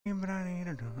I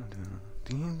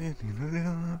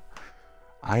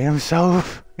am so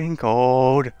fucking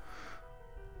cold.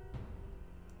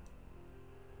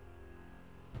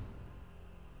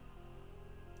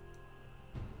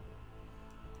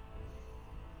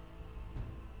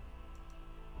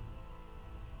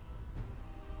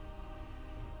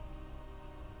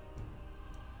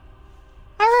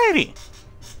 Alrighty,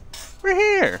 we're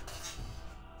here.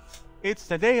 It's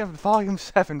the day of Volume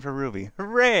 7 for RWBY.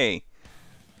 Hooray!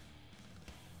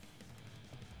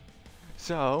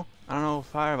 So, I don't know if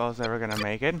Fireball's ever gonna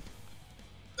make it,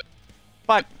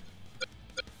 but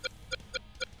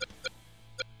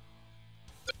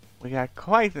we got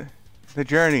quite the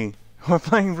journey. We're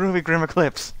playing RWBY GRIMM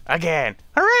Eclipse again.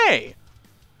 Hooray!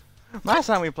 Last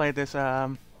time we played this, I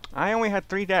only had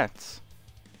 3 deaths,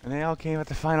 and they all came at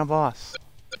the final boss.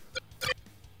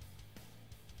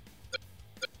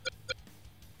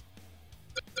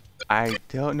 I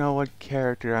don't know what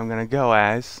character I'm gonna go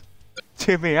as.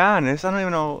 To be honest, I don't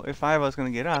even know if Fireball's gonna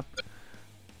get up.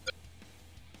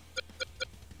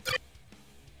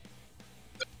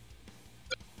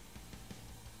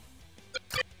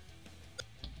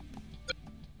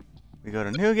 We go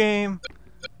to new game.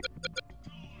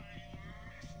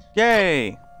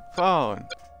 Yay! Phone.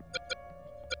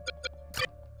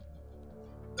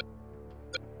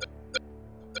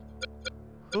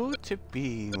 Who to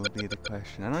be would be the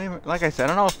question. I don't even, like I said, I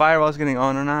don't know if Fireball's getting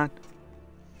on or not.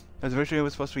 Because originally it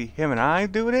was supposed to be him and I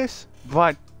do this,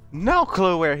 but no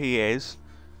clue where he is.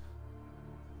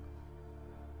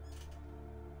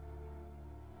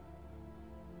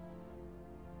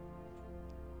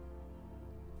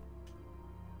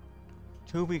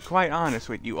 To be quite honest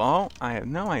with you all, I have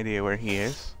no idea where he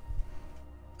is.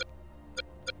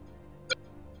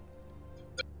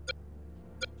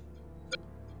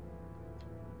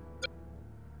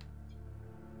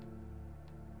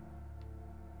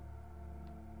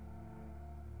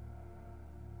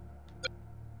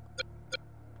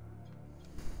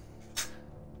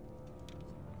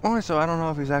 Also, I don't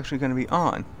know if he's actually going to be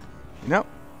on. Nope.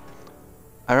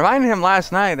 I reminded him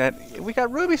last night that we got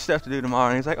RWBY stuff to do tomorrow,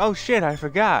 and he's like, oh shit, I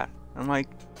forgot. I'm like,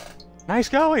 nice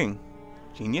going,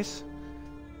 genius.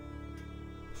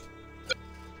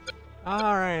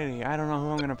 Alrighty, I don't know who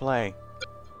I'm going to play.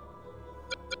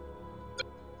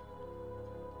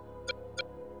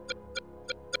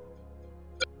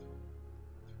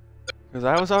 Because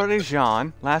I was already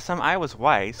Jean. Last time I was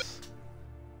Weiss.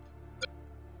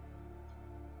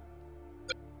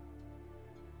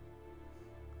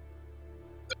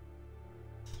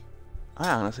 I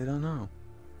honestly don't know.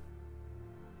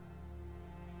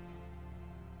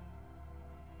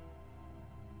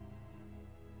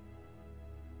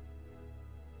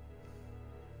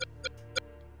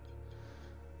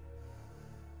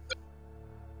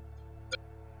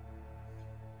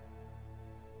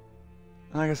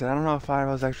 Like I said, I don't know if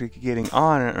Fireball's actually getting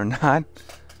on it or not.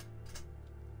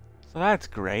 So that's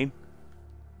great.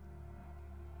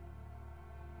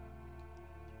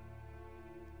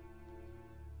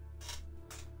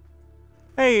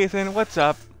 Hey Ethan, what's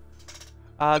up?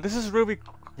 This is RWBY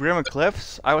GRIMM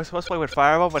Eclipse. I was supposed to play with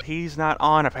Fireball, but he's not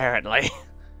on apparently.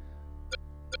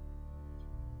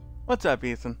 What's up,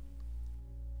 Ethan?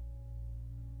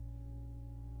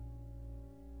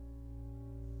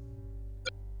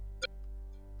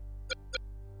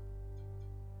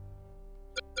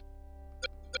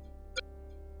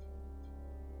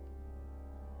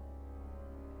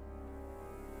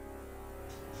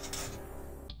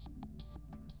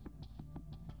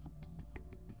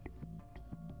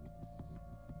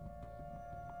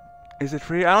 Is it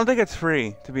free? I don't think it's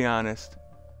free, to be honest.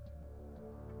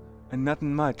 And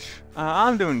nothing much.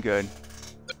 I'm doing good.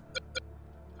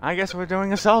 I guess we're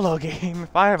doing a solo game.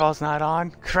 Fireball's not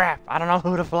on. Crap, I don't know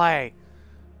who to play.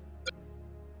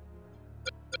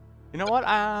 You know what?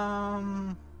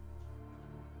 Yeah,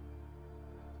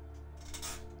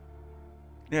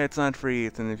 it's not free,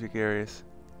 Ethan, if you're curious.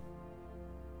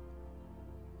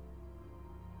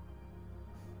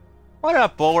 What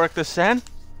up, Bulwark the Sen?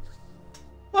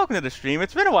 Welcome to the stream.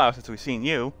 It's been a while since we've seen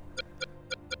you.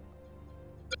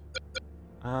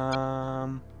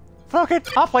 Fuck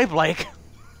it. I'll play Blake.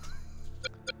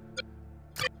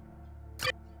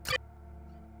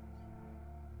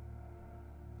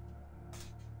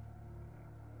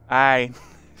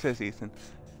 Says Ethan.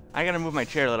 I gotta move my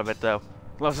chair a little bit though.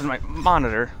 Closer to my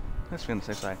monitor. Let's be on the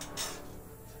safe side.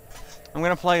 I'm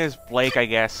gonna play as Blake, I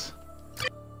guess.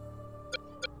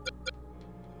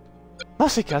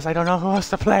 Mostly because I don't know who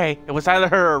else to play. It was either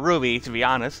her or RWBY, to be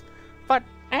honest. But,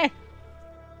 I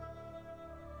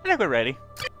think we're ready.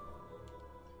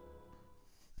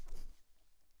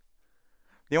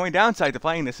 The only downside to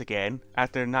playing this again,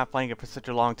 after not playing it for such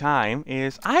a long time,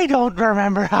 is I don't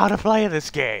remember how to play this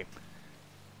game.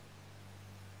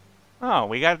 Oh,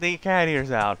 we got the cat ears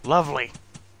out. Lovely.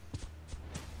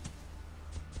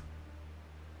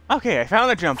 Okay, I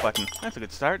found the jump button. That's a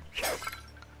good start.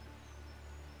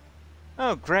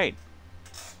 Oh, great.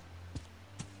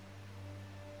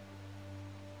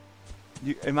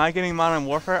 Am I getting Modern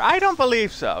Warfare? I don't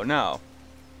believe so, no.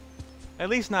 At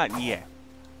least not yet.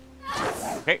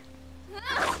 Okay.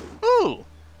 Ooh!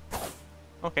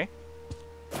 Okay.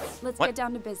 Let's get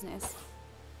down to business.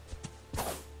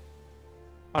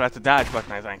 Oh, that's a dodge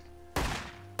button, I think.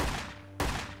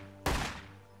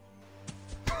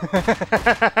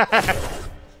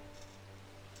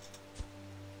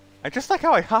 I just like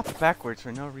how I hop backwards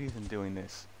for no reason doing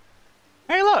this.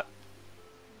 Hey, look!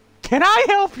 Can I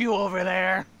help you over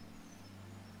there?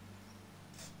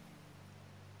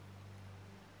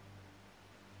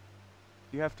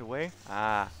 You have to wait?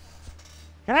 Ah.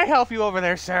 Can I help you over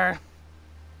there, sir?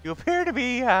 You appear to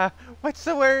be, what's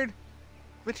the word?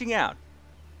 Glitching out.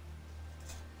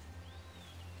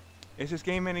 Is this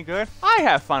game any good? I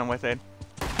have fun with it.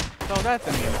 So that's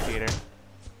an indicator.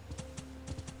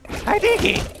 Hi,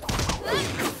 Diggy!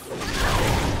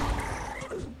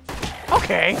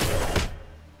 Okay.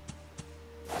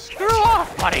 Screw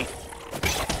off, buddy!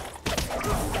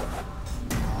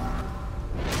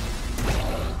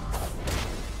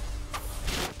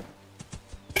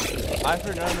 I've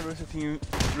heard none of the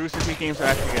Rooster Teeth games are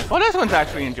actually good. Well, this one's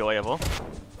actually enjoyable.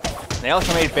 They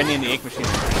also made Bendy and the Ink Machine.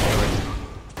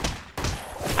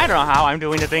 I don't know how I'm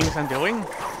doing the things I'm doing.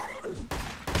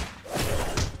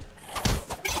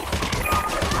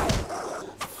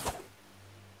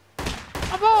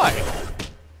 Oh boy!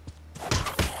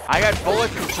 I got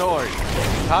bullets and swords.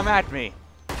 Come at me.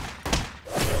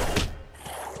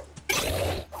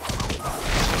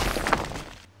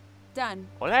 Done.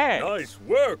 Well, hey. Nice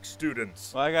work,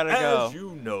 students. Well, I gotta go. As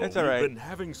you know, it's all right. we've been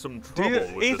having some trouble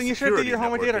with Ethan, the you should do security your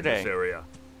homework network the other in this day. area.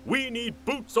 We need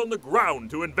boots on the ground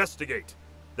to investigate.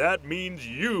 That means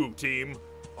you, team.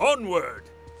 Onward.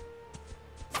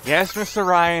 Yes, Mr.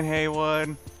 Ryan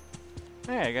Haywood.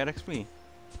 Hey, I got XP.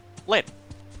 Lit.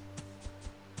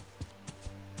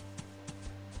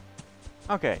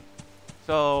 Okay.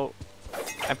 So,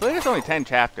 I believe there's only 10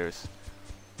 chapters.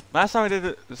 Last time I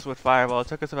did this with Fireball, it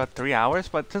took us about 3 hours,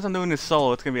 but since I'm doing this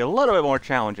solo, it's going to be a little bit more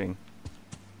challenging.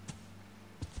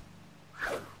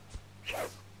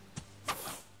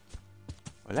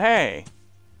 Well, hey!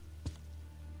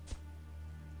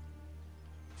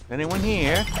 Is anyone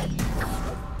here?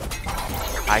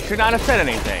 I should not have said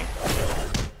anything.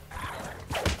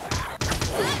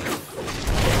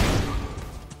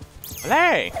 Well,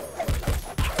 hey!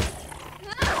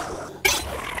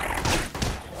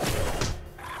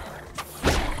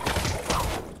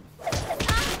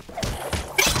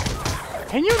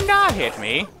 Can you not hit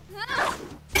me?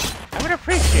 I would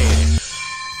appreciate it.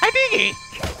 Hi, Diggy!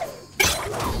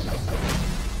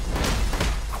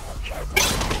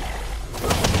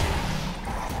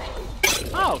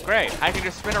 Oh, great. I can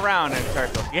just spin around in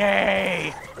circles.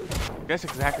 Yay! That's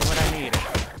exactly what I needed.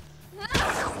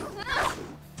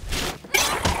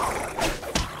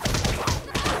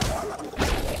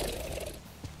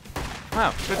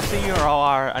 Well, good to see you all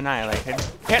are annihilated.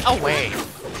 Get away!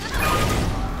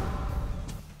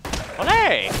 Well,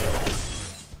 hey!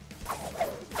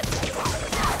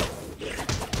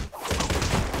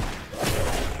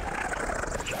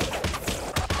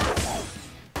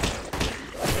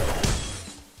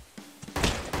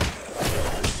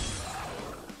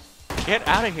 Get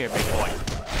out of here, big boy.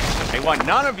 I want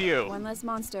none of you. One less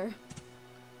monster.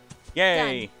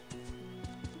 Yay.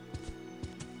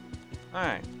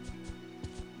 Alright.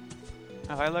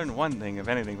 If I learned one thing, if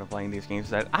anything, from playing these games,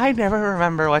 is that I never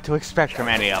remember what to expect from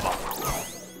any of them.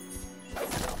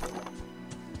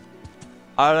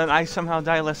 Other than I somehow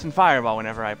die less than Fireball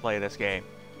whenever I play this game.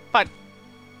 But,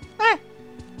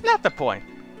 not the point.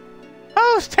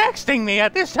 Who's texting me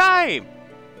at this time?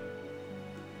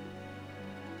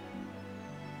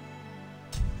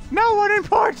 No one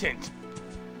important!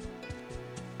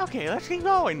 Okay, let's keep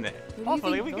going then.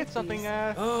 Hopefully we get something,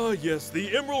 Ah, yes,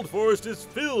 the Emerald Forest is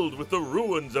filled with the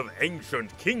ruins of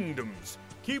ancient kingdoms.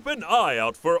 Keep an eye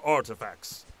out for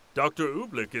artifacts. Dr.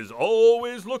 Ooblik is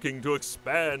always looking to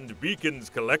expand Beacon's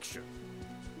collection.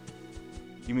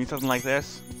 You mean something like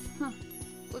this? Huh.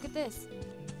 Look at this.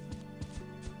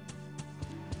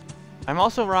 I'm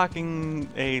also rocking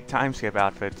a time skip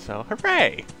outfit, so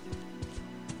hooray!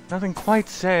 Nothing quite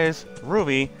says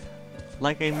RWBY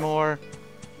like a more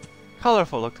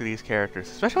colorful look to these characters,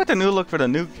 especially with the new look for the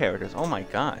new characters. Oh my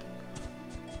god.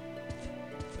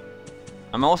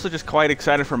 I'm also just quite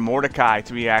excited for Mordecai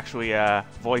to be actually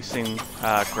voicing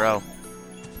Crow.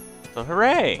 So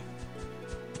hooray!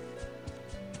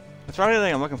 That's probably the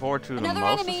thing I'm looking forward to the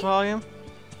most this volume.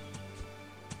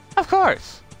 Of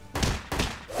course!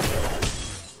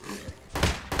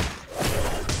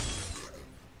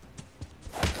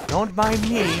 Don't mind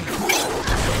me.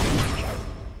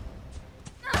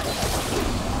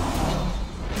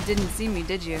 You didn't see me,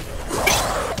 did you?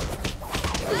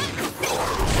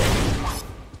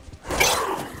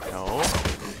 No.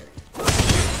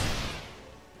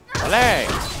 Olé!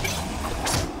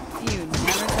 You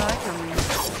never saw it coming.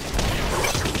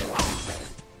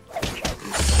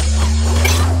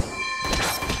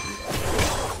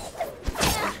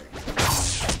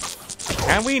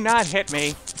 Can we not hit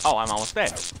me? Oh, I'm almost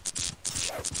dead.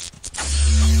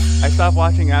 I stopped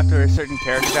watching after a certain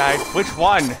character died. Which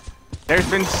one? There's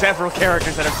been several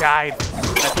characters that have died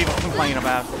that people complain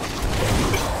about.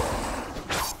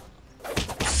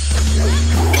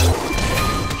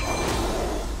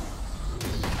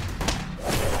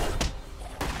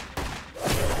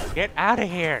 Get out of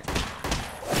here.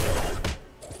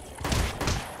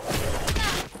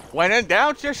 When in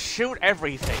doubt, just shoot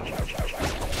everything.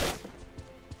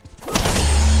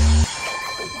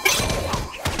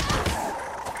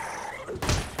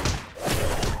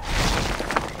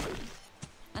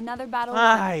 Another battle.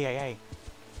 Ay, ay, ay.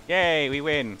 Yay, we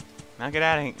win. Now get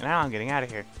out of here. Now I'm getting out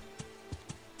of here.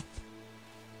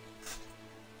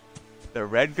 The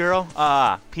red girl?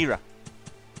 Pyrrha.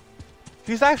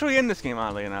 She's actually in this game,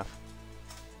 oddly enough.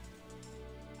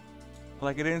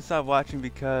 Like, I didn't stop watching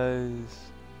because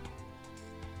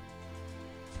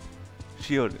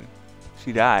she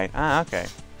died. Ah, okay.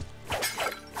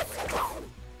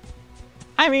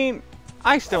 I mean,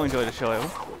 I still enjoy the show.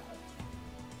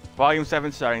 Volume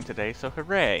 7 starting today, so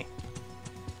hooray.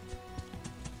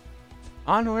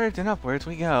 Onwards and upwards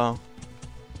we go.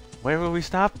 Where will we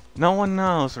stop? No one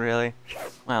knows, really.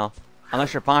 Well,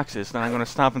 unless your box is, then I'm gonna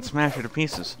stop and smash her to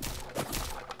pieces.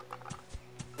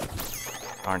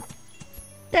 Darn.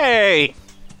 Yay!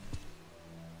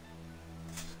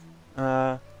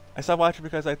 I stopped watching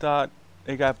because I thought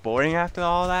it got boring after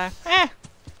all that.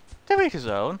 To each his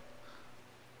own.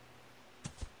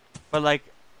 But like,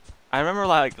 I remember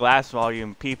like last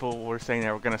volume, people were saying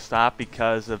they were gonna stop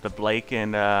because of the Blake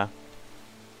and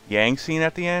Yang scene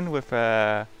at the end with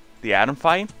the Atom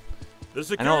fight. The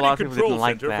security control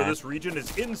center for this region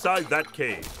is inside that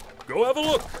cave. Go have a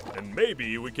look, and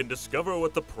maybe we can discover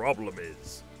what the problem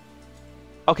is.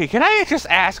 Okay, can I just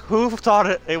ask who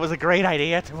thought it was a great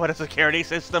idea to put a security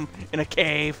system in a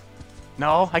cave?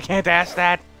 No, I can't ask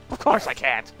that. Of course I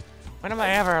can't. When am I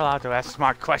ever allowed to ask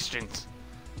smart questions?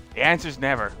 The answer's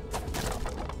never.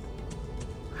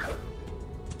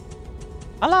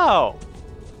 Hello!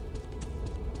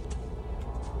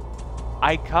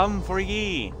 I come for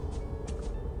ye.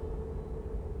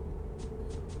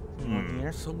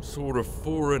 Some sort of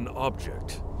foreign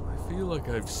object. I feel like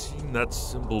I've seen that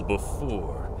symbol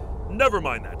before. Never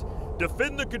mind that.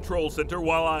 Defend the control center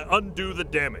while I undo the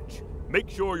damage. Make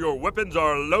sure your weapons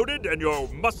are loaded and your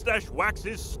mustache wax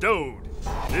is stowed.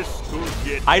 This could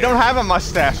get... I don't have a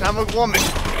mustache. I'm a woman.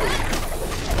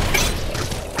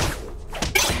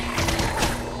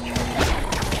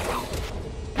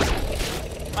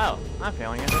 Well, I'm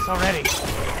failing at this already.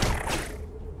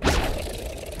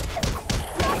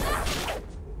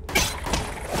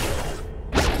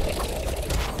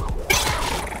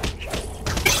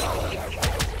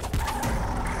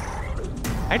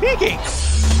 I'm digging!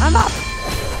 I'm up!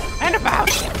 And about!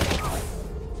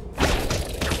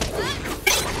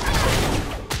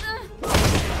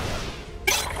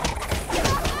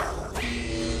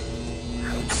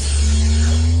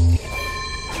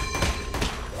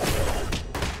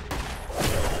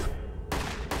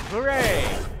 Hooray!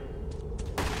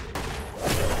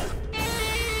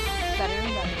 Better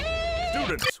and better.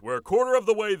 Students, we're a quarter of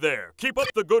the way there. Keep up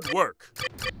the good work.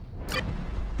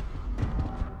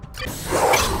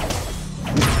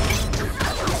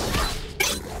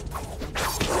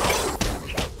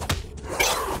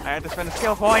 I had to spend a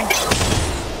skill point.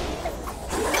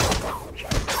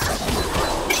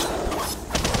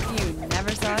 You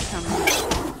never saw it coming.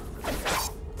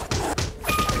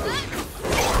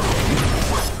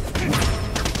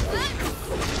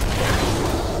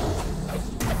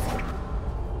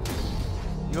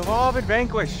 You have all been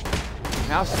vanquished.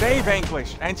 Now stay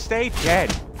vanquished and stay dead.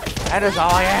 That is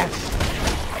all I ask.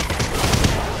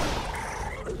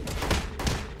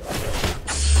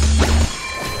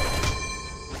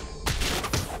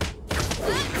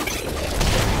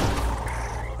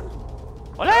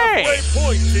 Halfway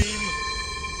point, team.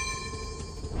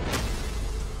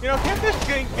 You know, can't this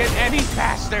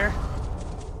here.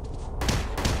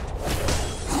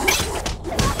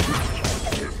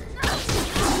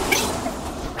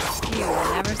 You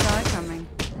never saw it coming.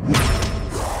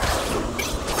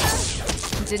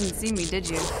 You didn't see me, did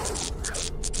you?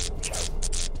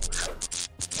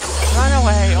 Run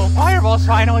away! Oh, Fireball's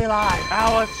finally alive!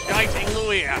 I was shiting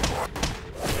Luia!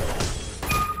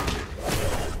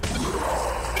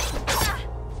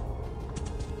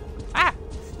 Ah!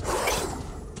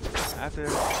 After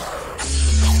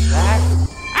that...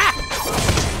 Ah!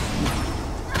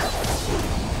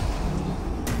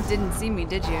 You didn't see me,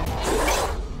 did you?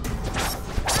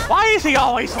 Why is he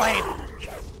always late?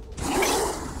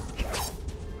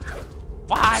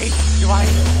 Why do I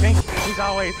think he's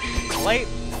always late?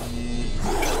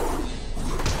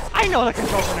 I know the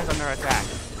control center's under attack.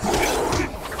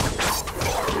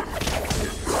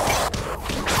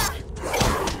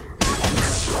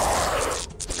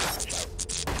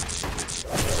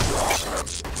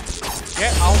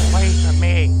 Get away from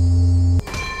me.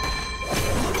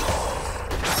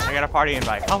 I got a party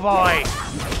invite. Oh boy.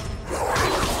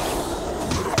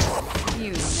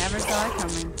 You never saw it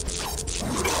coming.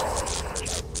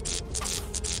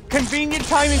 Convenient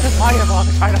timing for Fireball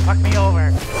to try to fuck me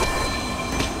over.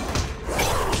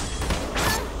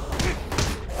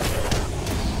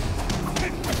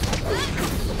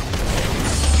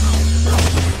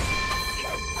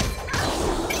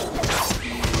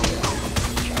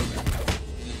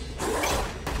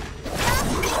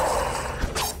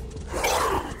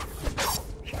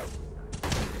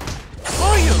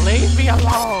 Will you leave me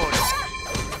alone?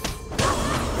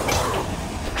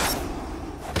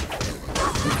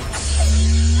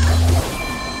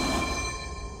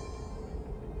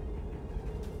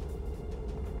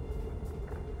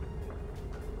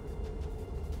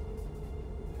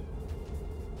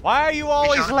 Why are you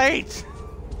always late?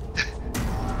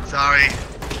 Sorry.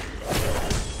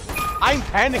 I'm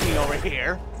panicking over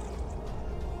here.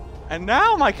 And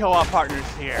now my co-op partner's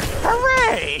here.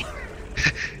 Hooray!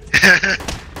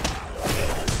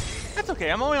 That's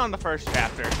okay, I'm only on the first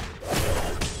chapter.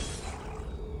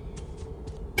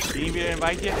 Do you need me to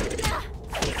invite you?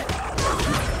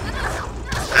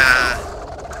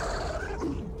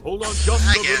 Hold on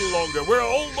just a little longer. We're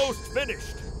almost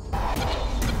finished.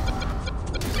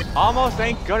 Almost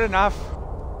ain't good enough.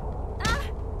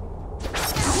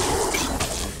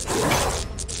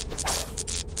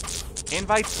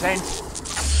 Invite sent.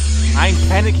 I'm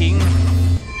panicking.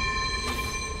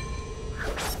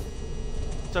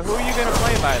 So who are you gonna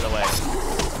play, by the way?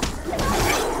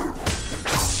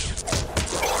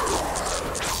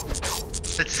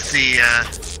 Let's see,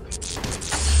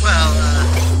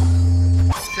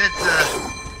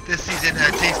 since, this season,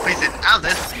 takes place in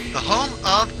Alice, the home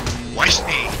of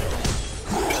Weishni.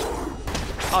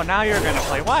 Oh, now you're gonna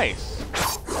play Weiss.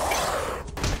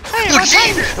 Hey, Oh, my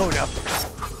friend Jesus! showed up.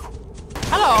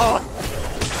 Hello!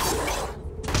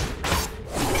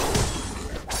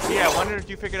 Yeah, I wondered if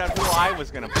you figured out who I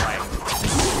was gonna play.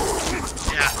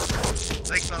 Yeah,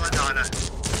 like Belladonna.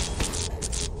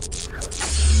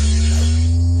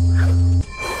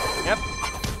 Yep.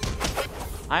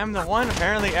 I am the one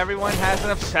apparently everyone has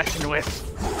an obsession with.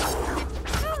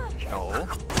 No.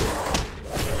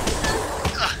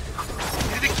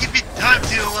 You didn't give me time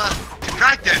to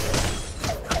practice.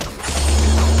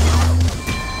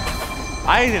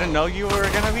 I didn't know you were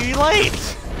gonna be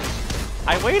late.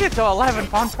 I waited till 11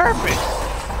 on purpose.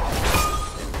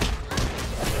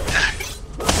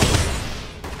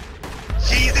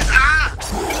 Jesus,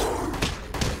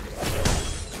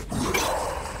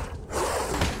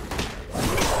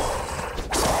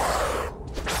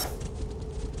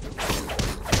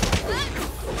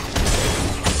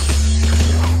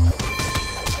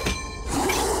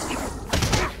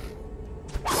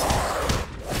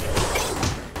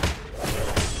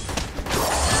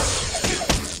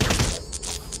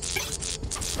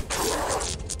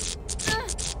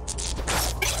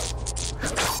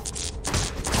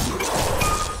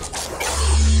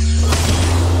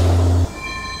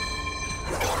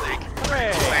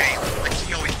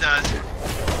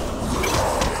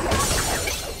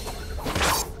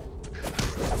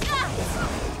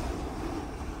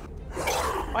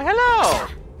 Why, hello!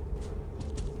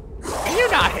 Can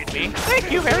you not hit me?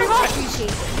 Thank you very much!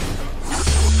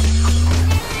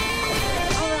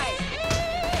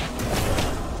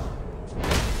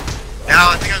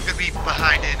 Now I think I'm gonna be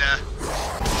behind in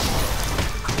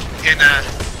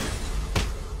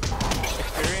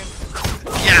Experience?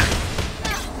 yeah.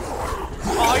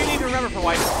 All you need to remember for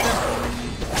White is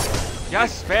simple.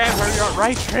 Just spam your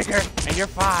right trigger and you're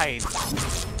fine.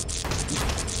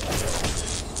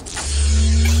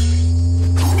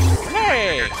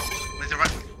 Hey!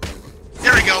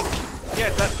 Yeah,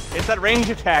 it's that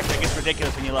range attack that gets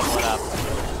ridiculous when you level it up.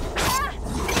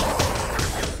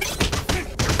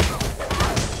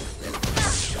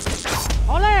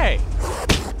 Ole!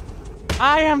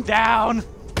 I am down!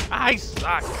 I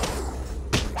suck!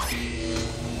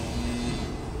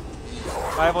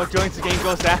 Rival joins the game,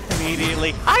 goes down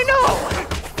immediately. I know!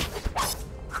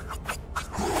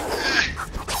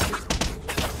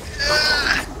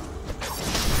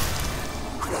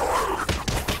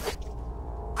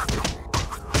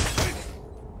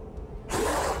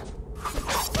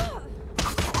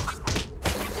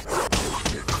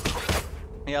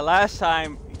 Yeah, last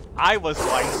time I was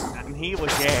white and he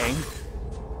was gang.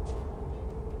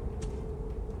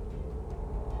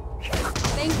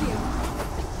 Thank you.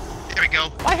 There we go.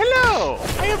 Why, hello!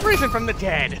 I have risen from the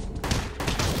dead.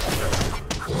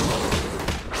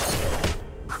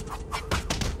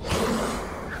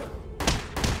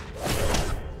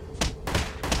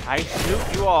 I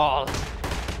shoot you all.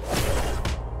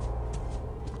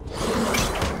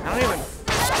 I don't even...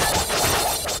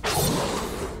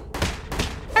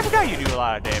 I forgot you do a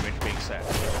lot of damage, Big Set.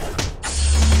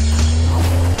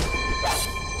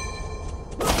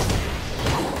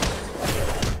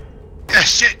 Yeah,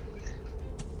 shit.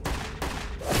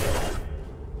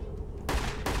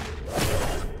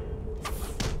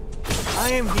 I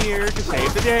am here to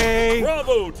save the day.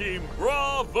 Bravo, team,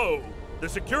 bravo! The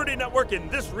security network in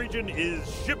this region is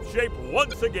shipshape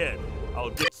once again. I'll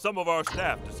get some of our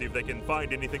staff to see if they can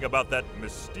find anything about that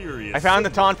mysterious... I found the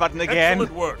symbol. taunt button again.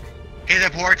 Excellent work. Hey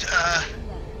there, Port.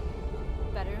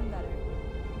 Better and better.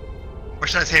 Or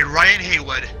should I say Ryan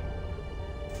Haywood?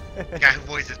 The guy who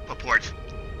voices Port.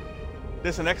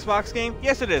 This an Xbox game?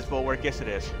 Yes it is, Bulwark, yes it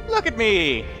is. Look at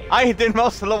me! I did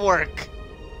most of the work.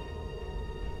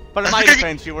 But in my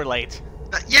defense, you were late.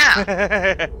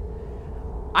 Yeah!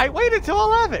 I waited till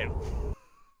 11.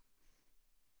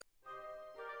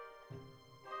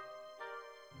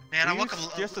 Man, I You woke up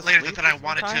just later asleep than I this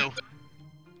wanted time? to.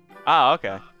 Oh,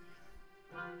 okay.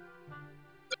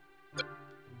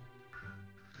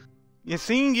 Yeah,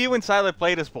 seeing you and Silent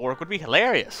play this Bulwark would be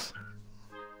hilarious.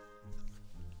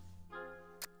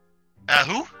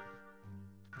 Who?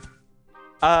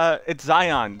 It's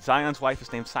Zion. Zion's wife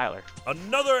is named Siler.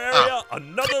 Another area,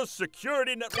 another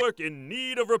security network in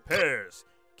need of repairs.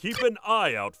 Keep an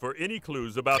eye out for any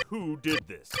clues about who did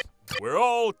this. We're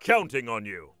all counting on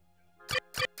you.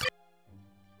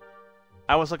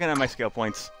 I was looking at my skill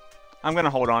points. I'm gonna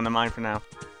hold on to mine for now.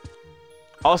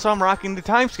 Also, I'm rocking the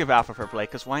time skip alpha for Blake,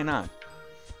 because why not?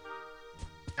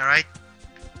 Alright.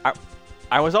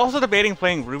 I was also debating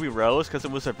playing Ruby Rose, because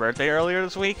it was her birthday earlier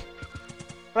this week.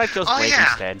 But I chose Blake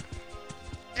instead.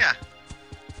 Yeah.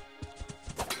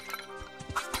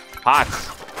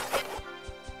 Pots.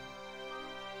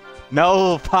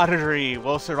 No pottery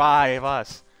will survive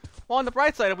us. Well, on the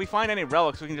bright side, if we find any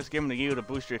relics, we can just give them to you to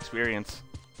boost your experience.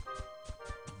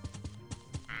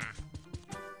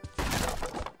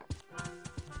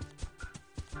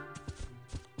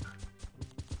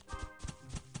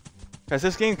 Because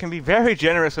this game can be very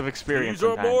generous of experience These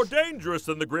are sometimes. more dangerous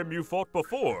than the Grimm you fought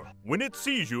before. When it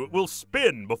sees you, it will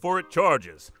spin before it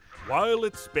charges. While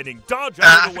it's spinning, dodge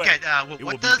out of the way. It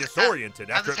will be disoriented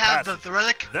after it passes. The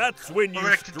relic? That's when you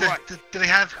strike. Do they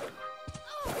have?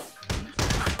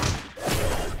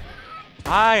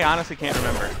 I honestly can't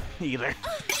remember either.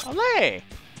 Olé!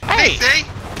 Hey! Hey!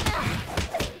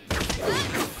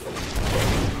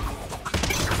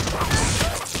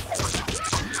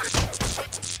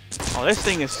 Oh, this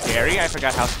thing is scary. I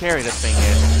forgot how scary this thing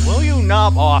is. Will you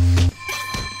knob off?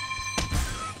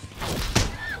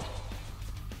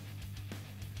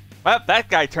 Well, that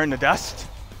guy turned to dust.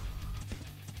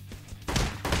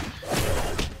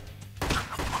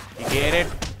 You get it?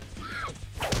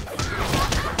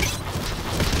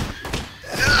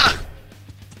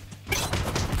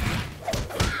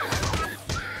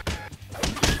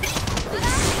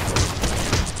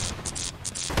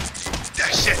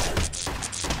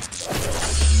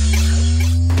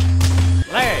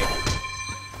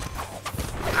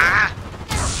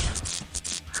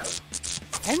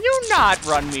 Can you not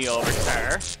run me over,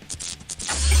 sir?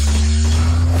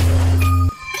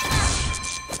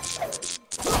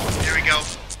 Here we go.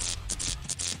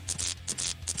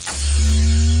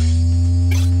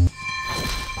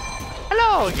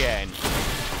 Hello again.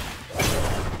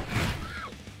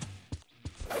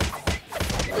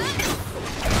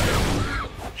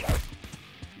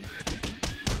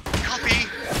 Copy.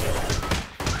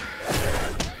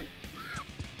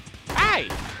 Hey!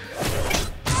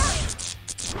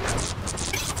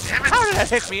 Damn it. How did that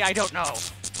hit me? I don't know.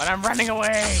 But I'm running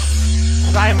away.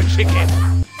 Because I am a chicken.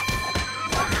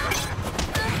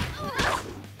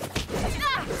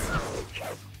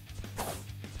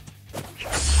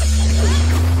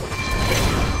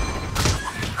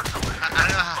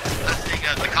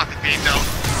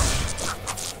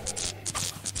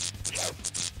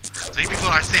 So you people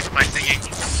are safe from my singing.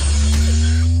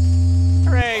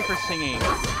 Hooray for singing.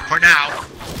 For now.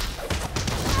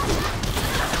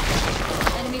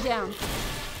 Enemy down.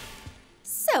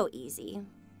 So easy.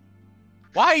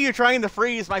 Why are you trying to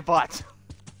freeze my butt?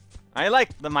 I like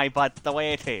my butt the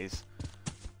way it is.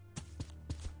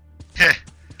 Heh. Is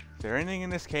there anything in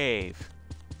this cave?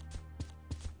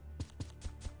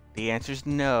 The answer's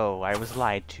no. I was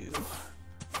lied to.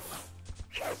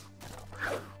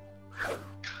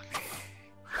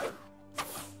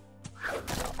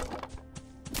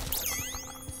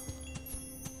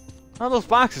 Well, those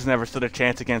boxes never stood a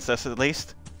chance against us, at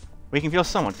least. We can feel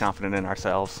somewhat confident in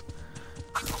ourselves.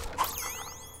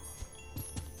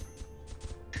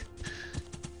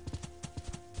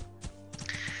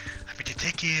 I'm ready to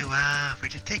take you out,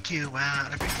 ready to take you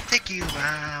out, I'm ready to take you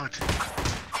out.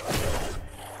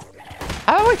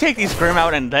 How about we take these GRIMM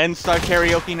out and then start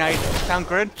karaoke night? Sound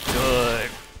good?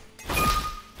 Good.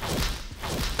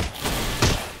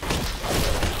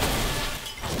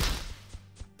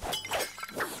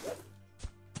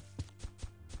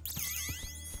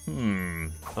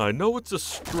 I know it's a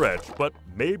stretch, but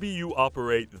maybe you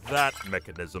operate that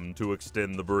mechanism to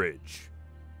extend the bridge.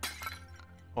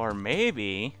 Or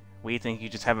maybe we think you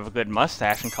just have a good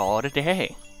mustache and call it a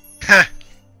day. Heh.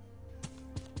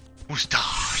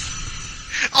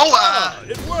 Mustache. Oh,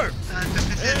 It worked!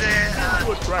 this is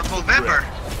To attract the November.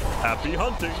 thrill. Happy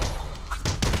hunting!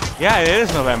 Yeah, it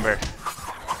is November.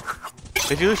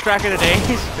 Did you lose track of the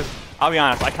days? 'Cause I'll be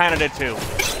honest, I kinda did too.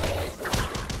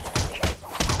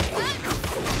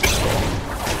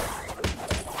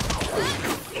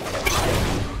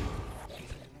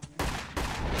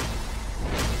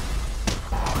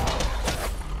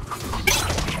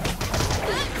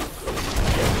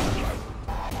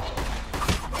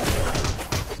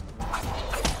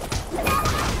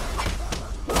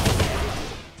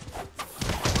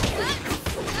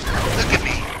 Look at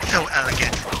me, so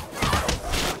elegant.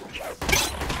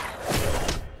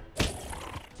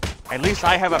 At least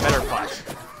I have a better putt.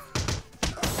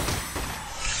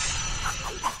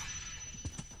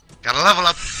 Gotta level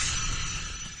up.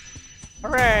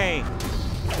 Hooray!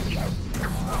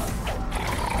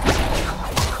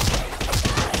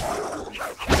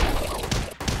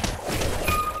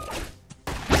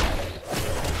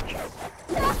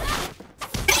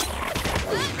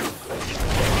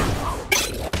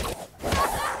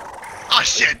 Oh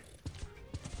shit.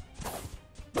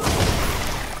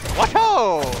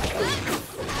 Whoa!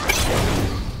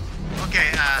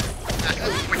 Okay,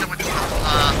 we're done with this level.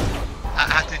 I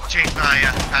have to change my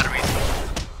batteries.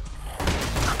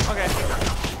 Okay.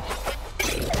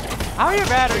 How are your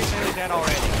batteries nearly dead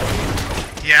already?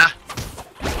 Yeah.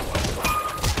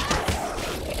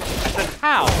 I said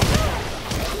how?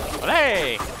 Well,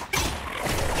 hey!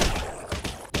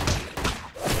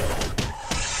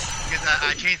 Because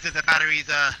I changed the batteries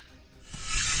a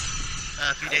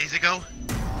few days ago.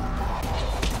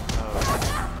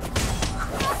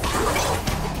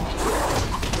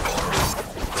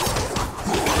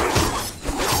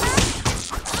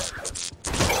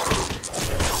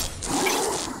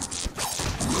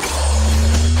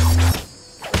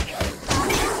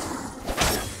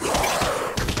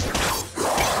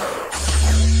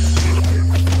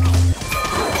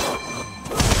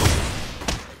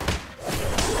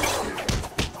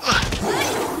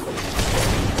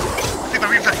 I think my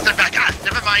reflexes are back on.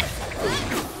 Never mind.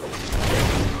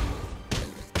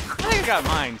 I think I got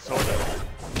mine, sort of.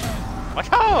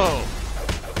 Whoa!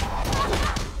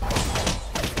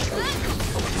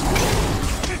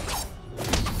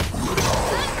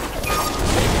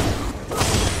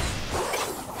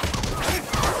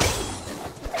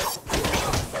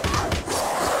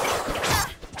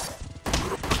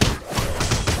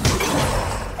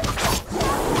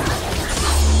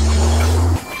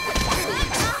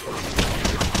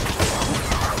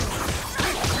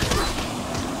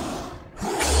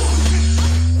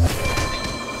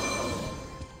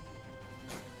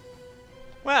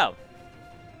 Well,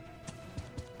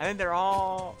 I think they're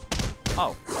all...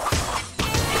 Oh.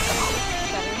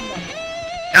 Better and better.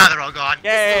 Now they're all gone. A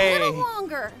Yay! little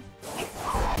longer.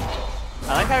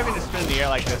 I like having to spin in the air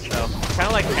like this, though. Kind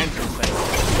of like entrance thing.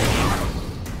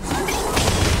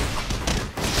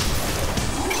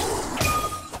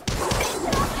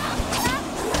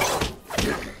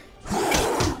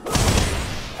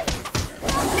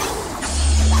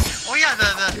 Oh yeah, the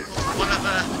one of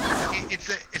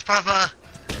it's part of a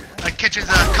kitchen's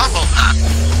combo. Ah,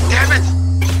 damn it!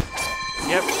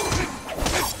 Yep. Let's see.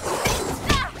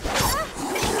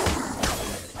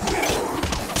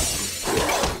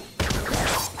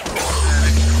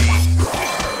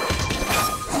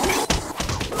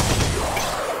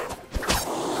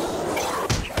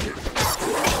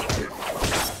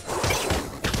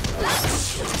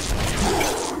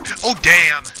 Oh,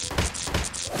 damn!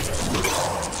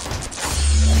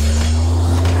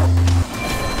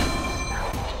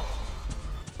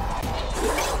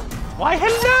 Why,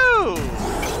 hello!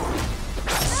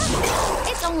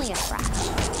 It's only a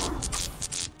scratch.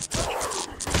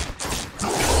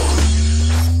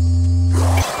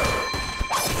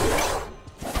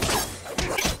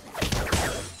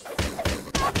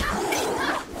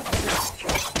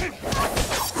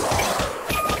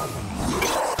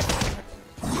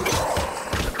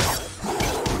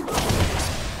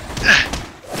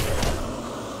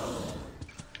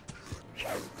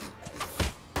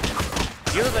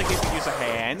 You look like you could use a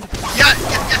hand. Yeah,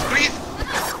 yes, please!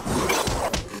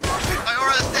 My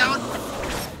aura's down!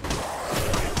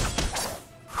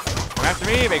 Come after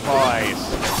me, big boys.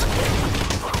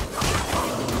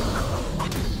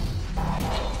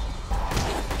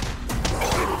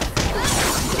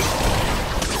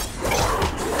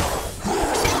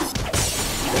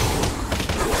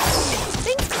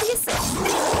 Thanks for the assist.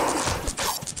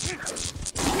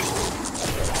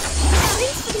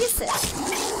 Thanks for the assist.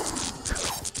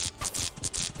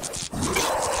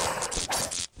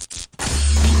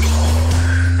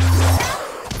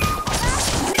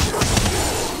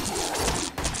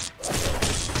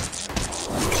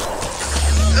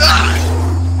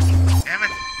 Damn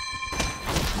it.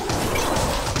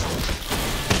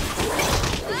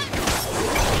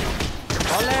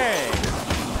 Ole!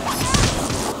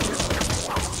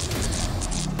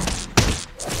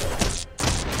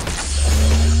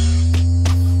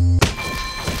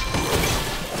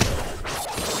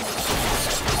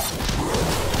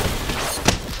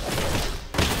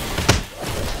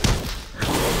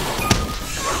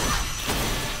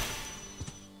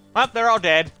 Well, they're all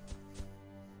dead.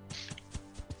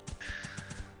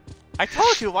 I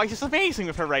told you, Weiss is amazing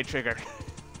with her right trigger.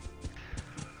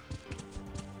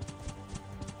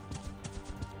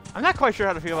 I'm not quite sure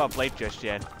how to feel about Blade just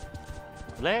yet.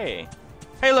 Blade.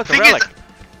 Hey, look, a relic.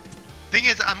 Thing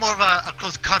is, I'm more of a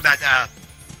close combat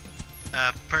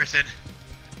person.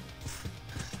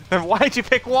 Then why did you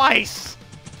pick Weiss?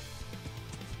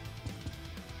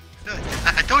 No,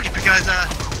 I told you because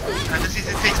the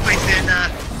season takes place in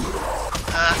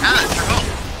Alice, her home.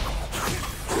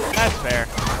 That's fair.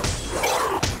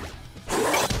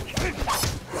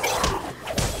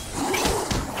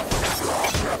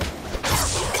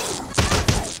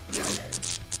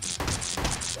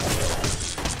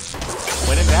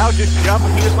 When in doubt, just jump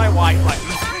and use my Y button.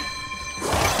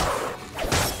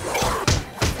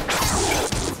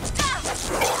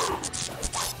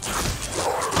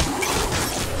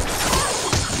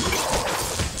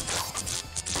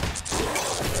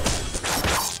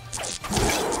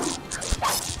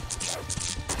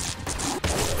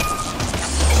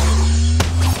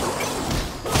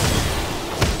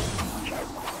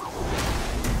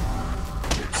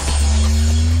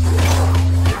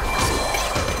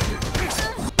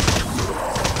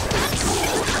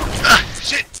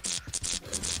 Shit!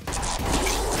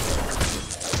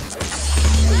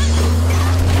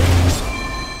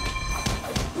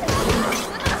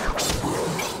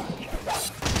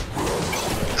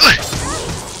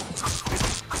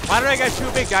 Why did I get two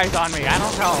big guys on me? I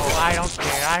don't know. I don't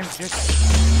care. I'm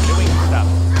just doing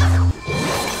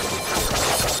stuff.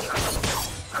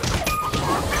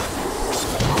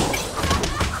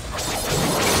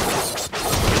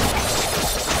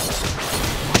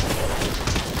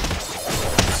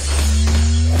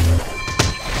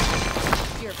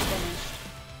 You're finished.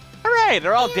 Hooray!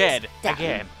 They're all dead. Done.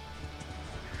 Again.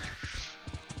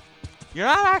 You're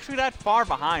not actually that far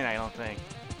behind, I don't think.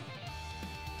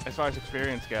 As far as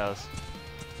experience goes.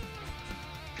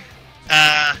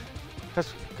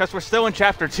 Because we're still in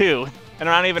Chapter 2, and we're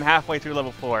not even halfway through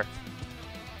Level 4.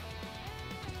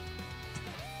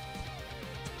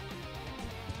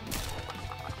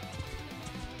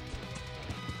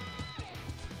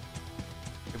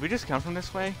 Did we just come from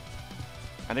this way?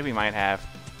 I think we might have.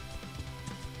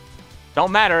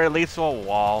 Don't matter, it leads to a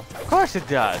wall. Of course it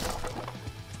does!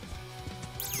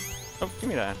 Oh, give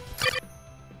me that.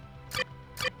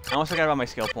 I almost forgot about my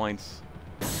skill points.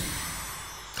 The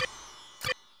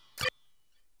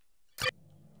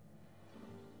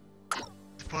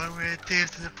point where it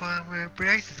dips, to the point where it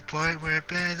breaks, to the point where it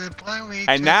bends, to the point where it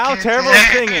And just now, can't terrible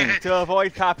take- singing to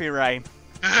avoid copyright.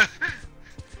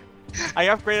 I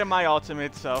upgraded my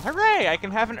ultimate, so hooray! I can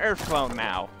have an Earth clone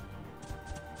now.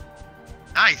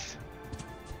 Nice.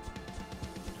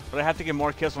 But I have to get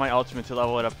more kills with my ultimate to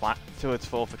level it up to its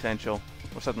full potential.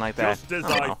 Or something like that. Just as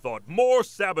don't I know. thought, more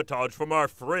sabotage from our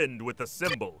friend with the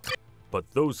symbol. But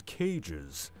those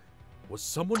cages, was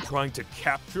someone trying to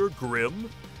capture GRIMM?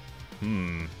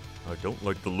 I don't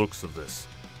like the looks of this.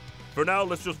 For now,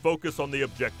 let's just focus on the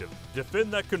objective.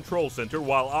 Defend that control center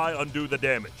while I undo the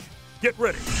damage. Get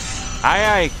ready. Aye,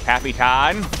 aye,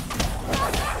 Capitan.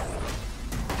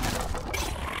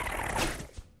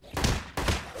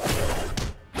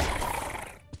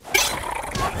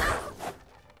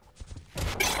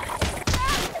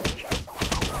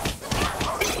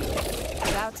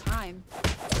 About time.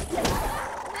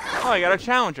 Oh, I got a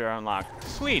challenger unlocked.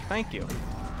 Sweet, thank you.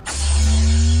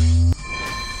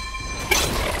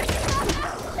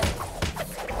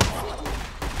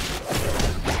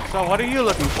 So, what are you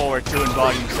looking forward to in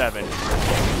Volume 7? I'm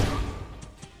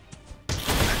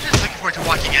just looking forward to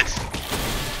watching it.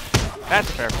 That's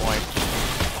a fair point.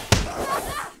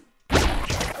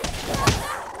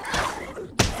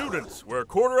 Students, we're a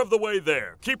quarter of the way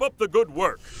there. Keep up the good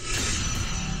work.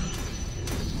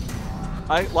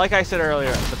 Like I said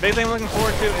earlier, the big thing I'm looking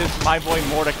forward to is my boy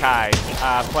Mordecai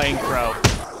playing Crow.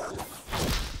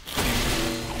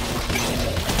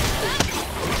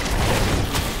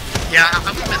 Yeah, I'm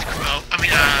gonna miss Crow. I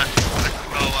mean,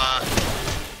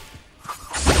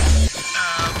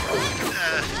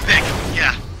 Vic.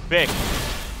 Yeah. Vic.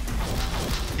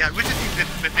 Yeah, Richard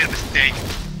made a mistake.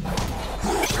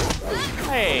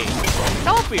 Hey,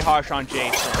 don't be harsh on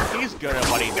Jason. He's good at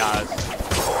what he does.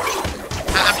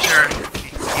 I'm sure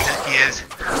he is.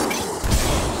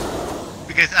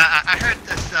 Because I heard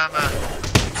some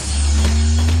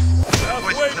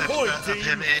voice clips of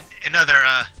him in other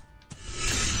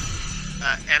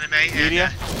anime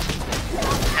Media? and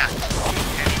yeah,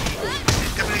 and he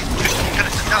definitely kind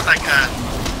of sounds like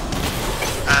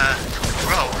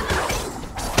Crow.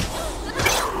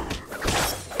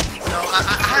 So I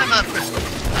have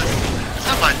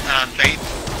somewhat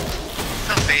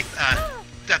some faith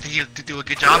that he'll do a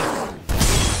good job.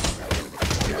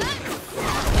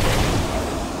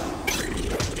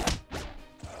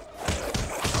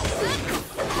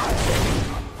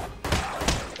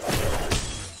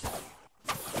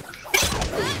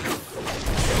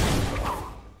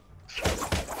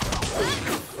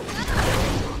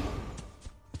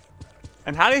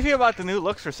 And how do you feel about the new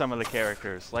looks for some of the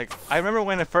characters? Like, I remember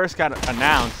when it first got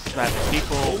announced that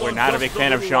people were not a big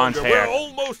fan of Sean's hair. We're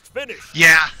almost finished.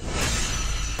 Yeah.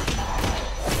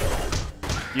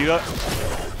 You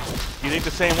think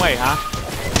the same way, huh?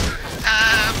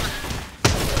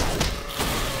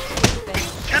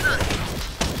 Kinda.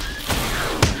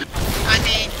 I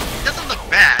mean, it doesn't look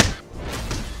bad.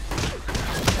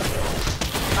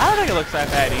 I don't think it looks that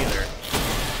bad either.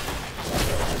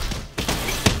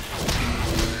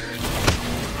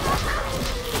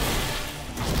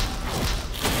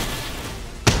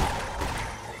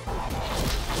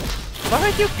 Look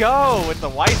at you go with the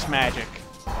Weiss magic.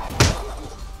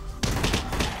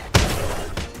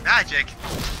 Magic.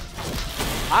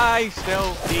 I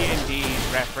still D&D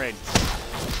reference.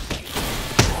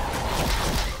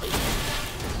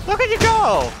 Look at you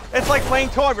go! It's like playing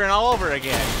Torbjorn all over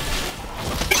again.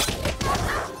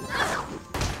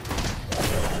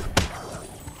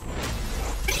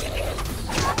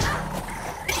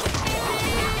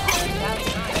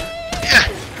 Yeah.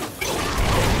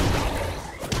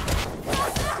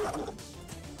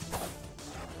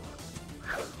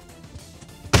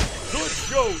 Good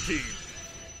show, team.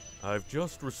 I've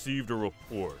just received a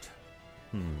report.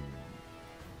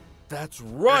 That's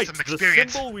right. some The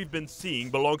experience. symbol we've been seeing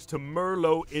belongs to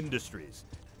Merlot Industries.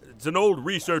 It's an old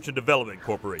research and development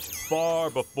corporation, far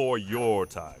before your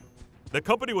time. The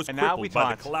company was And now we crippled by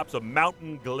taunt. the collapse of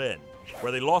Mountain Glen,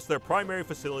 where they lost their primary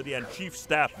facility and chief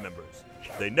staff members.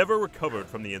 They never recovered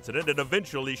from the incident and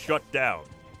eventually shut down.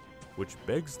 Which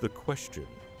begs the question,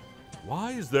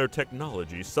 why is their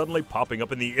technology suddenly popping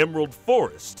up in the Emerald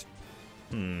Forest?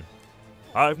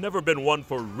 I've never been one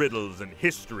for riddles and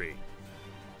history.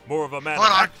 More of a man of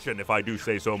Hold on. action, if I do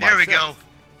say so There myself. we go.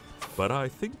 But I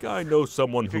think I know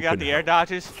someone who You got can the air help.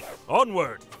 dodges?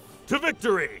 Onward to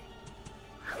victory!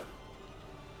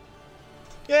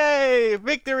 Yay!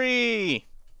 Victory!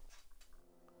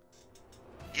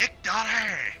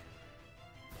 Victory.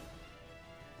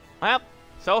 Well,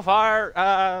 so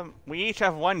far, we each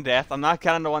have one death. I'm not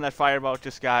counting the one that Firebolt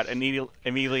just got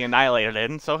immediately annihilated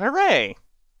in, so hooray!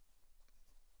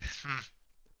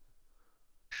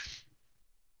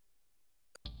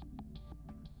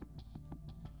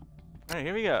 Alright,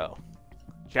 here we go.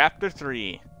 Chapter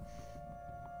 3.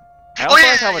 I also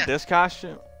like how with this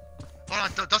costume...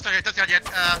 Hold on, don't start yet, don't start yet.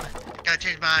 Gotta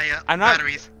change my I'm not-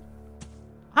 batteries.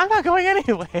 I'm not going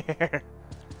anywhere!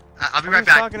 I'll be I'm right just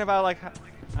back. talking about, like...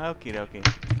 Okie dokie.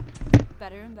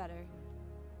 Better and better.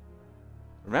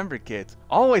 Remember, kids,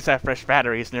 always have fresh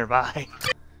batteries nearby.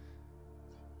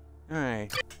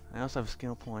 Alright. I also have a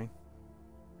skill point.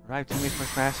 Right to me,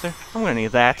 First Master. I'm gonna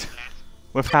need that.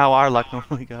 With how our luck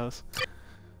normally goes.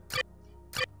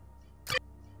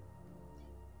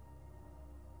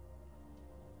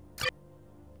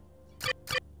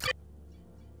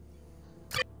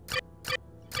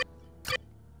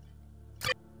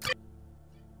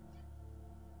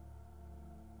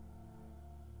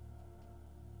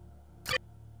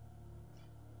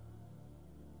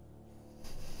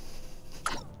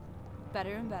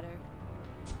 Better and better.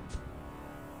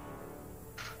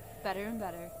 Better and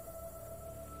better.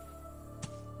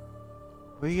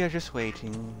 We are just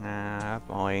waiting.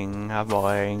 Boing,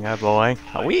 boing, boing.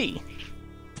 A wee!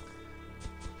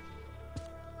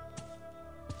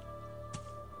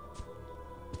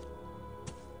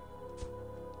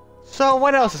 So,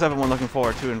 what else is everyone looking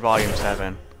forward to in Volume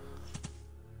 7?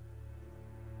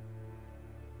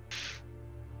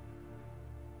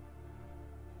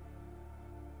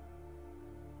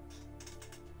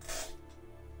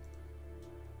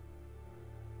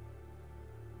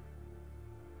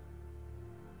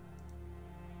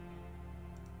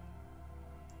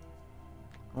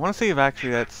 I want to see if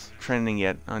actually that's trending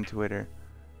yet on Twitter.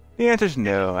 The answer's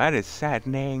no. That is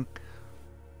saddening.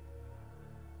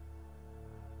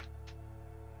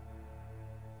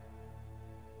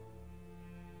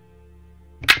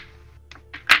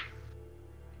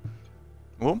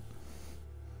 Whoop.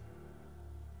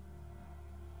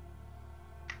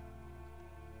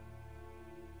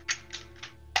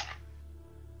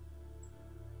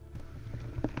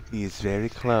 He is very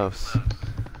close.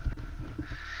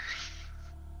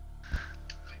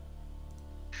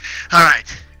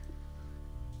 Alright.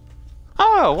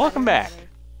 Oh, welcome back.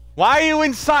 Why are you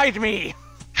inside me?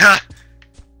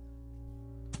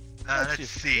 Let's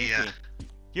see.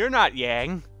 You're not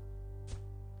Yang.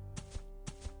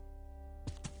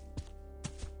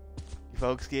 You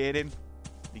folks get it?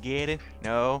 You get it?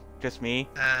 No, just me.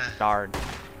 Darn.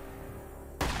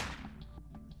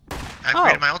 I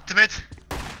upgraded my ultimate.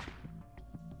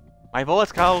 My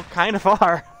bullets go kind of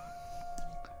far.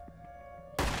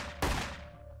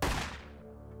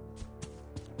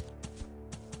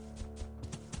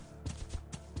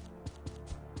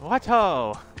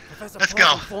 What-ho? Let's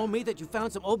go. Informed me that you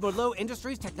found some old Merlot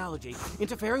Industries technology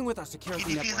interfering with our security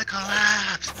Can you feel the network.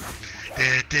 collapse?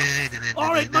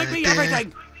 Or it might be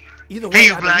everything. Either Hey, way,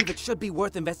 you I Black. believe it should be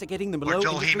worth investigating the Or Merlot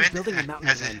Joel Industries Heyman, building in Mountain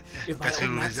as Glen. in- If my that's own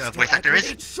who maps his, is voice still actor is.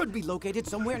 accurate, it should be located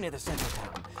somewhere near the center of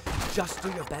town. Just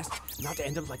do your best not to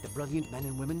end up like the brilliant men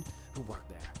and women who work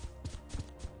there.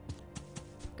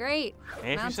 Great.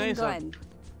 If you say Mountain so. Glen.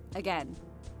 Again.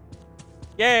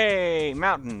 Yay,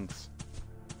 mountains.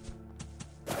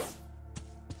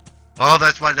 Oh,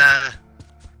 that's what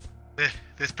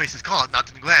this place is called,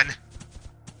 Mountain Glen.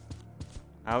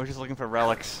 I was just looking for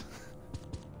relics.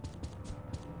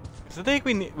 'Cause I think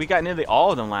we got nearly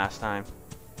all of them last time.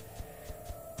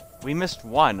 We missed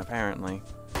one, apparently.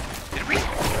 Did we?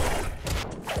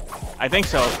 I think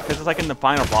so, because it's like in the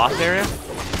final boss area.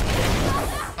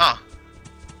 Oh.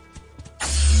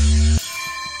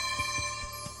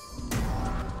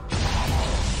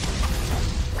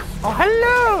 Oh,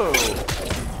 hello!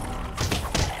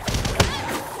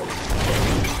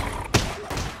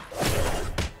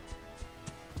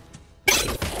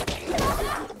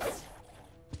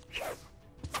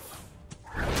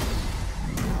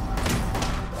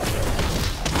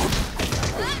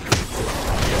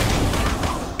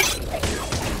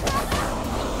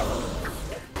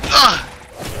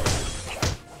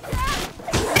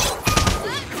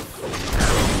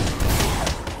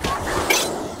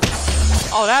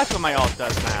 Oh, that's what my ult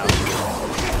does now.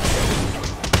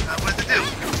 What does it do?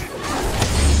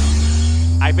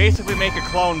 I basically make a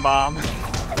clone bomb.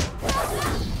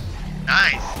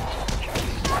 Nice.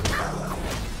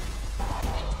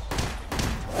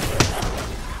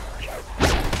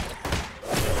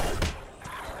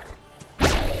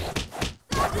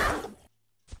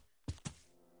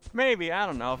 Maybe, I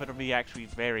don't know if it'll be actually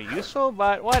very useful,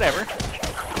 but whatever.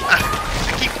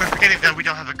 I keep forgetting that we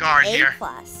don't have a guard here.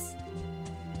 A+.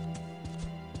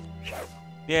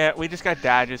 Yeah, we just got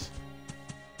dodges.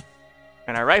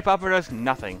 And our right bumper does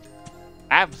nothing.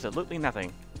 Absolutely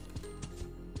nothing.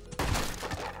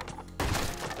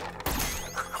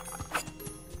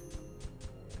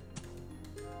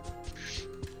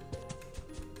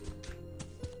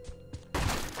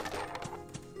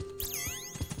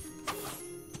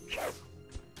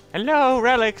 Hello,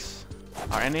 relics!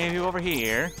 Are any of you over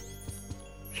here?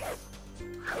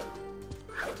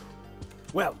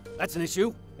 Well, that's an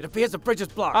issue. It appears the bridge is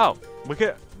blocked. Oh, we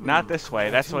could... Not this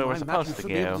way. That's the way we're My map supposed to should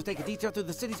be able go. to take a detour through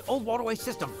the city's old waterway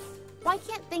system. Why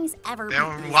can't things ever be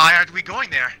Then easy? why aren't we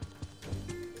going there?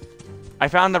 I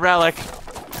found the relic.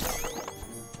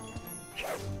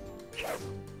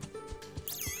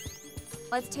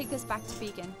 Let's take this back to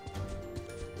Beacon.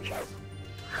 Good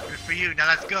for you. Now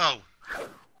let's go.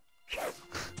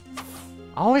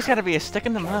 Always gotta be a stick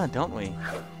in the mud, don't we?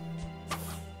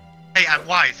 Hey, I'm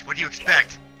wise. What do you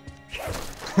expect?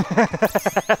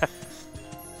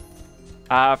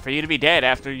 For you to be dead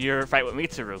after your fight with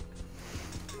Mitsuru.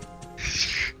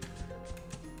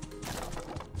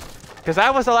 Because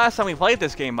that was the last time we played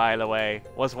this game, by the way,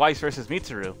 was Weiss versus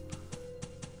Mitsuru.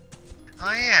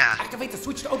 Oh yeah. Activate the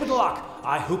switch to open the lock.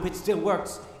 I hope it still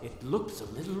works. It looks a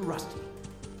little rusty.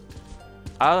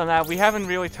 Other than that, we haven't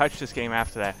really touched this game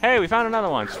after that. Hey, we found another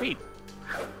one. Sweet.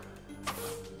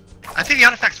 I think the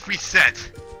artifact's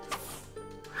reset.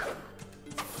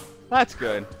 That's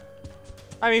good.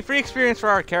 I mean, free experience for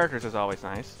our characters is always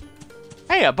nice.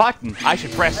 Hey, a button. I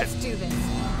should press Let's it. do this.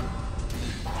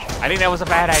 I think that was a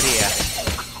bad idea.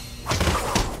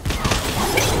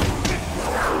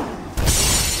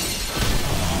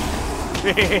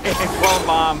 Clone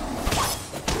bomb.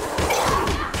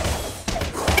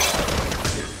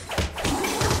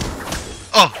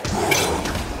 Oh.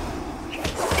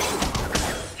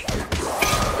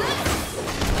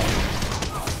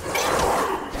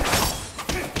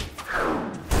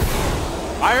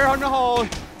 Fire on the hole.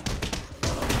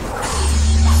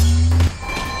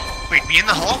 Wait, me in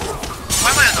the hole?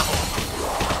 Why am I in the hole?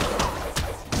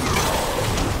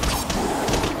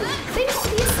 Thanks for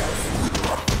the assist.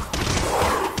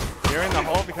 You're in the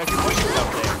hole because you put yourself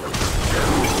there.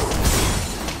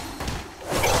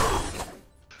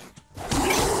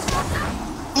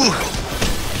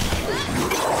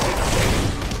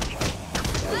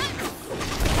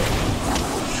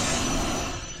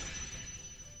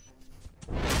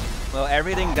 Well,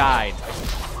 everything died.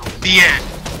 The end.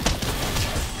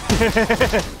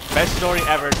 Best story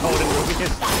ever told in movie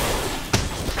history.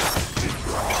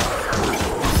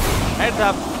 Heads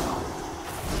up.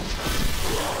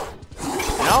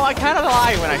 No, I kind of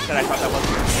lied when I said I thought that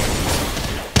wasn't the case.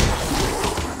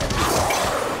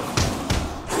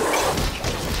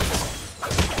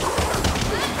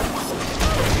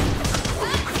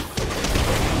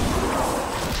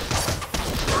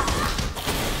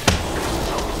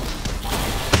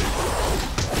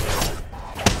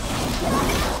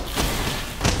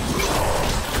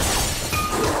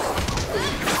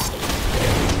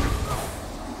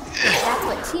 That's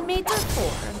what teammates are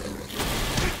for.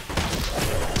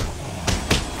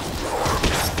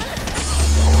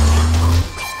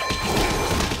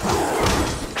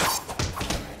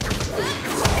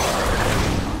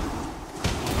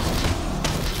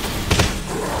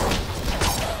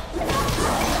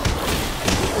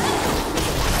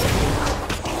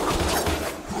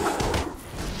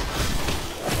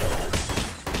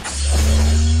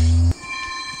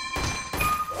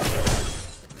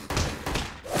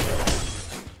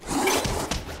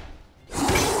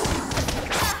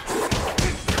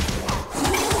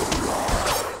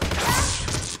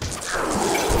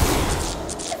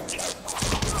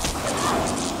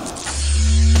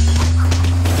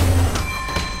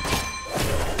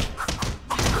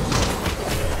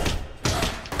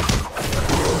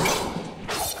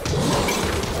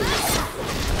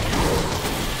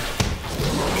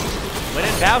 When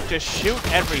in doubt, just shoot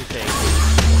everything.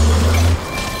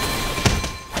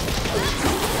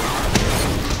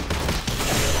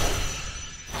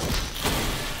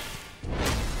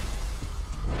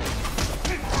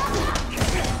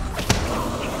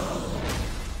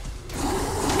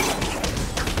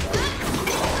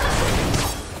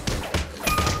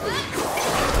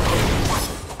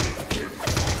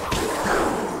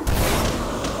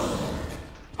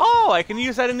 Oh, I can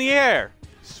use that in the air.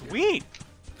 Sweet.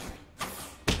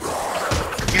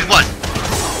 Use what?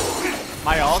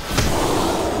 My ult.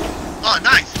 Oh,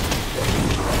 nice.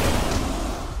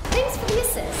 Thanks for the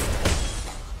assist.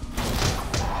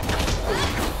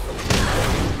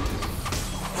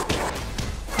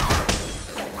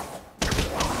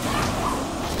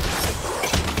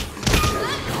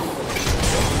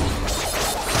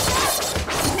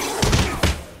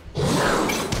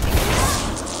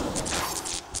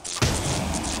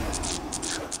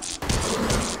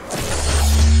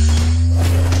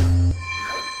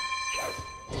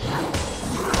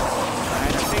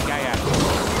 I think I am.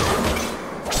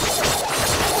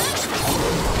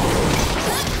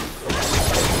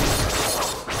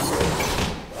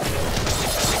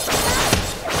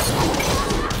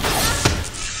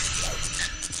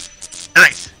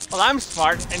 Nice. Well, I'm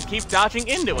smart and keep dodging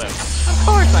into him. Of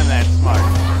course I'm that smart.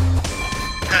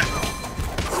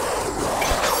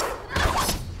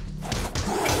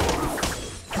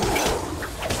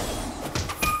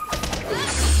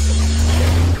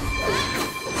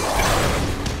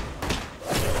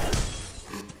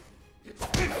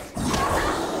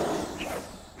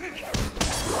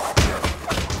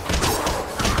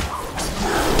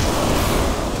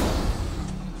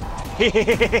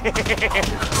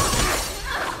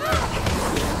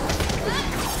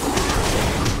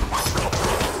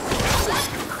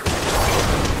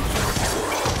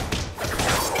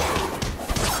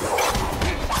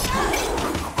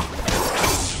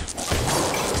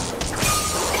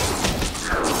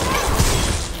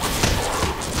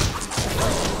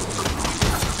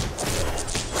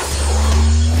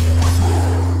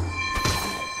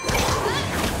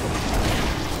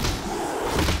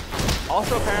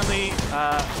 Also, apparently,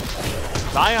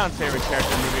 Zion's favorite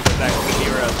character in the movie was actually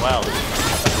Kira as well.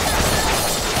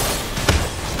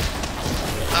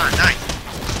 Ah, nice.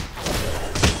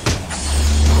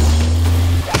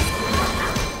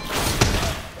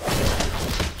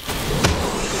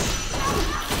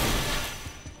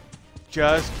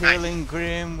 Just killing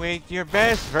Grimm with your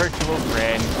best virtual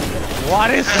friend.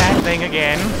 What is that thing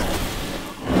again?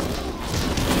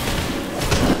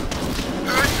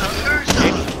 Ursa.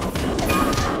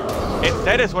 It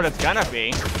said it's what it's gonna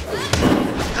be.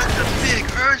 That's a big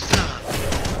Ursa.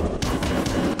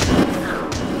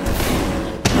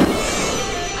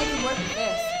 I can work with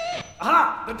this.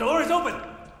 Aha! The door is open!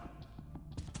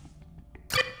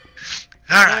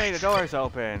 Hey, Alright. the door's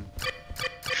open.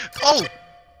 Oh!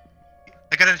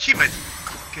 I got an achievement.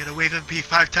 Get a wave MP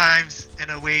 5 times and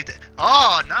a wave.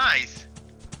 Oh, nice.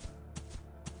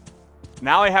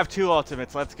 Now I have 2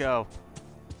 ultimates. Let's go.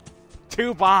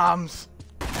 2 bombs.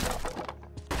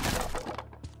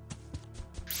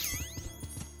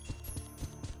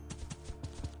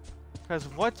 Because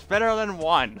what's better than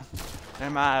 1?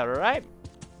 Am I right?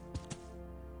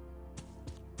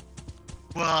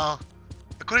 Well,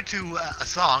 according to a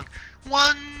song,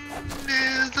 1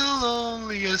 is the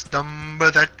loneliest number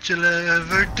that you'll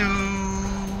ever do.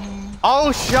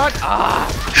 Oh, shut up!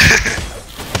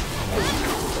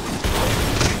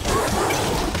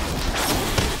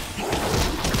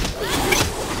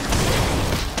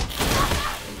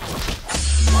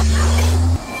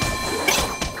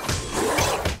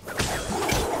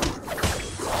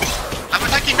 I'm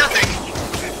attacking nothing.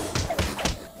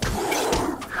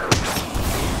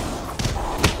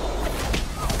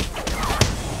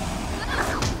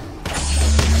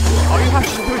 All you have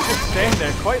to do is just stand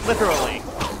there, quite literally.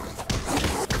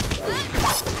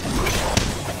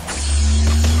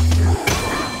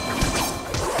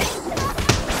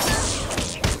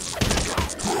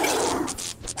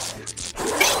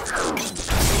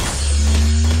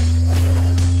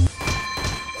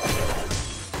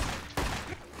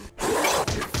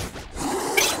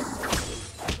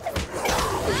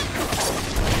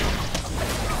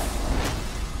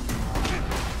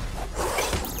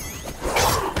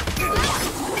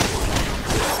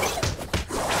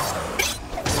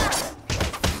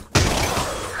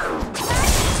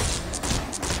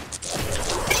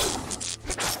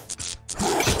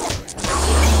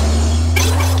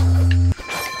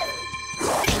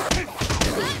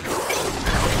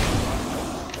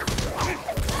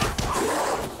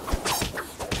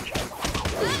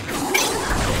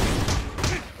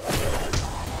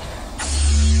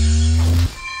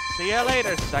 See ya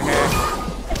later, sucker.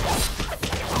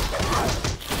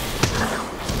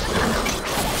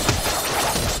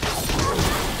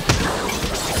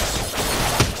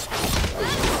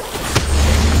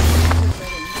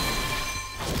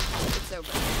 It's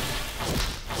over.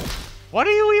 What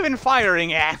are you even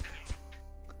firing at?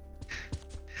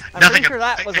 I'm Nothing. pretty sure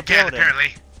that was a again, building.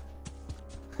 apparently.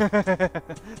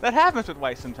 That happens with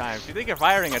Weiss sometimes. You think you're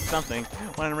firing at something,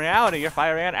 when in reality you're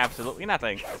firing at absolutely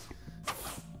nothing.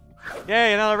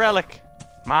 Yay, another relic.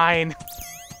 Mine.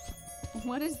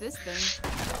 What is this thing?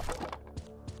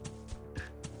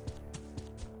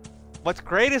 What's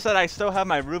great is that I still have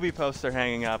my RWBY poster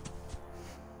hanging up.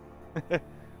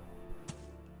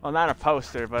 Well, not a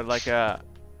poster, but like an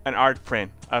art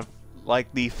print of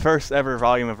like the first ever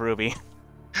volume of RWBY.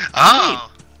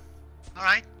 Oh. All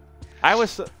right. I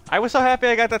was so happy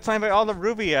I got that signed by all the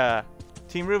RWBY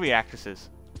Team RWBY actresses.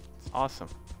 It's awesome.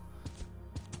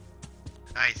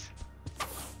 Nice.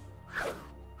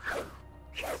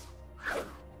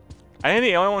 I think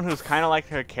the only one who's kind of like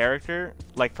her character,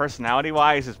 like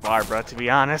personality-wise, is Barbara, to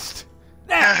be honest.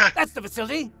 There! That's the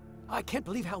facility! I can't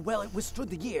believe how well it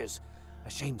withstood the years. A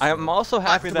shame. I'm also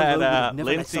happy Dr. Malone would have that never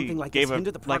let Lindsay something like gave this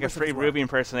hinder the a progress of free his work. RWBY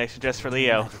impersonation just for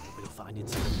Leo. We'll find it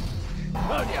soon.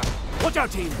 Oh yeah! Watch out,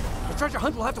 team! The treasure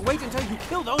hunt will have to wait until you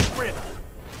kill those GRIMM.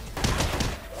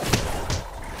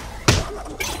 Hold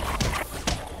on.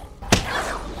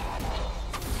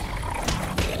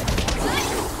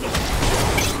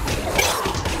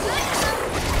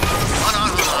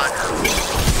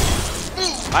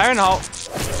 Iron Halt.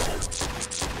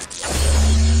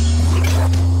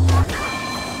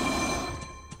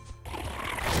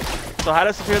 So how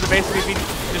does it feel to basically be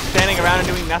just standing around and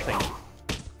doing nothing?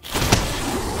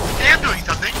 I am doing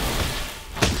something.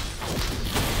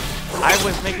 I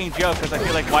was making jokes because I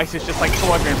feel like Weiss is just like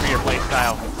shortcut for your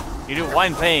playstyle. You do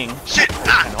one thing, Shit!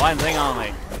 Ah! and one thing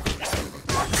only.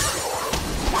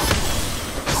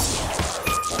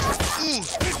 Ooh!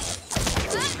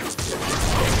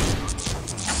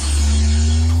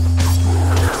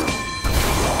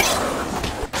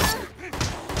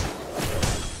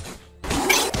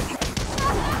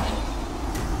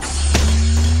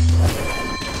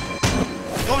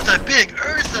 Those are big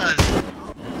Ursas!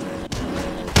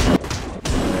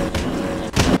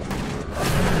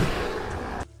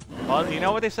 Well, you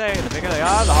know what they say, the bigger they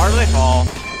are, the harder they fall.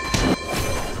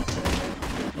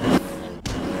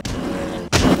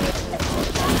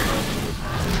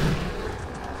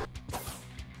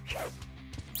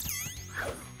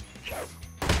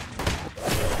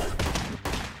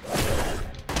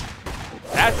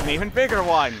 That's an even bigger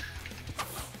one.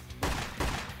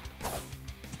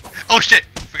 Oh shit!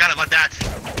 Forgot about that.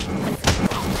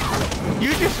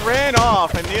 You just ran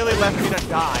off and nearly left me to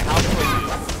die. How could you?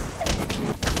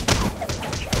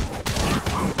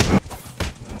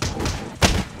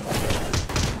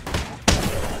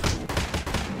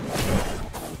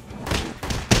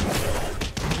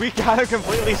 We got him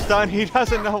completely stunned. He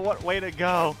doesn't know what way to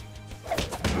go.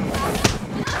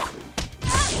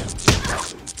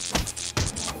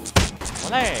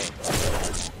 Olé.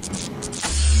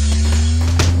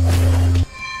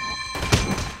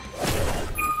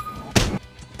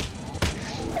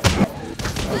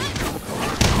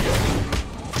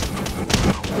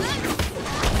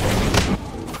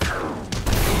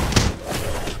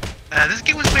 This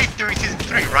game was made during Season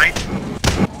 3, right?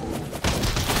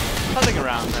 Something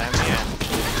around then, yeah.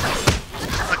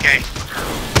 Okay.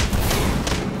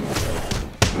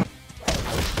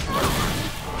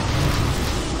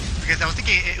 Because I was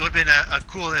thinking it would have been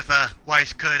cool if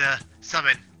Weiss could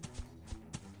summon.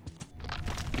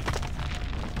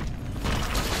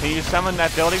 Can you summon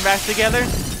that building back together?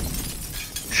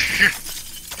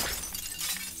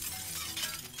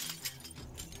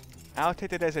 I'll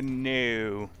take it as a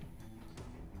no.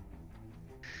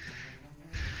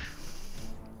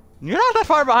 You're not that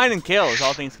far behind in kills,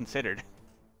 all things considered.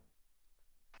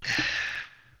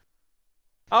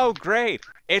 Oh, great!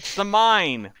 It's the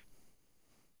mine!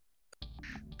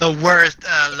 The worst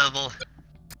level.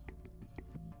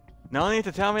 No need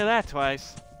to tell me that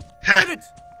twice. Did it!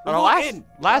 We're Oh, all in!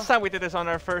 last time we did this on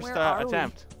our first Where are we?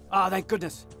 attempt. Ah, thank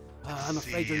goodness. I'm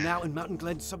afraid we're now in Mountain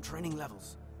Glen's subterranean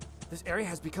levels. This area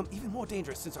has become even more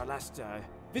dangerous since our last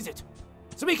visit.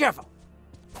 So be careful.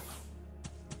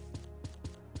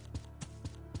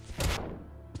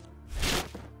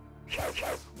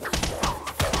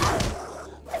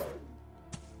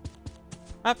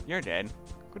 Up, you're dead.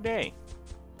 Good day.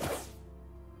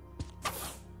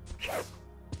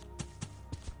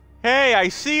 Hey, I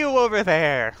see you over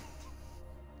there.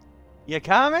 You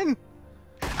coming?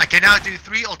 I can now do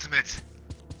 3 ultimates.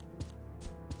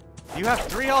 You have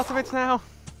 3 ultimates now?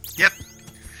 Yep.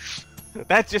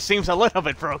 That just seems a little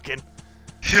bit broken.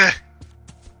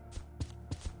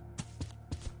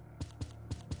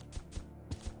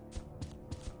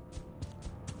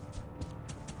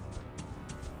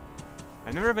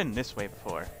 I've never been this way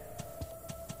before.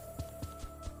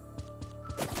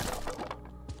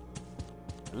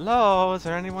 Hello, is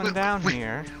there anyone down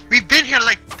here? We've been here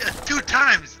like 2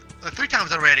 times, 3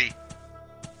 times already.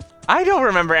 I don't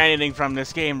remember anything from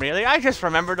this game, really. I just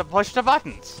remember to push the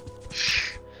buttons.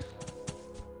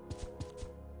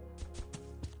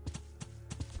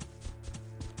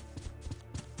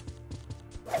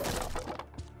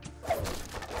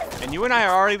 And you and I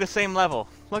are already the same level.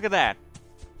 Look at that.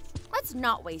 Let's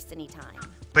not waste any time.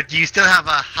 But you still have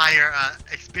a higher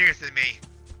experience than me.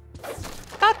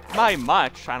 Not by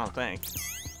much, I don't think.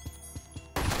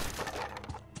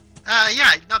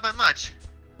 Yeah, not by much.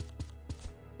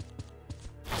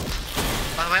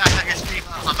 By the way, I have your stream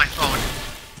on my phone.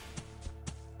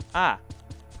 Ah.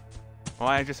 Well,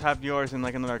 I just have yours in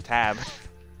like another tab.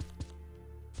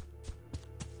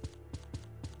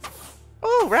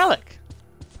 Ooh, relic!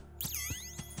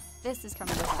 This is from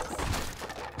the house.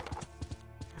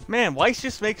 Man, Weiss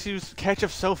just makes you catch up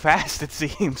so fast, it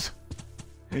seems.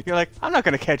 You're like, I'm not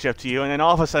gonna catch up to you, and then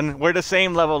all of a sudden, we're the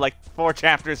same level like 4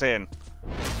 chapters in.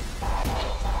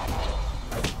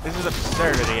 This is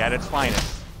absurdity at its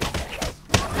finest.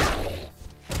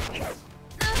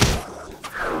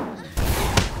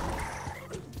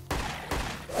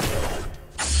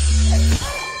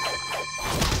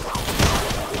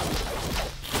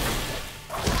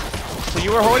 So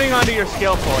you were holding onto your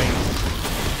skill points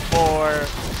for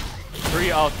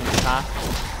 3 ultimates, huh?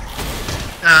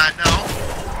 No.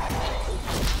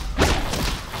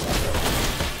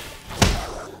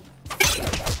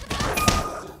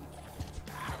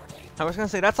 I was gonna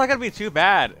say, that's not gonna be too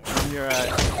bad when you're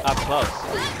up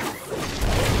close.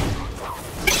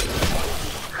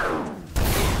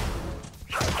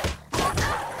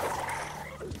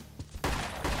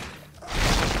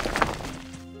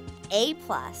 A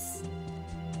plus.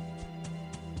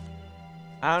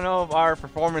 I don't know if our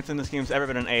performance in this game's ever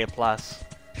been an A+,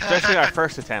 especially our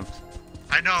first attempt.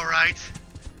 I know, right?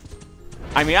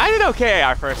 I mean, I did okay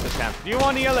our first attempt. You,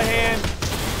 on the other hand, I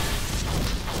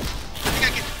think I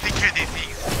can take care of these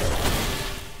things.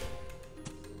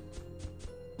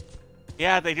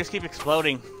 yeah, they just keep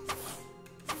exploding.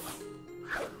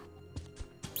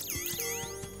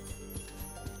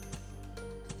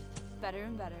 Better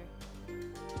and better.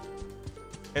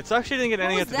 It sucks you didn't get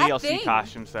any What of the was that DLC thing?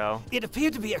 costumes, though. It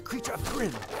appeared to be a creature of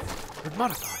GRIMM, but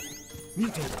modified,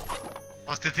 mutated, I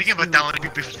was still thinking about downloading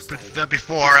it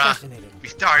before we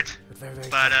start, but very, very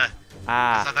but I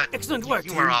Ah, saw that Excellent work,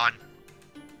 you were team. on.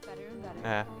 Better and better.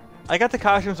 yeah. I got the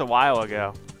costumes a while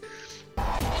ago.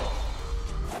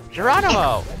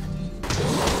 Geronimo!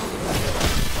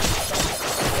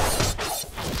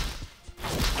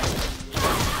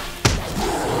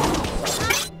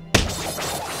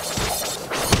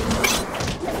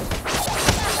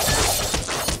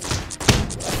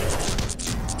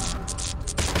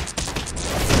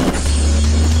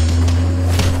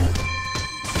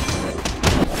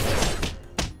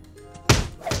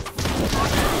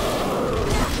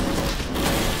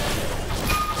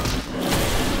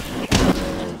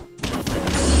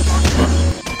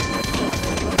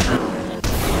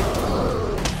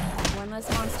 One less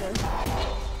monster.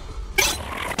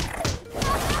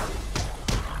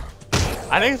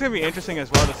 I think it's gonna be interesting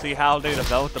as well to see how they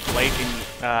develop the Blake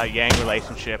and Yang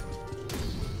relationship.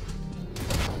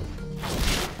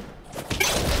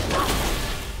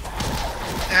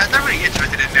 Yeah, I'm not really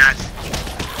interested in that.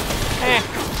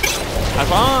 As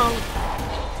long.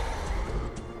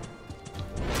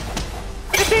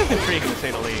 It seems intriguing to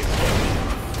say the least.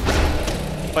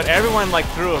 But everyone like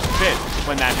threw a fit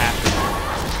when that happened.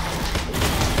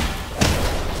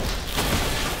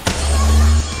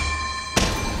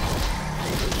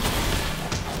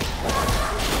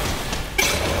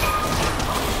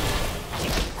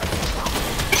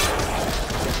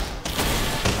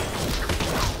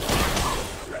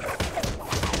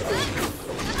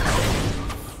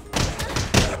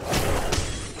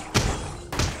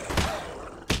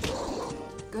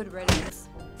 Good riddance.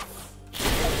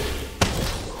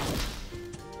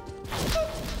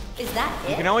 Is that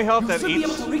You it? can only hope You that should be each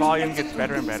able to reach volume the exit gets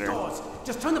better and through these better. doors.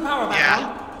 Just turn the power back Yeah.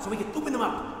 on so we can open them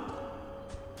up.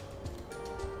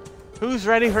 Who's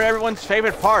ready for everyone's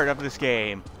favorite part of this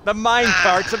game? The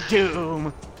minecarts of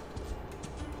doom!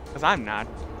 Because I'm not.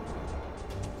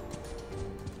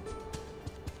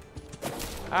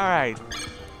 Alright.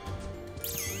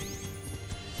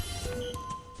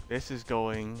 This is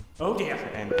going Oh dear.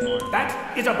 to end for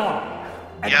That is a bomb.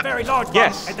 And Yep. a very large bomb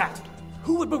Yes. at that.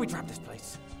 Who would booby trap this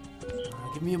place?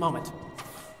 Give me a moment.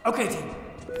 Okay, team.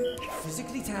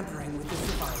 Physically tampering with this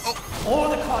device or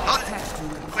the card it's attached to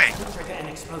Wait. could trigger an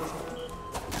explosion.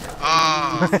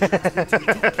 Oh,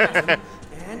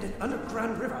 And an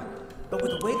underground river. But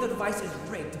with the way the device is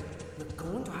rigged, you're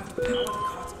going to have to power the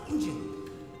car's engine.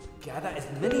 Gather as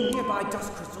many nearby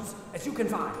dust crystals as you can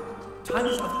find. Time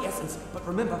is of the essence, but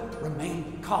remember,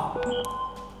 remain calm.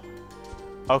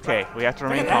 Okay, we have to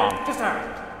remain Forget calm. that. Just hurry.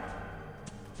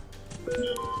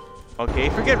 Okay,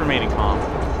 forget remaining calm.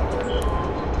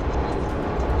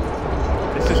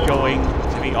 This is going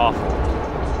to be awful.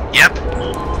 yep.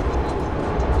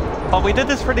 But we did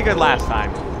this pretty good last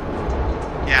time.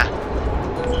 Yeah.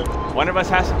 One of us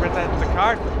has to protect the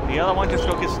cart, the other one just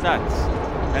go gets nuts.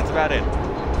 That's about it.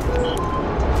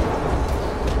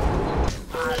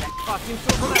 That car seems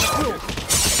to have run out of fuel.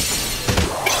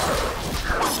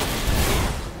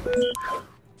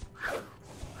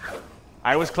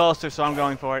 I was closer, so I'm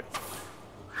going for it.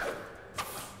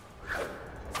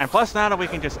 And plus now that we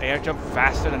can just air jump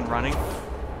faster than running.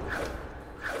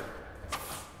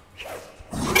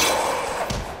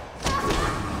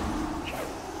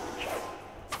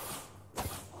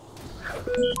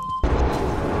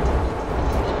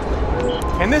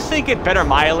 Can this thing get better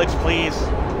mileage, please?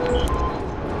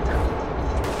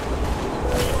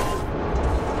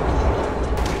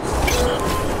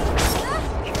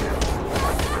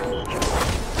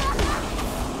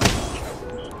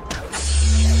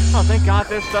 Oh, thank God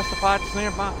there's dust deposits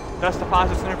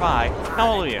nearby.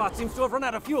 Hallelujah. Car seems to have run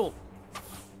out of fuel.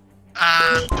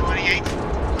 28.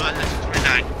 This is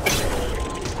 29.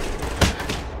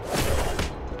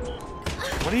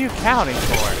 What are you counting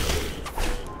for?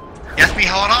 You asked me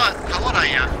how old I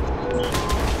am.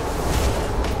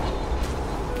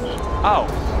 Oh,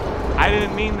 I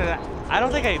didn't mean that. I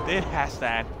don't think I did ask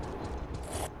that.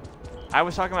 I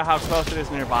was talking about how close it is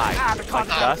nearby. Ah, the Like car's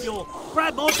out of dust. fuel.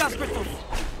 Grab more dust crystals.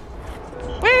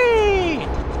 Whee!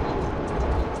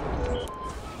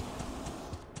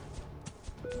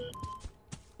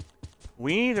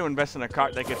 We need to invest in a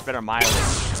cart that gets better mileage.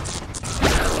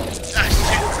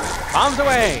 Bombs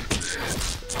away!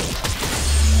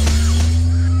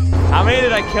 How many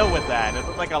did I kill with that? It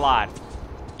looked like a lot.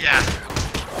 Yeah.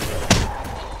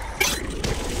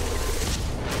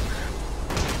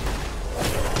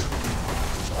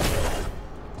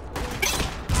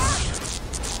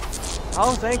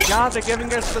 Oh, thank God they're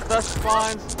giving us the dust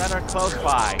spawns that are close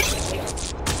by.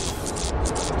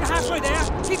 You're halfway there.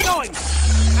 Keep going.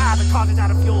 Ah, the car is out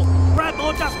of fuel. Grab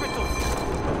more dust crystals.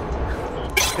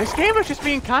 This game is just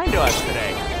being kind to us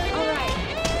today. All right.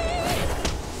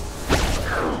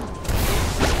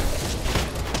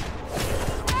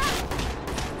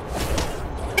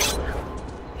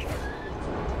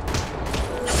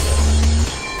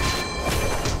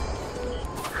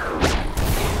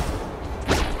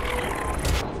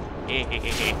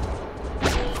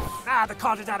 Ah, the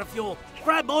car is out of fuel.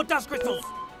 Grab more dust crystals.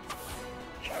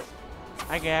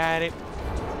 I got it.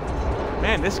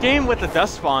 Man, this game with the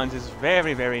dust spawns is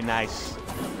very, very nice.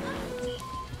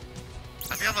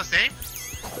 Are they all the same?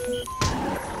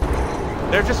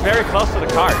 They're just very close to the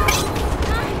cart.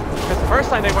 Because the first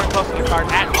time they weren't close to the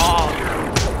cart at all.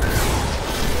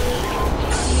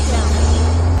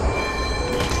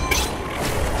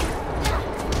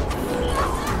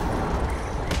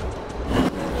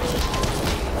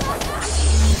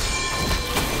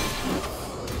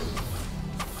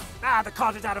 Ah, the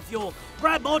car is out of fuel.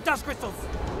 Grab more dust crystals.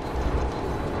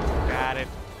 Got it.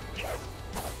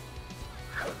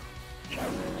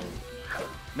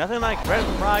 Nothing like red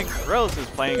roses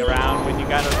playing around when you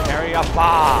gotta carry a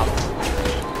bomb.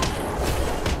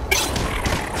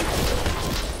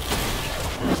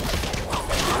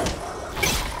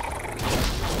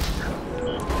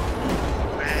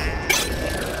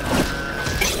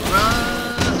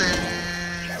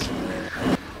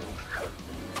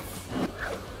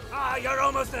 Ah, you're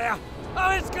almost there.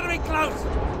 Oh, it's gonna be close.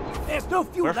 There's no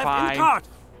fuel We're left in fine. the cart.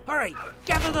 Hurry,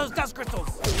 gather those dust crystals.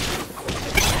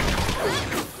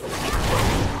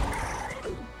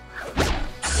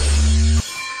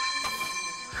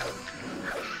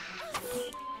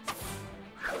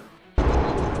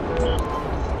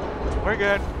 We're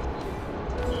good.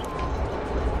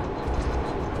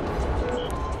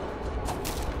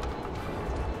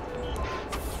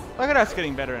 Look at us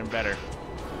getting better and better.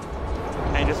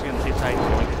 And just gonna see side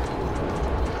doing it.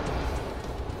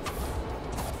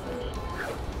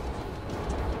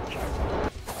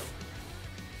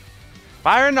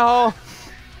 Fire in the hole!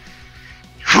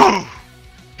 Whew.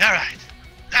 Alright.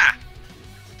 Ah.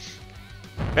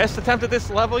 Best attempt at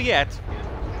this level yet.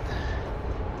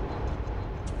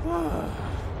 Well,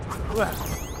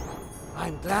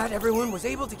 I'm glad everyone was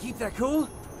able to keep their cool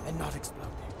and not explode.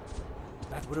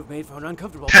 That would have made for an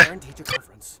uncomfortable parent-teacher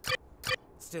conference.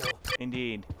 Still,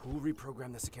 Indeed. who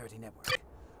reprogrammed the security network?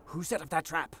 Who set up that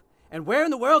trap? And where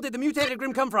in the world did the mutated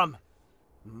GRIMM come from?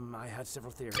 I had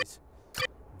several theories,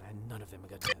 and none of them are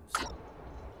good news.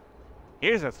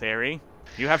 Here's a theory.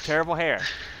 You have terrible hair.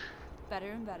 Better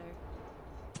and better.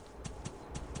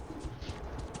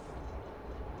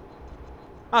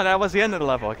 Oh, that was the end of the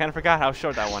level. I kind of forgot how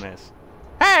short that one is.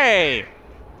 Hey!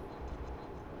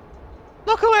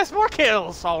 Look who has more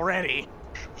kills already.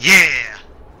 Yeah.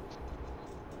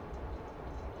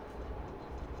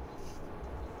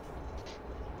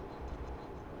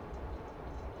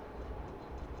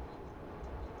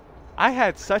 I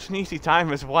had such an easy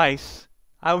time as Weiss.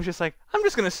 I was just like, I'm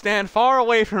just gonna stand far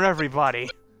away from everybody.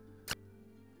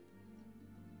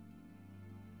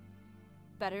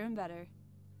 Better and better.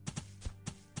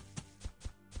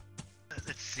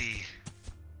 Let's see.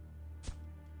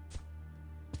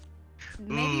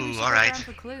 Maybe we should all look right. around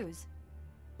for clues.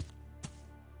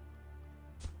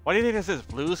 What do you think this is,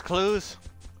 Blue's Clues?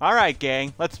 Alright,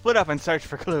 gang, let's split up and search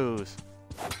for clues.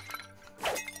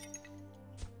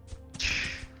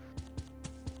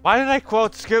 Why did I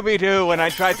quote Scooby-Doo when I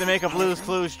tried to make a Blue's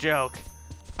Clues joke?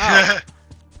 Oh,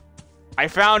 I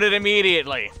found it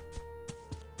immediately.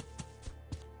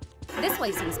 This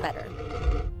way seems better.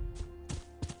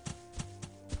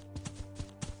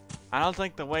 I don't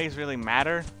think the ways really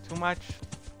matter too much.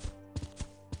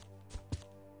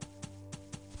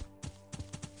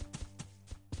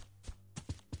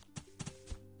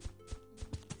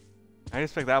 I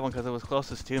just picked that one because it was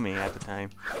closest to me at the time.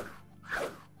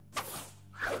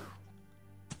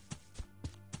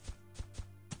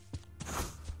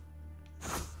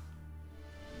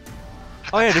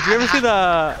 Oh yeah, did you ever see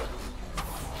the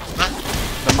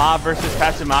Huh? Mob versus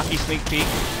Tatsumaki sneak peek?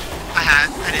 I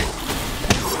did.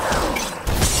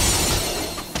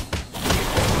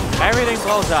 Everything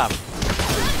blows up.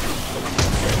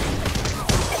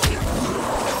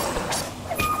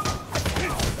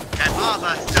 And all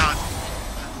that sounds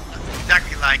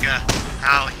exactly like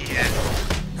how he is.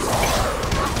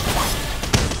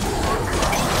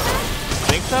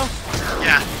 Think so?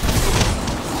 Yeah.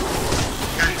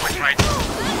 Got point right.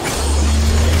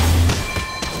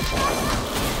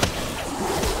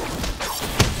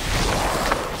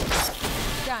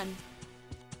 Done.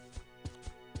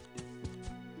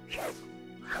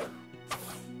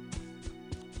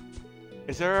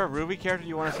 Is there a RWBY character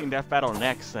you want to see in Death Battle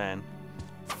next then?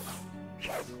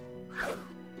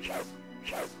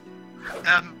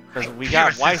 Because we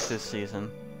got Weiss this season.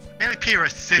 Maybe Pyrrha,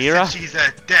 since Pyrrha? she's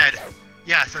dead.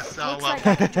 Yeah, so Looks like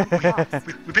I can jump across.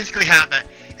 we basically have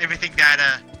everything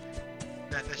that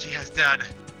she has done.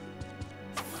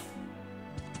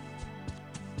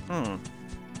 Hmm.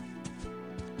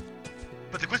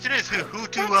 But the question is, who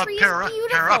to That tree is pair up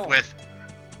beautiful. with?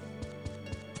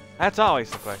 That's always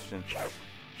the question.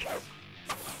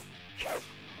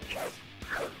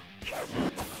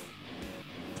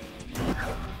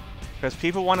 Because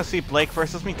people want to see Blake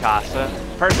versus Mikasa.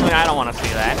 Personally, I don't want to see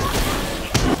that.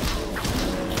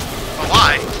 But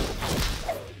why?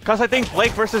 Because I think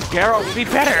Blake versus Garrett would be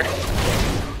better.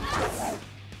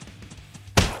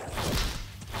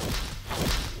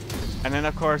 And then,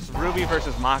 of course, RWBY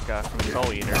versus Maka from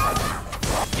Soul Eater.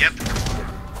 Yep.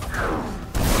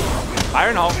 I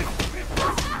don't know.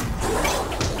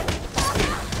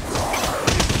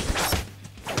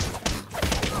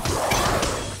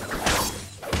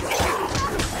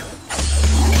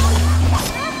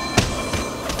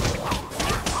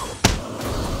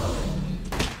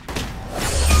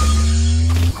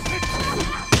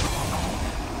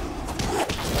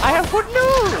 I have good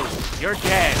news! You're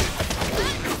dead.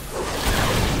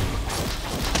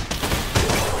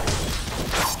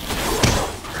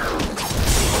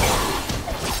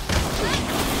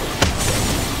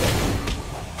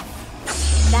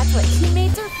 That's what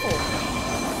teammates are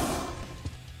for.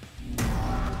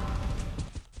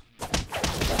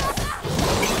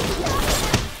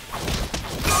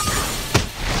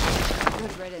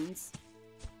 Good riddance.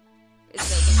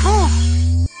 It's over.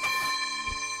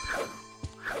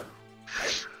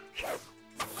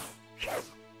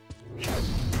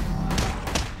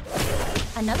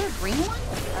 Another green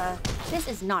one? This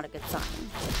is not a good sign.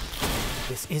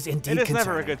 This is indeed It is never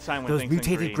concerning. a good sign when Those things ain't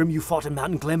mutated green. Grimm you fought in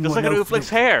Mountain Glen Just were look at no Ooflick's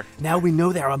fluke. hair. Now we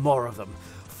know there are more of them.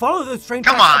 Follow those train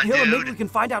Come tracks on, uphill and dude. maybe we can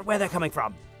find out where they're coming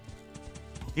from.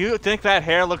 You think that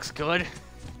hair looks good?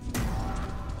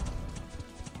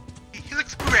 He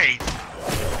looks great.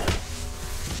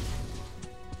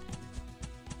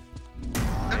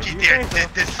 Don't you you dare say so.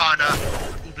 this on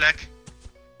Oobleck.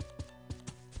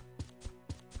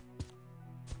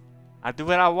 I do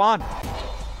what I want.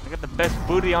 I got the best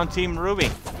booty on Team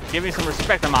RWBY. Give me some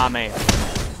respect, my man.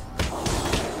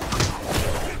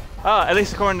 Oh, at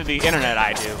least according to the internet,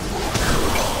 I do.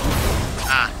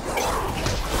 Ah.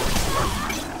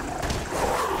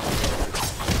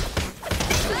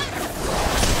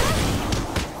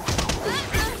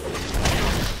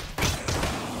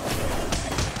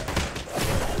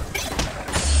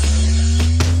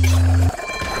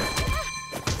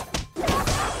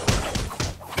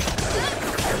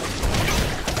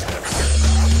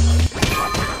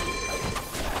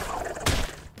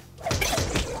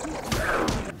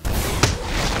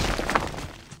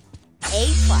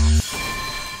 A+.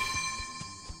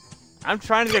 I'm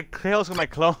trying to get kills with my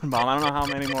clone bomb. I don't know how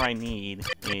many more I need.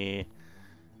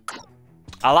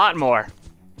 A lot more.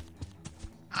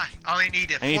 I only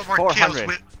need I need 4 more kills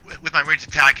 400. with my ranged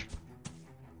attack.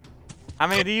 How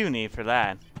many do you need for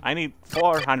that? I need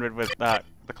 400 with the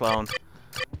clone.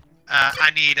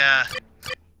 I need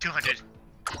 200.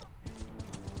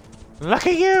 Look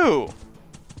at you!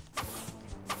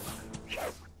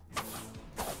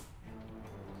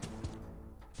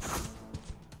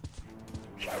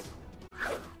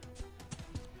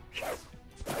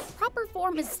 Proper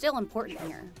form is still important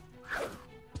here.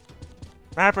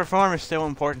 My performance is still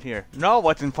important here. No,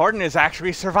 what's important is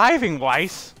actually surviving,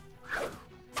 Weiss.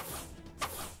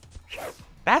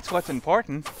 That's what's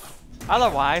important.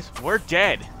 Otherwise, we're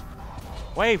dead.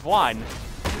 Wave 1.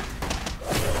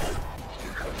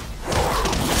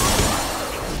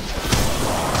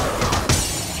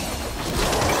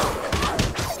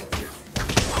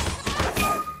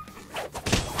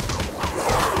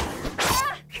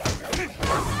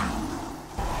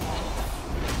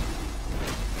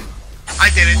 I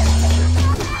did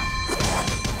it.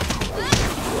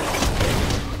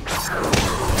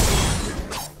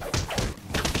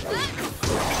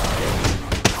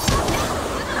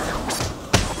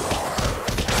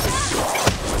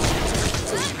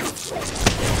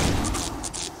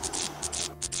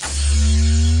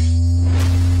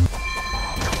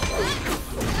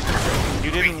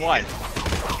 What? Is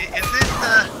this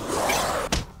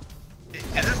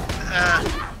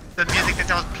the music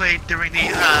that was played during the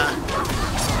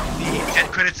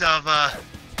end credits of the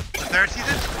 3rd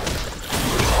season?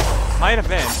 Might have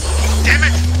been. Damn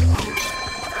it!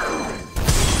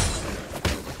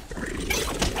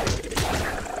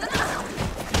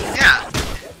 Yeah,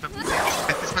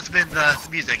 this must have been the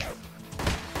music.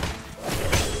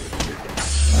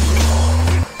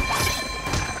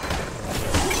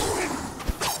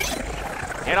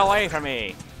 Get away from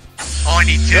me. Oh, I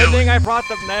need two. Good thing I brought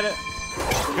the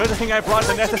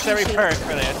necessary perk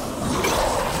for this.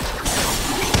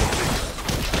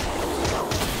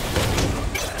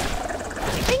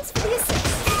 Thanks for the assist.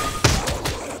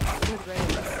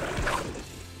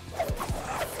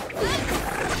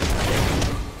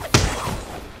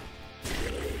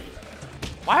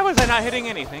 Why was I not hitting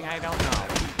anything? I don't know.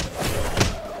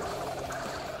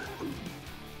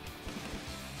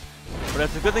 But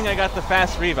it's a good thing I got the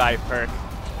fast revive perk.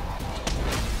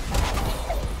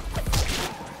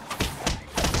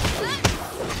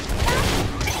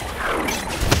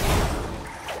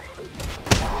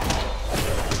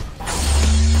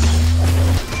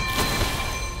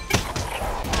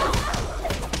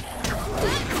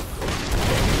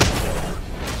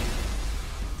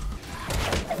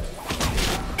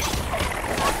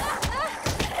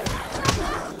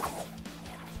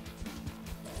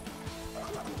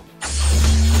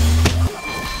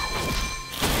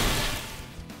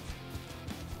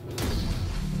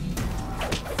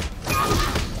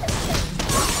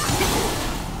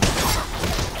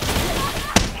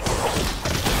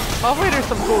 Hopefully there's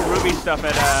some cool RWBY stuff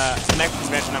at the next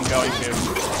convention I'm going to.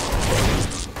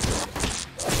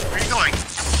 Where are you going?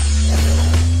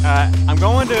 I'm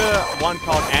going to one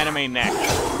called Anime Next.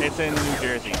 It's in New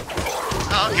Jersey.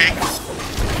 Oh, okay.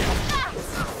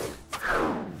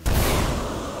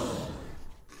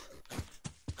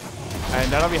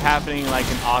 And that'll be happening like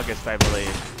in August, I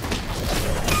believe.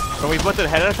 But we booked it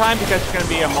ahead of time because it's going to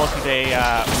be a multi-day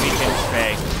weekend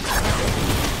stay.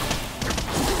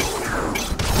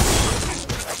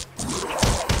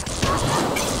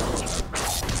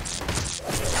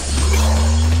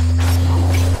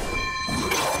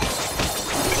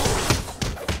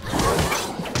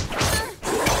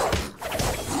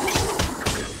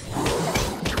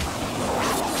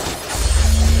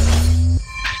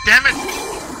 Damn it!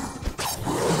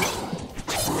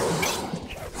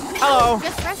 Hello!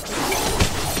 Just resting.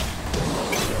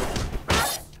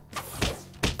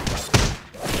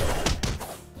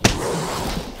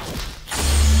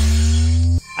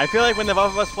 I feel like when the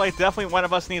both of us play, definitely one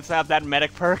of us needs to have that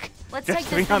medic perk. Let's just take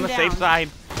to be this on the thing safe down. side.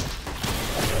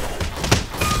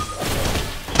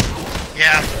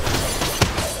 Yeah.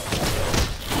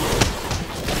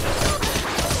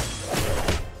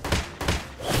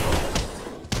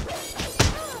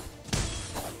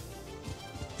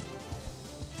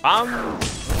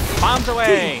 Bombs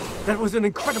away! That was an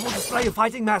incredible display of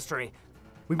fighting mastery.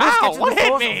 We must get to what the hit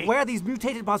source me? of where these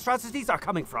mutated monstrosities are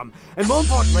coming from, and more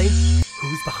importantly,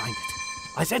 who's behind it.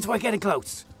 I sense we're getting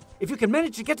close. If you can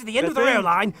manage to get to the end of the rail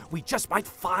line, we just might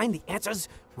find the answers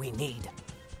we need.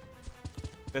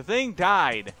 The thing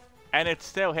died, and it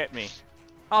still hit me.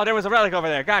 Oh, there was a relic over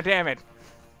there. God damn it.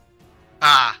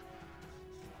 Ah.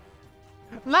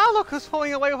 Now look who's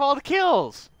pulling away with all the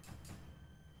kills.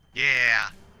 Yeah.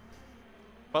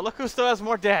 But look who still has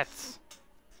more deaths.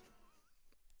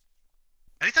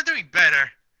 At least I'm doing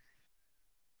better.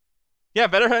 Yeah,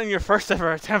 better than your first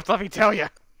ever attempt, let me tell you.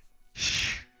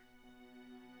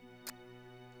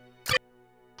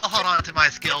 I'll hold on to my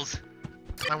skills.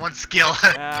 My one skill.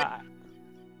 I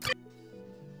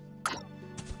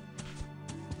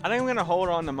think I'm gonna hold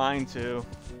on to mine too.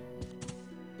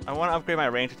 I want to upgrade my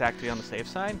range attack to be on the safe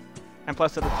side. And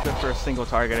plus it's good for single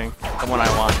targeting, the one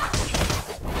I want.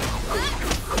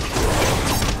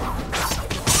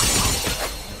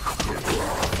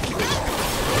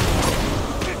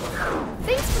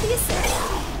 Thanks for the assist.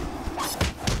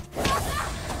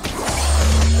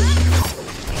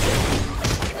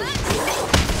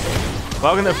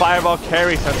 Welcome to Fireball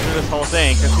carries us through this whole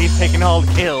thing, because he's taking all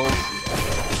the kills.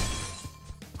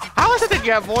 How is it that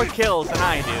you have more kills than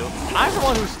I do? I'm the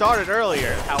one who started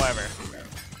earlier, however.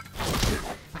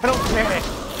 I don't get it.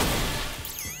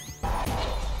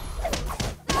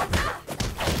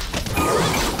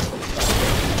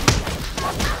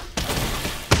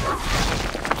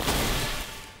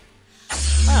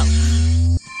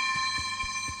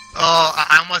 Oh,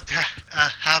 I almost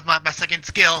have my second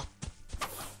skill.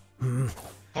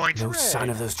 Point. No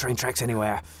sign of those train tracks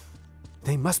anywhere.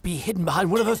 They must be hidden behind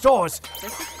one of those doors.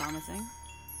 This is promising.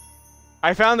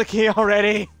 I found the key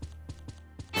already.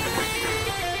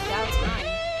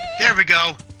 There we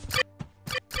go.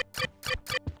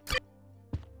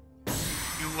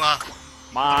 You,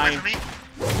 Mine. for me?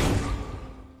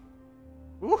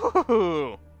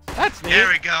 Woohoo! That's neat. There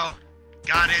we go.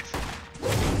 Got it.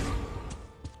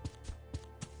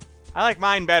 I like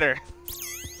mine better.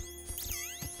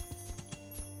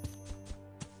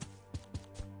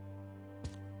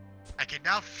 I can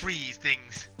now freeze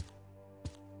things.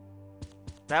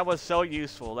 That was so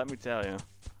useful, let me tell you.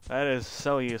 That is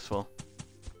so useful.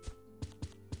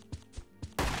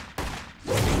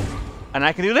 And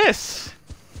I can do this!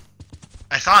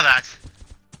 I saw that.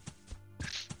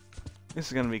 This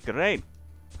is gonna be great.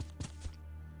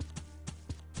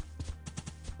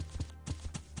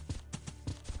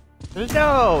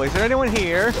 Hello! Is there anyone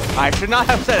here? I should not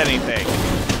have said anything.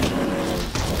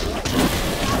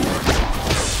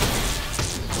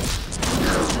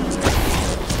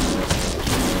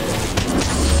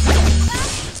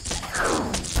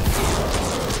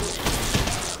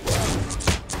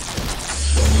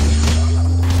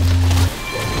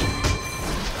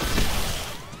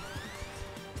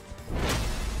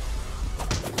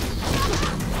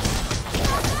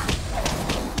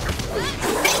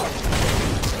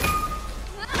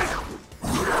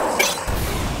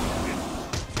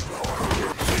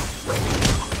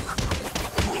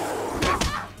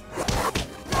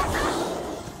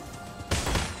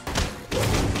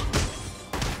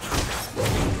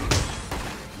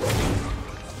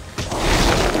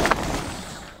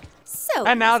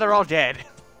 And now they're all dead.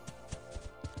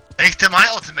 Thanks to my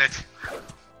ultimate.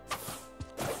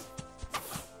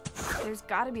 There's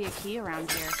gotta be a key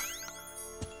around here.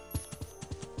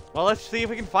 Well, let's see if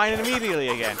we can find it immediately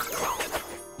again.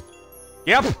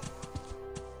 Yep!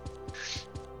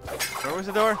 Where was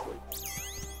the door?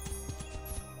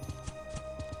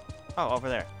 Oh, over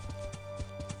there.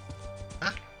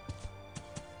 Huh?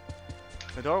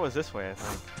 The door was this way, I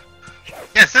think.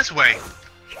 Yes, this way.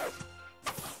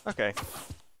 Okay.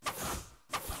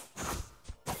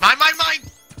 Mine!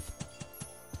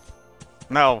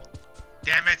 No.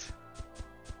 Damn it.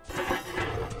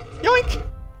 Yoink!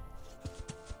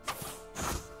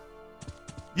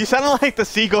 You sounded like the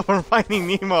seagull from Finding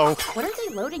Nemo. What are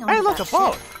they loading on Hey, look, a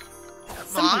boat!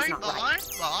 Something's not right.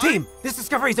 Mine. Team, this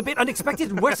discovery is a bit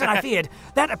unexpected and worse than I feared.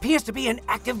 That appears to be an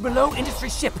active Below Industry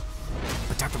ship.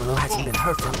 But Dr. Below hasn't been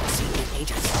heard from in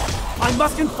ages. I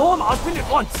must inform Osmond at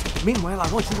once. Meanwhile,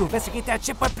 I want you to investigate that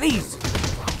ship, but please,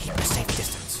 keep a safe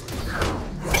distance.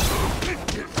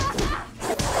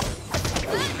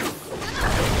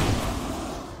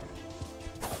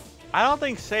 I don't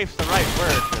think safe's the right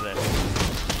word for this.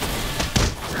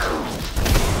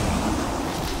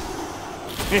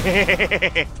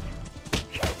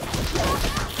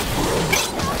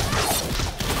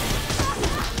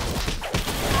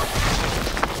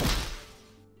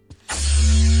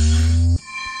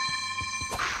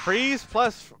 Freeze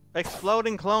plus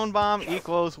exploding clone bomb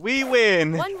equals we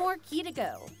win. One more key to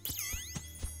go.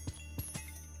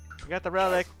 You got the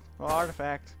relic, or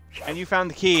artifact, and you found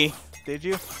the key. Did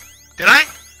you? Did I?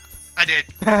 I did.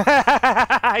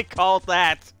 I called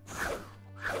that.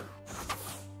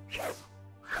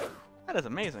 That is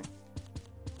amazing.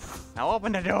 Now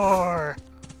open the door.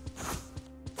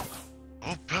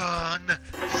 Open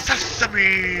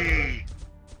sesame.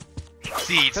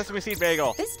 Seeds. Sesame seed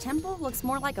bagel. This temple looks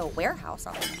more like a warehouse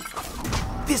on it.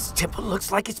 This temple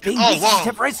looks like it's being Oh, used as whoa. a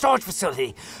temporary storage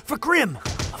facility for GRIMM,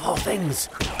 of all things.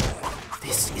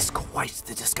 This is quite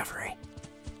the discovery.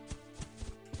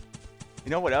 You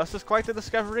know what else is quite the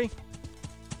discovery?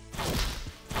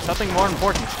 Something more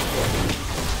important.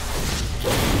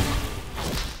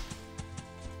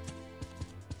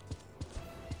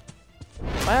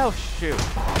 Well, shoot.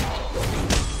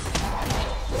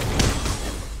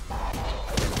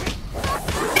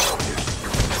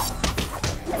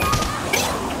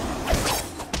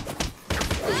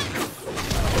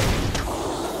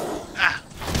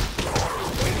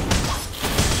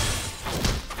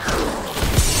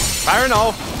 Fire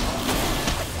no.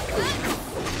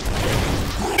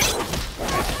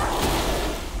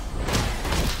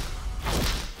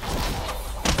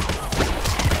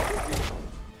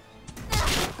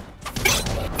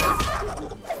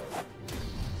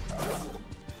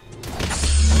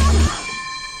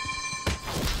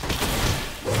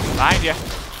 Behind you.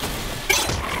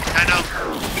 I know.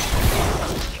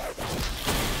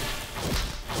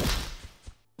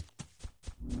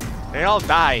 They all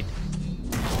died.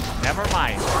 Never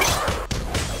mind.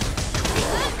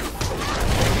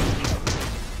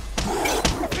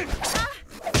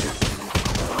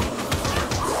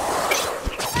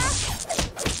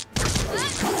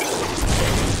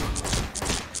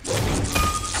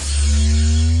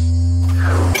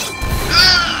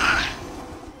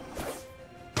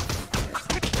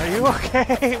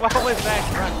 Hey, what was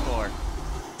that grunt for?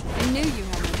 I knew you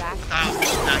had my back.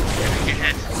 Get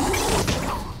hit.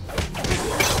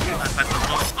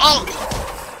 Oh!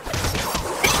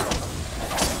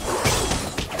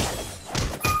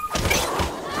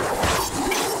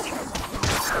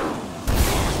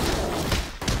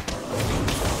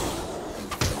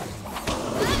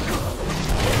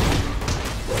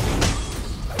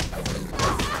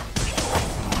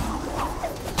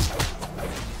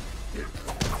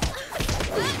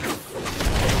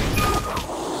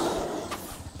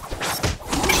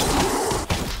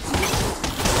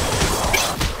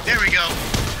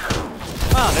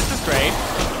 Oh, this is great.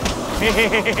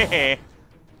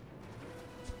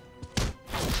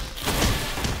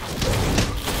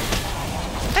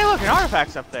 Hey, look, an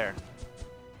artifact's up there.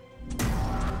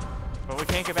 But we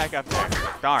can't get back up there.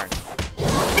 Darn.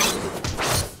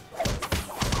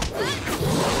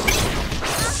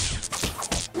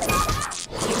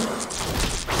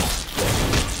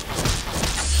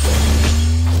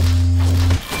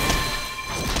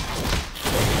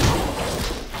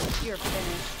 You're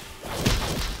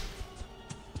finished.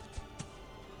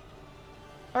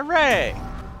 Hooray!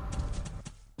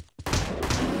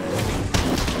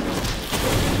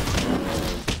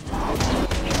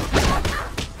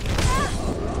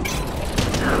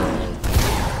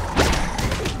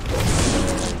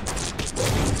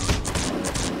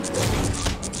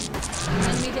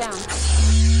 Enemy down.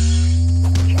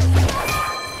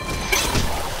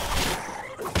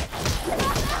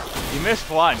 You missed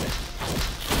one.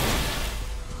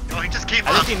 Oh, he just came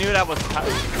I up. think he knew that was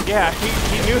yeah,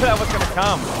 he knew that was gonna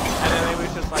come. And then he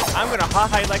was just like, I'm gonna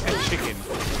hide like a chicken.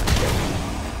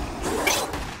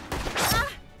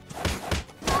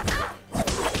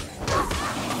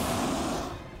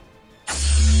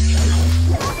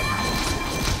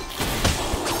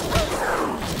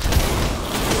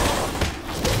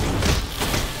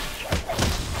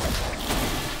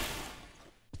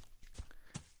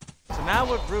 So now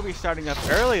with RWBY starting up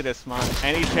early this month,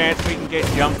 any chance we can get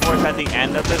Jump Force at the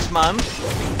end of this month?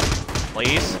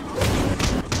 Please?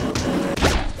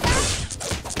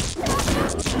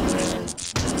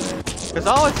 Because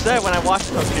all it said when I watched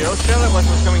the Tokyo trailer was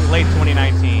it was coming late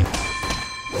 2019.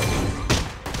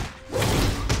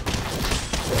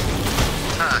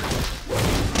 Huh.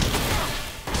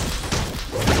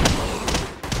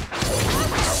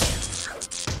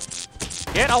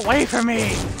 Get away from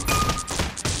me!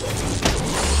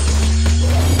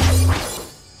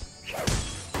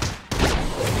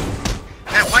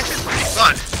 Man, why is this pretty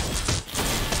fun?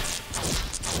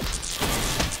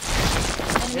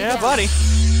 Enemy Yeah, down. buddy.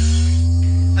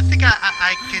 I think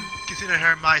I can consider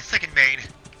her my second main.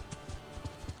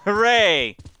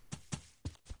 Hooray!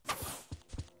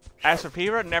 As for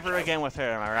Pira, never again with her,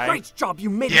 am I right? Great job, you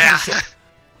made Yeah. it. Ship.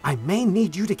 I may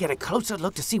need you to get a closer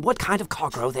look to see what kind of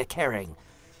cargo they're carrying.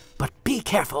 But be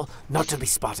careful not to be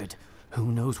spotted.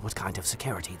 Who knows what kind of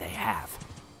security they have.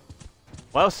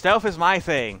 Well, stealth is my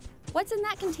thing. What's in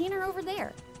that container over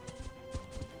there?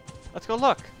 Let's go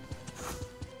look.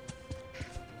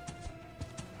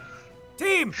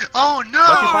 Team, Oh What'd you no!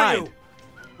 find?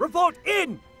 report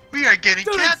in, We are getting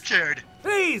Students! captured!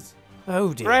 please.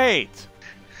 Oh dear. Great!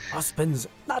 Husband's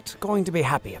not going to be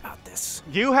happy about this.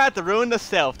 You had to ruin the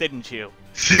stealth, didn't you?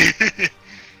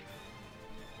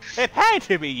 It had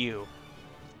to be you!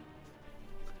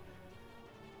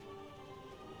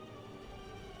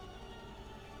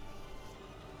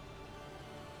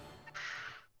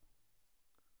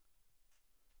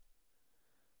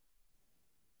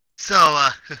 So,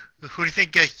 who do you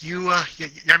think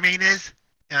your main is?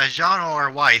 Jean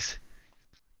or Weiss?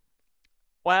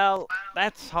 Well,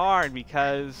 that's hard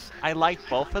because I like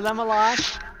both of them a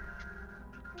lot.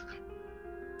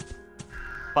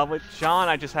 But with Sean,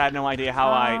 I just had no idea how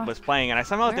I was playing, and I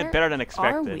somehow did better than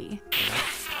expected. Are we?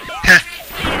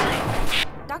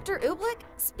 Dr. Oobleck,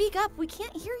 speak up. We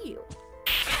can't hear you.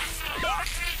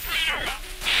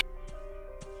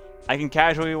 I can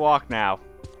casually walk now.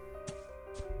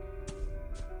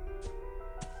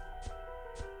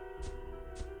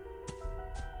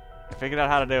 I figured out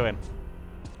how to do it.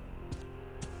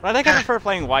 But I think I prefer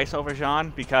playing Weiss over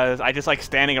Jean because I just like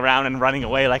standing around and running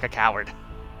away like a coward.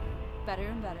 Better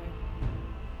and better.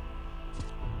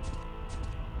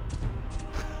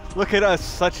 Look at us,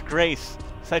 such grace,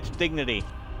 such dignity.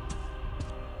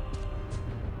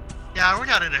 Yeah, we're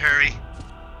not in a hurry.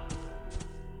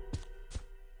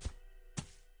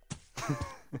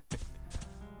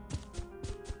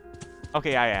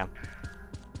 Okay, I am.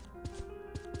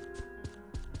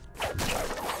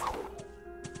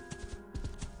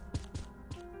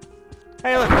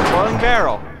 Hey, look, a boiling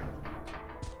barrel.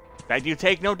 that you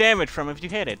take no damage from if you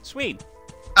hit it. Sweet.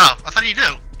 Oh, I thought you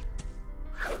knew.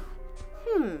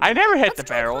 I never hit Let's the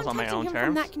try barrels on my contacting own him terms.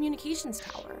 from that communications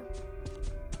tower.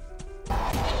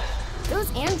 Those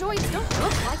androids don't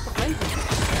look like the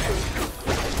friendly.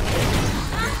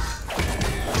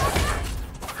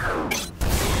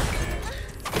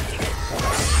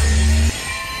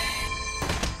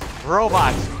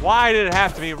 Robots. Why did it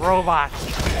have to be robots?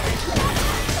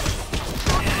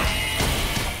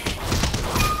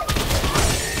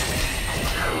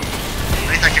 At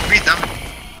least I can read them.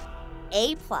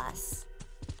 A plus.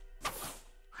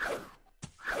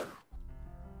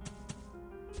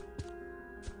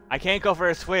 I can't go for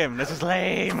a swim. This is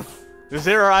lame.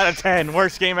 0 out of 10.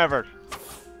 Worst game ever.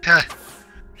 Huh.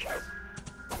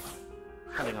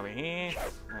 Nothing over here.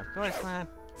 Of course not.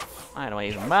 Why do I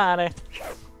even bother?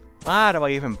 Why do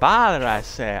I even bother, I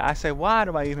say? I say, why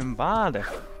do I even bother?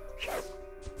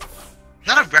 Is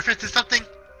that a reference to something?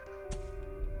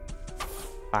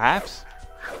 Perhaps?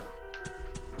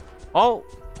 Oh,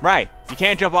 right. You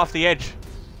can't jump off the edge.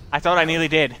 I thought I nearly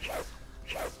did.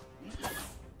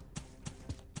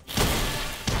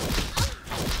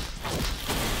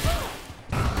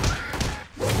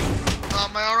 Oh,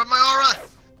 my aura, my aura!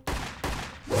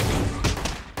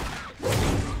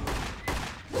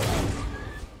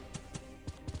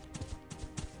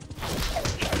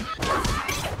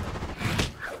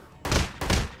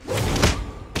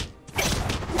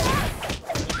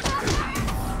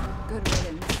 Good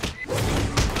riddance.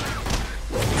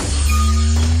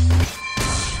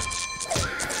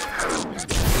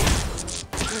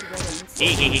 Good riddance.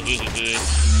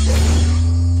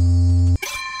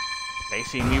 They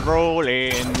see me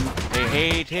rolling. They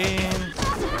hating.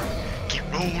 Keep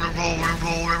rolling, rolling,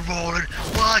 rolling, rolling.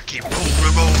 Why keep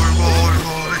rolling, rolling, rolling,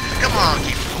 rolling? Come on,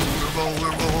 keep rolling,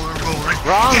 rolling, rolling, rolling.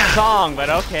 Wrong Yeah. song, but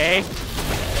okay.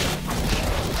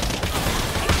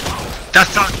 That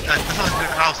song that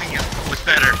I was singing was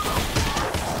better.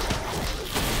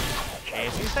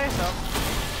 If you say so.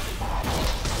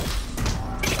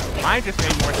 Mine just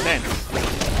made more sense.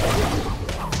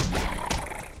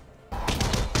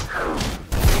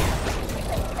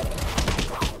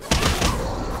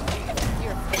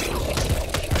 You're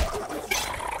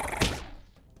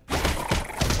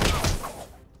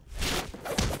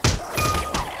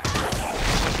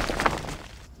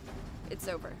It's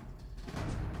over.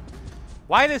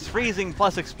 Why does freezing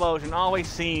plus explosion always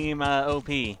seem OP?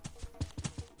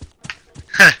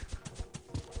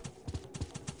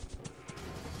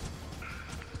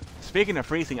 Speaking of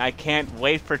freezing, I can't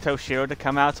wait for Toshiro to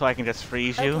come out so I can just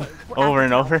freeze you Okay, we're over out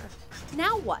and of over. power.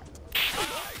 Now what?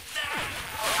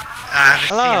 I haven't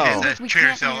Hello. seen his We trailer,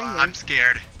 can't so hear you. I'm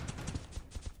scared.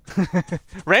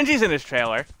 Renji's in his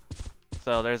trailer,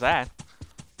 so there's that.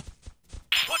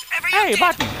 Whatever you Hey, did,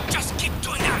 button. just keep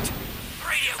doing that.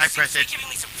 Radio I seems press to be it. giving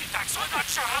me some feedback, so I'm not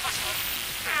sure how much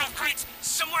barrel crates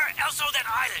somewhere else on that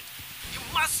island. You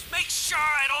must make sure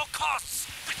at all costs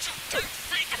that you don't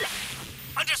freak them.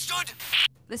 Understood?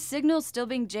 The signal's still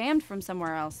being jammed from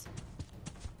somewhere else.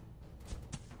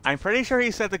 I'm pretty sure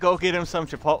he said to go get him some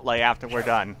Chipotle after we're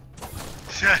done.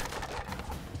 Sure.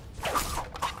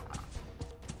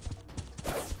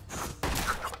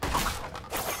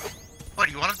 What,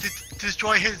 you want him to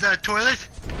destroy his toilet?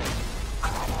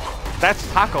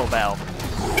 That's Taco Bell.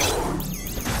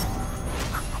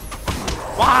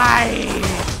 Why?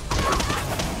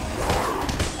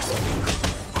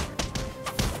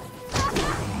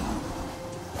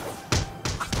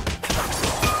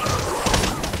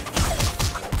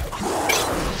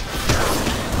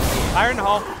 Fire in the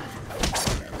hole.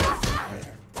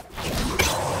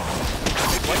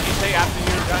 What do you say after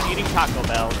you're done eating Taco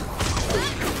Bell?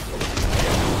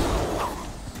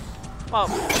 Well,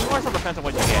 it more so depends on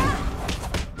what you get.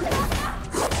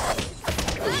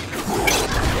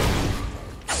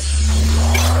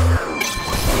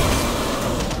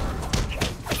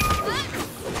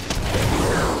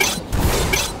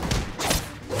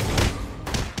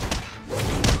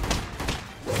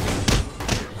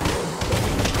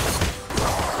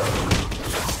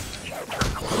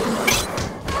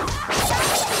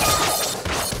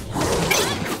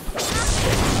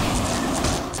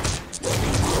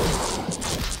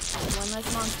 One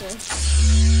less monster.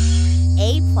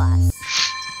 A plus.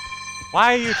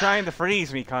 Why are you trying to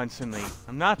freeze me constantly?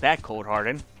 I'm not that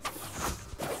cold-hearted.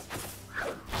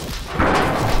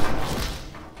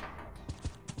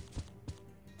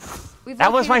 We've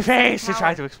That was my located the face! He tower.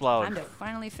 tried to explode. Time to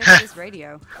finally fix this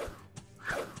radio.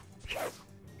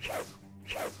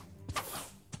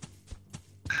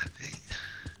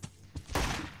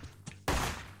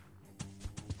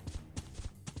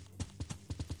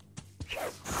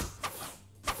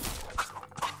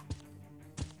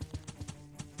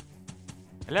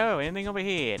 Hello, anything over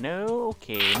here? No?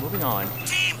 Okay, moving on.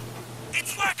 Team,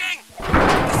 it's working!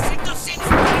 The signal seems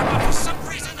better, but for some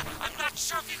reason, I'm not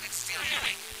sure if you can still hear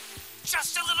me.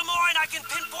 Just a little more and I can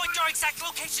pinpoint your exact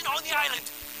location on the island.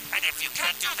 And if you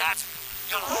can't do that,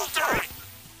 you'll all die.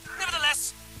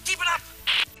 Nevertheless, keep it up!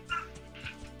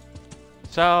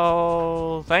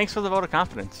 So, thanks for the vote of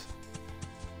confidence.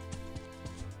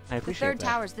 I The appreciate third that.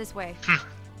 tower's this way.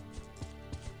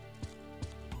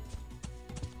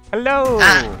 Hello!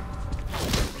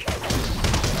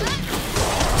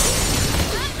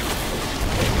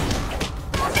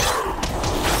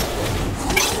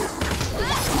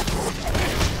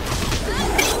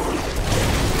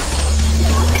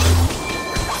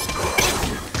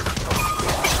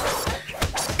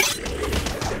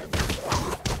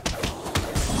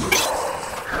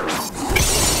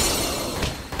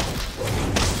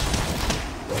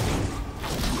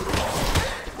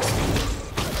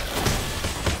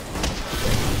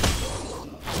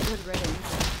 Good riddance.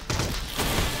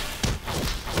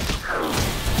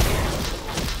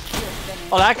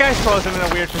 Oh, that guy's frozen in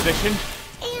a weird position.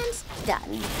 And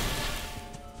done.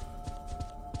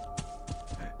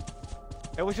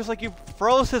 It was just like you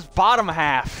froze his bottom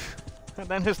half. And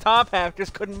then his top half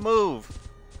just couldn't move.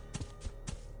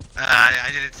 I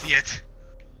didn't see it.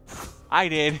 I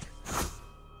did.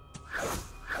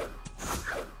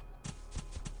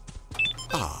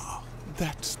 Ah,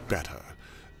 that's better.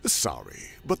 Sorry,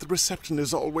 but the reception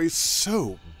is always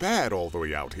so bad all the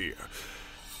way out here.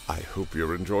 I hope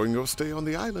you're enjoying your stay on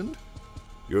the island.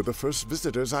 You're the first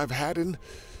visitors I've had in...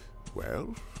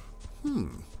 well,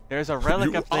 There's a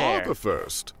relic you up there. are the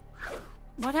first.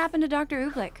 What happened to Dr.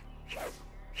 Ublik?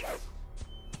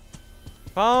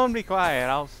 Phone, be quiet.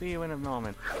 I'll see you in a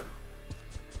moment.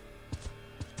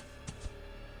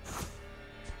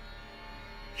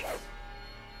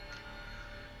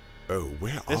 Oh,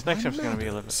 where This are next my jum's gonna be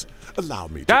a manners? Allow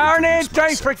me to Darn it, introduce I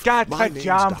myself. forgot My to name's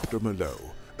jump. Dr. Malot.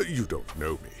 You don't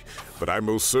know me, but I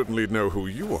most certainly know who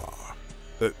you are.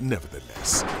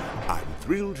 Nevertheless, I'm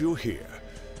thrilled you're here.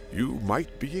 You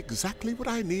might be exactly what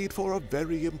I need for a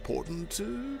very important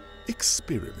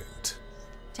experiment.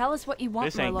 Tell us what you want,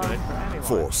 This ain't Merlot. good for anyone.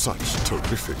 For such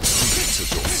terrific students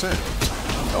as yourself,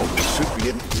 oh, this should be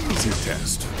an easy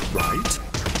test, right?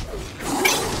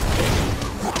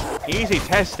 Easy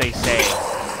test, they say.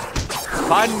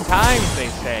 Fun times, they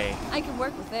say. I can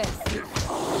work with this.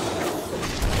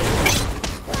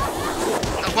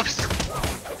 Oh, whoops.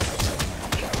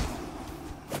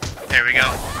 There we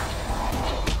go.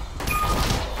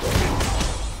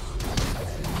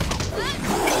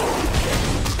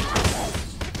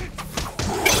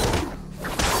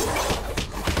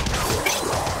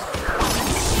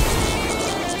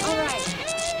 All right.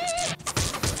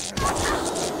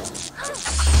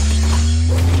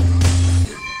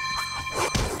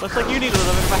 Looks like you need a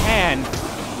little bit of a hand.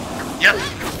 Yep.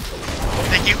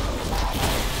 Thank you.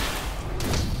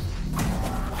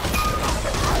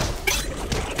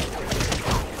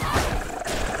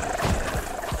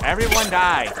 Everyone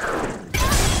die.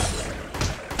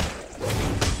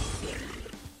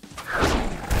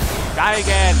 Die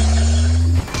again.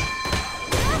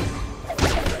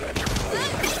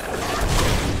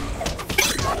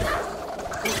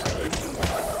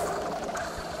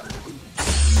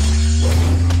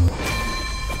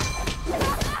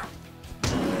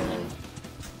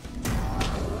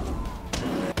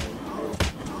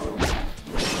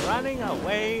 Running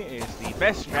away is the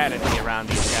best strategy around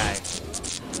these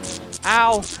guys.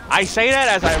 Ow! I say that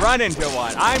as I run into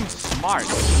one. I'm smart.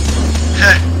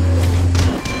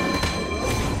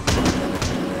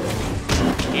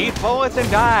 Eat bullets and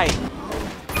die.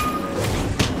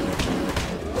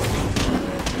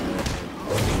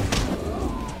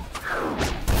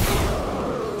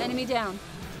 Enemy down.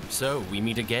 So, we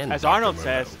meet again. As Dr. Arnold Merlot.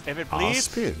 says, if it I'll bleeds,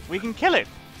 spin. we can kill it.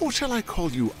 Or shall I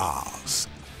call you ours,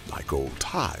 like old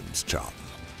times, chum?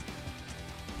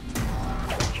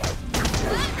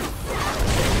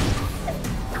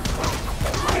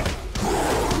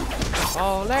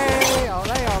 Ole,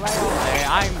 ole, ole, ole.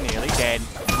 I'm nearly dead.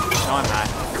 No, I'm not.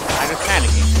 I'm just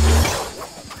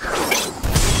panicking.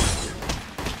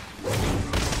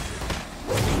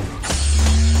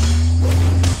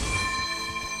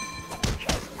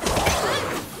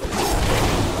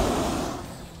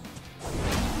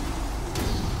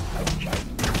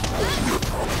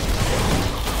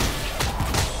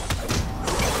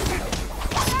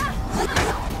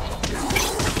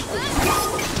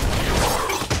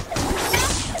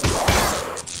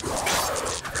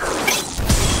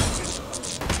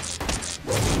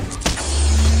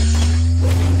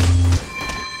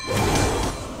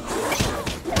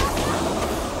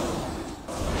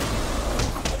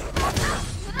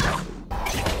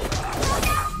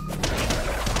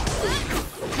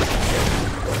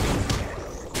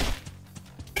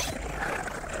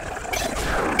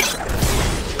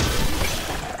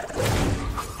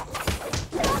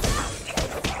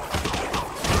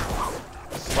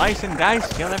 slice and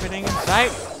dice, kill everything in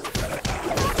sight.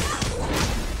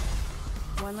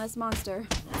 One less monster.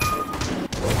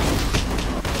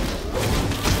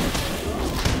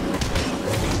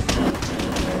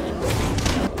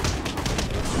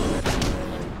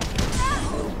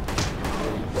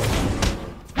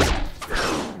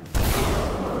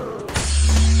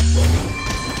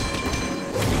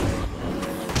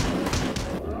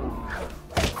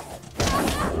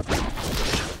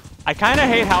 I kind of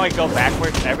hate how I go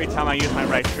backwards every time I use my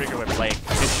right trigger with Blake.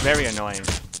 It's very annoying.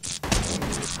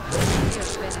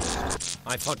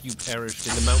 I thought you perished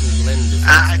in the mountain glen.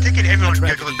 I think everyone goes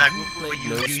back when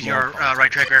you use your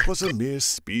right trigger. It was a mere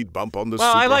speed bump on the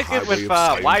Well, I like it superhighway with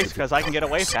of Weiss scientific because I can get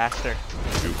away faster.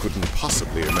 You couldn't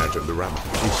possibly imagine the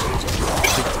ramifications of your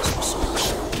ridiculous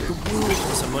research. The world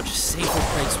was a much safer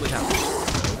place without you.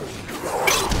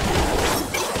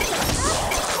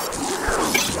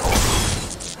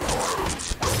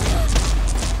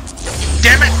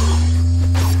 Damn it!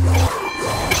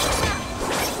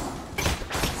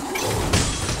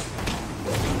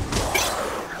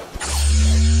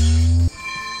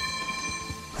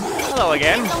 Hello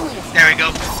again. There we go.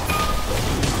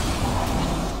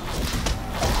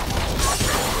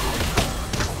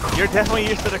 You're definitely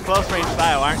used to the close range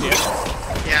style, aren't you?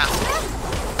 Yeah.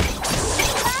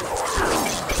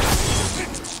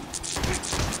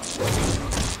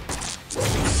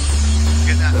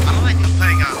 I don't like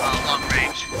playing long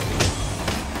range.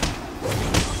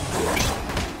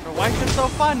 But why is it so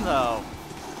fun, though?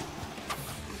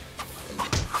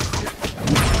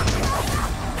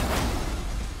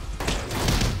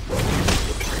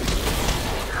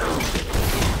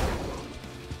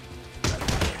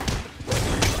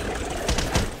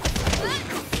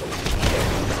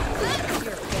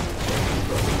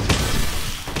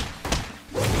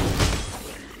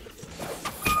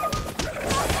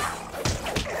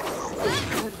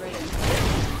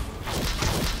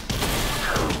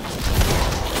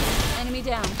 Enemy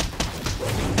down.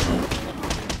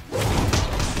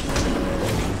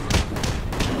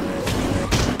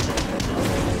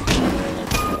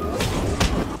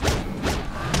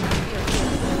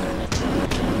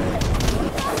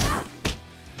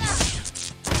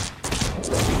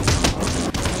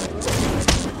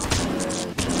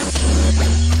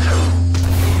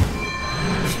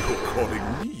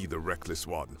 Reckless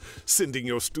one, sending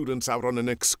your students out on an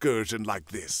excursion like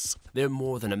this. They're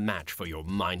more than a match for your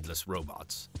mindless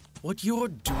robots. What you're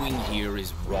doing here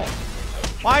is wrong.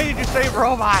 Why did you say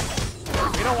robot?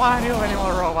 We don't want to do any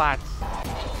more robots.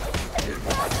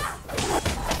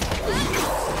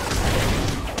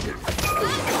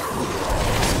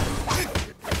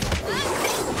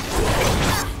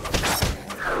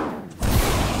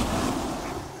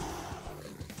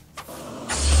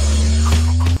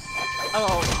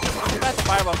 Oh, that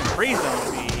fireball can freeze them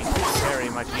would be very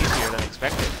much easier than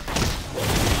expected.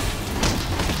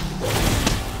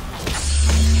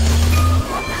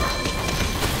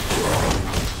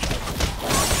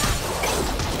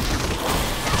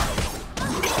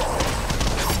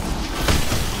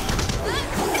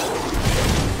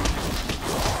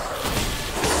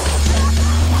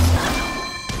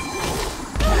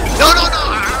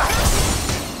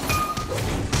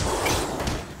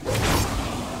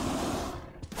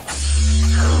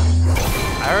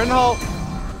 Iron Hulk!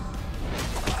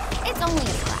 It's only a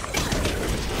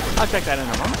scratch. I'll check that in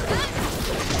a moment.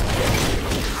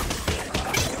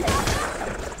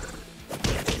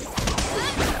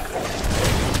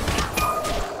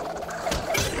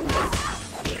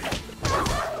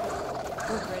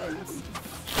 Good riddance.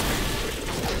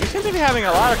 You seem to be having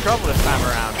a lot of trouble this time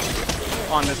around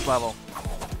on this level.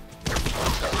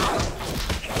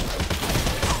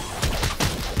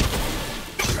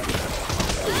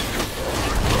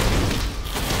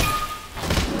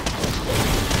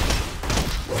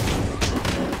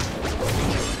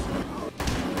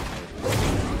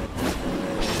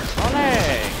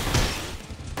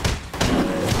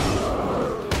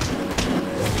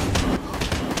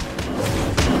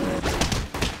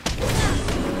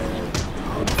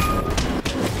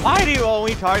 Why do you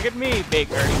only target me,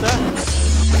 Big Ursa?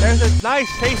 There's a nice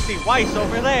tasty Weiss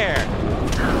over there.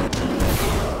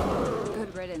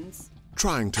 Good riddance.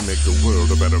 Trying to make the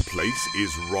world a better place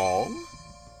is wrong?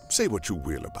 Say what you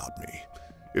will about me.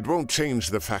 It won't change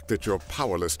the fact that you're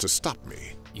powerless to stop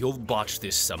me. You'll botch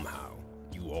this somehow.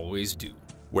 You always do.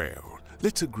 Well,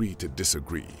 let's agree to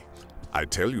disagree. I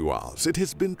tell you, Oz, it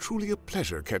has been truly a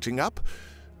pleasure catching up,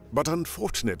 but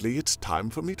unfortunately it's time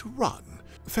for me to run.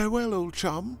 Farewell, old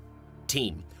chum.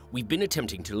 Team, we've been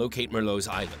attempting to locate Merlot's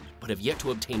island, but have yet to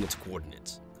obtain its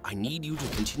coordinates. I need you to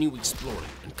continue exploring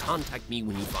and contact me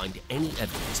when you find any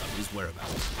evidence of his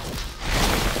whereabouts.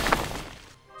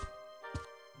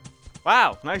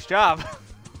 Wow, nice job.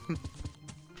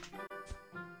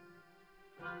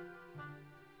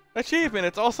 Achievement,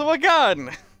 it's also a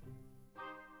gun!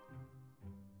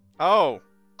 Oh.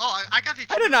 Oh, I got the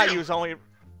I did not too. use only...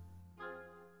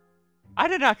 I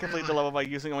did not complete the level by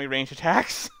using only range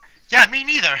attacks. Yeah, me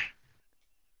neither.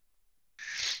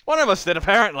 One of us did,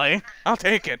 apparently. I'll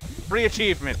take it. Free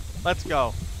achievement. Let's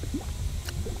go.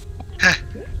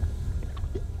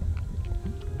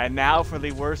 And now for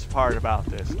the worst part about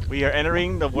this. We are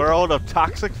entering the world of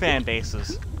toxic fan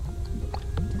bases.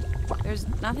 There's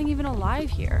nothing even alive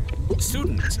here.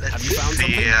 Students, have you found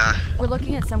something? Yeah. We're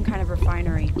looking at some kind of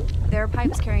refinery. There are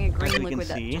pipes carrying a green As we can liquid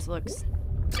that see. just looks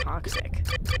toxic.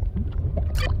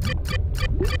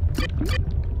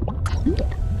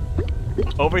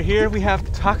 Over here we have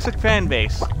the toxic fan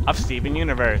base of Steven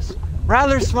Universe.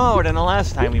 Rather smaller than the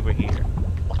last time we were here.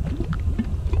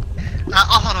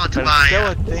 I'll hold on to But it's my still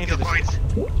a skill dangerous- points.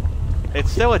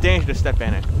 It's still a danger to step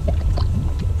in it.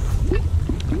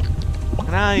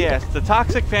 And ah yes, the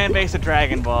toxic fan base of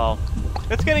Dragon Ball.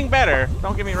 It's getting better,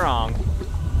 don't get me wrong.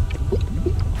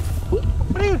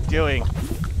 What are you doing?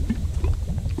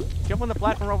 Jump on the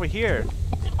platform over here.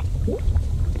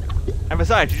 And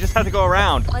besides, you just have to go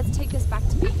around. Let's take this back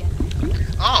to Beacon.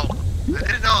 Oh, I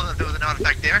didn't know that there was an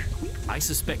artifact there. I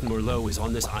suspect Merlot is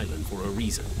on this island for a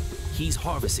reason. He's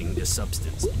harvesting this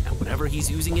substance, and whatever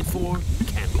he's using it for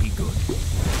can't be good.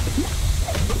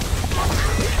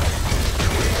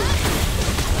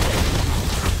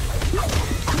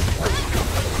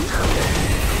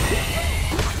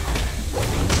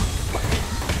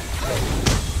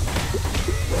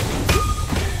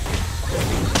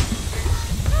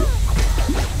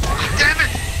 Damn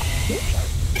it!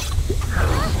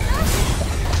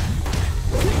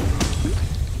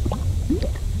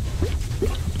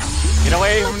 Get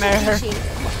away from there. Appreciate it.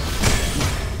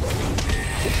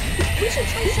 We should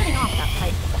try shutting off that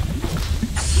pipe.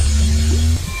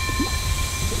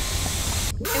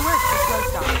 It works, the slow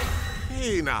stop.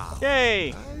 Hey now.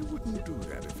 Yay! I wouldn't do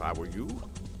that if I were you.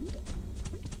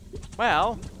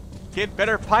 Well, get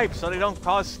better pipes so they don't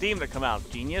cause steam to come out,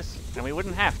 genius. And we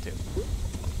wouldn't have to.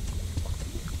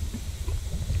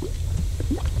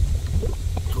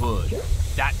 Good.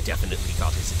 That definitely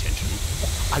got his attention.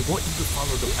 I want you to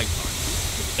follow the pipeline.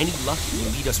 With any luck, it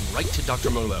will lead us right to Dr.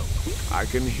 Merlot. I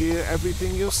can hear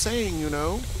everything you're saying, you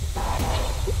know.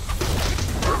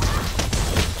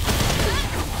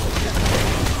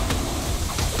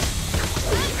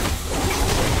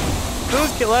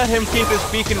 Who let him keep his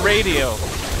beacon radio?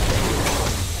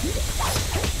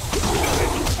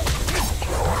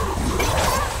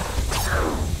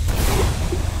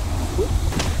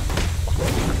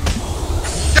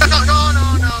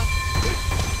 No.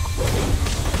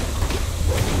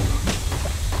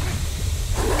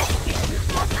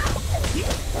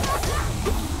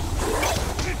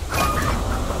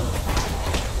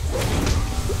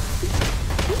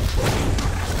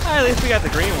 At least we got the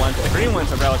green ones. The green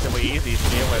ones are relatively easy to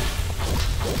deal with.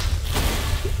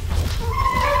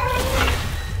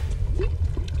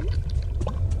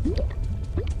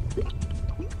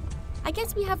 I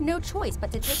guess we have no choice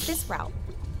but to take this route.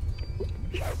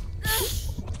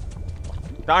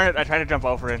 Darn it, I tried to jump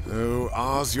over it. Oh,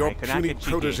 Oz, your I could not puny get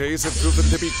cheeky. proteges have proven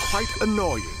to be quite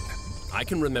annoying. I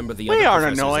can remember the We other aren't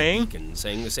professors at annoying. Beacon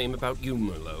saying the same about you,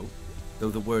 Merlot, though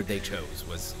the word they chose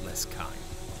was less kind.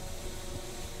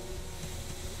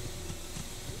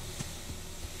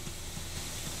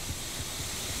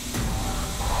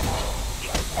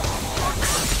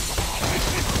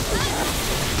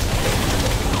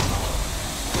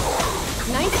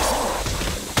 Nice.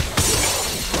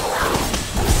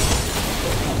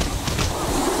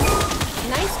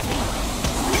 Nice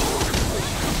team.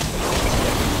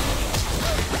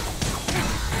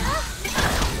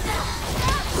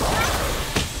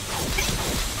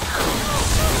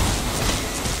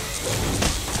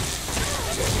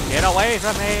 Get away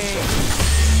from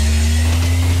me!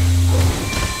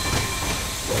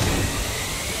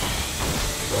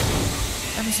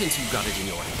 Ever since you got it in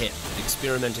your head that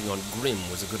experimenting on GRIMM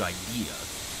was a good idea,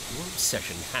 your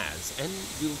obsession has and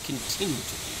will continue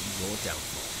to be your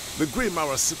downfall. The GRIMM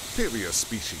are a superior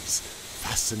species,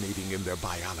 fascinating in their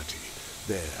biology.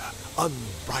 Their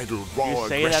unbridled raw You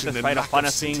say that aggression and despite a lack fun of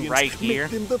of seeing sentience right here?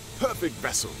 make them the perfect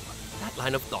vessel. That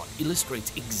line of thought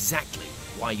illustrates exactly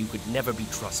why you could never be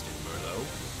trusted, Merlot.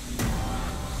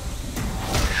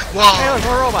 Whoa! Hey, look,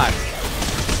 more robots!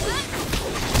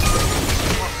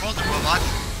 Hold the robot.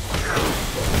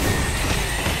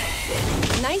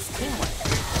 Nice teamwork.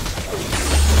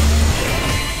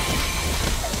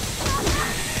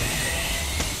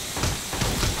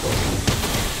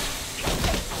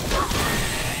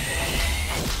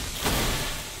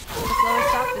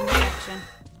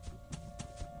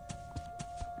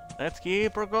 Let's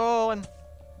keep her going.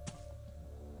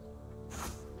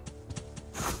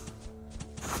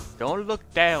 Don't look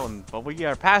down, but we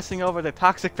are passing over the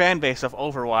toxic fan base of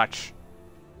Overwatch.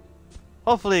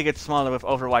 Hopefully it gets smaller with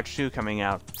Overwatch 2 coming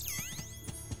out.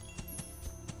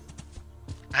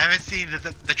 I haven't seen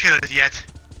the trailers yet.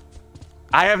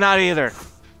 I have not either.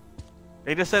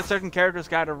 They just said certain characters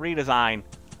got a redesign.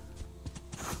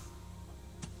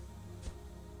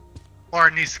 Or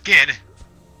a new skin.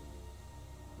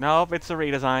 Nope, it's a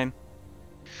redesign.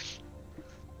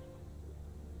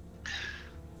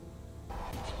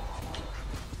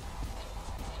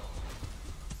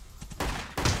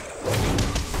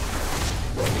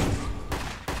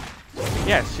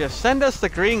 Yes, just send us the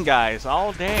green guys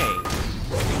all day.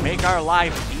 Make our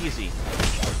life easy.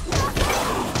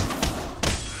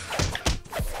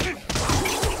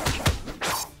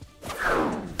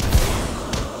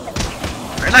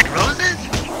 Are like roses?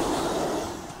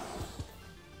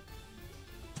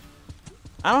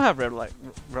 I don't have red light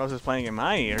roses playing in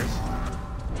my ears.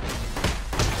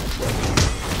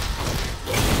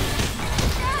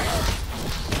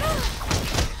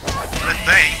 Good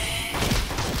thing.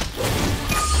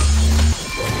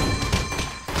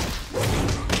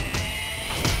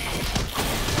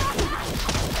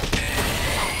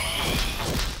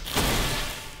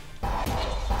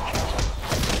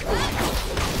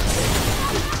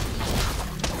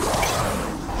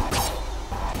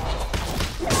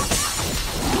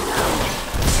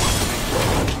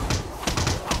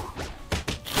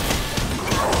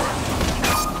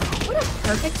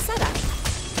 Perfect setup.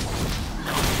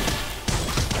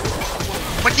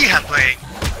 What do you have playing?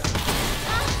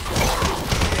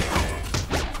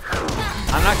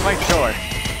 I'm not quite sure.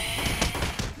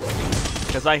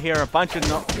 Because I hear a bunch of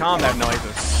combat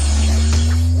noises.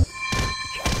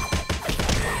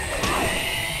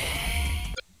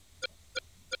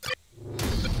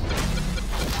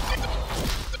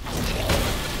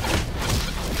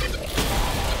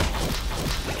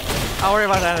 I'll worry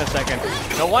about that in a second.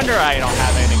 No wonder I don't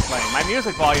have anything playing. My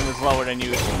music volume is lower than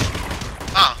usual.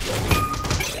 Oh.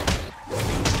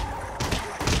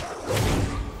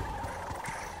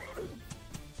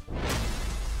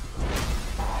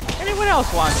 Anyone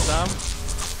else want some?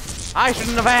 I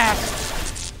shouldn't have asked.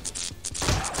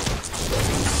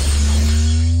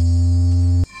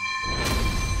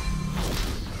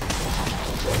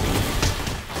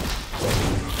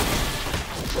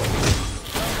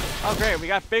 Oh great, we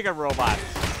got bigger robots.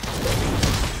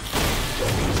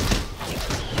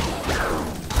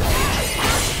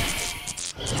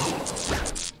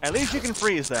 At least you can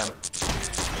freeze them.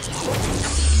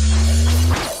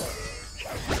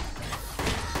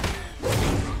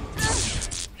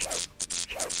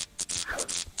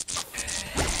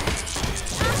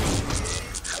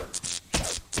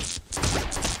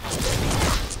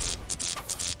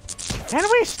 Can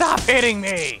we stop hitting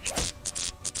me?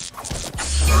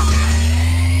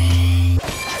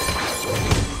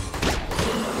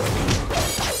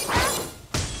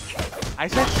 I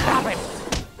said stop it!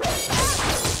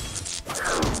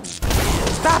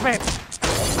 Stop it!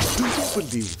 Do you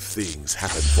believe things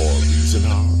happen for a reason,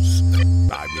 Ours?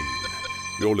 I mean,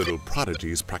 your little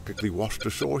prodigies practically washed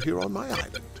ashore here on my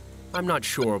island. I'm not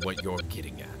sure what you're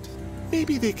getting at.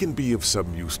 Maybe they can be of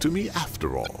some use to me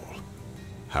after all.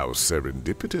 How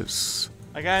serendipitous.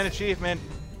 I got an achievement.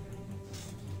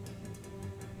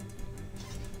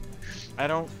 I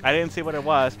didn't see what it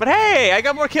was, but hey, I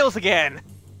got more kills again!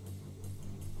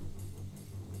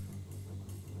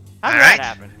 How did that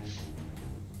happen?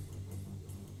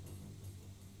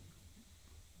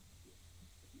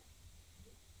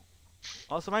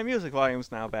 Also, my music volume's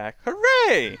now back.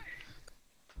 Hooray!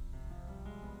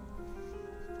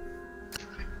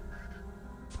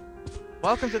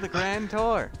 Welcome to the Grand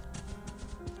Tour.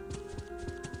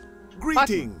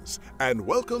 Greetings, and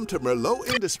welcome to Merlot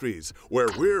Industries, where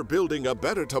we're building a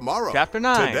better tomorrow. Chapter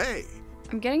 9. Today.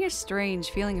 I'm getting a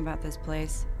strange feeling about this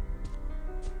place.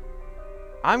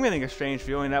 I'm getting a strange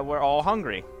feeling that we're all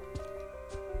hungry.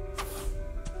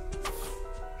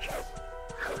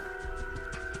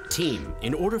 Team,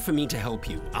 in order for me to help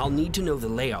you, I'll need to know the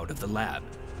layout of the lab.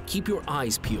 Keep your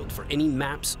eyes peeled for any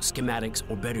maps, schematics,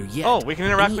 or better yet, oh, we can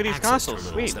interact any with these access consoles.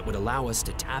 terminals Sweet. that would allow us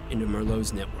to tap into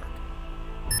Merlot's network.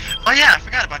 Oh yeah, I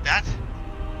forgot about that.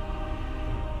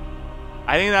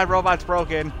 I think that robot's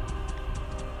broken.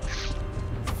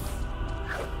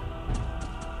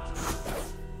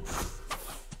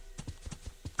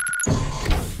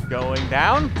 Going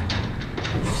down.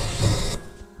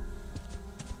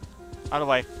 Out of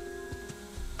the way.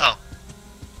 Oh.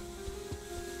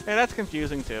 Hey, that's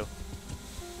confusing too.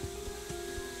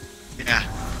 Yeah.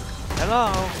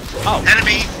 Hello. Oh.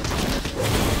 Enemy.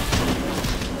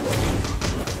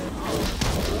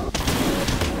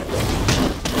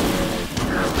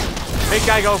 Big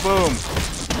guy go boom.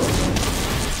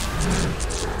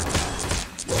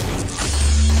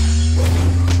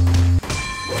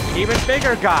 Even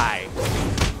bigger guy.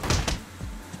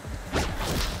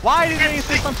 Why did they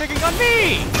insist on picking on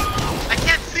me? I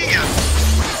can't see him.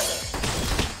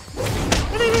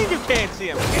 What do you mean you can't see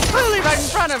him? He's clearly right in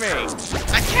front of me.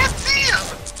 I can't see him.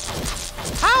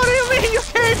 How do you mean you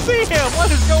can't see him? What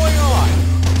is going on?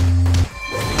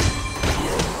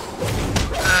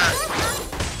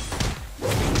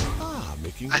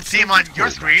 Making I see him on your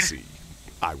screen. See.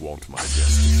 I want my guest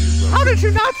to feel welcome. How did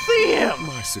you not see him?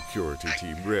 My security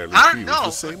team rarely I don't feels know.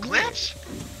 the same way. Glitch?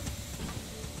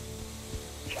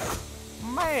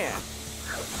 Man.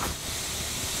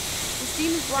 The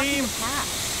steam is blocking the path.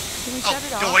 Can we shut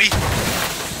it off? Doy.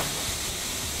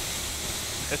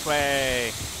 This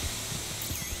way.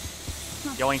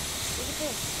 Yoink. Look at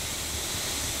this.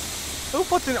 Who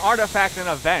puts an artifact in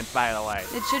a vent, by the way?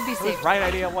 It should be safe. Whose right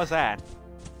idea was that?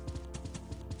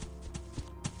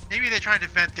 Maybe they're trying to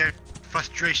vent their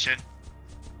frustration.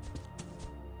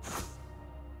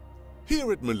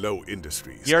 Here at Merlot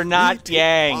Industries, You're not we take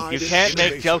Yang. pride You in can't make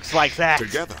innovation. jokes like that.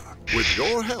 Together, with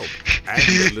your help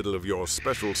and a little of your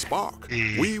special spark,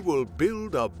 we will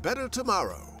build a better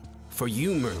tomorrow. For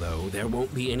you, Merlot, there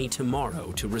won't be any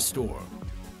tomorrow to restore.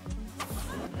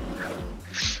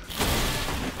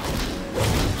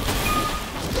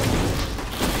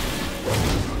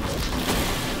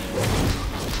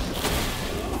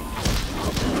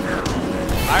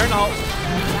 Iron Halt.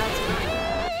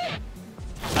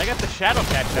 I got the Shadow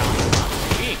Cat down.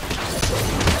 Sweet.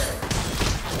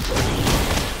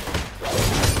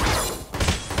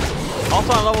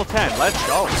 Also on level 10. Let's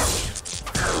go.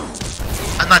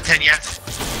 I'm not 10 yet.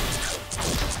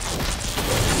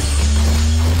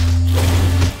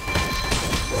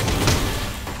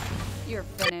 You're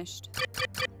finished.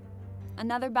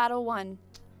 Another battle won.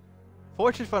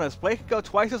 Fortune bonus. Blake could go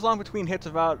twice as long between hits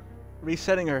without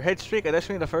resetting her hit streak.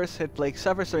 Additionally, the first hit Blake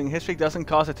suffers during hit streak doesn't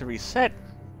cause it to reset.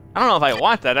 I don't know if I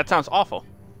want that. That sounds awful.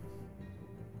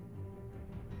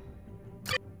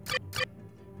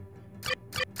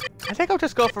 I think I'll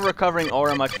just go for recovering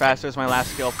aura much faster as my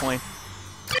last skill point.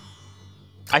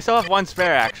 I still have one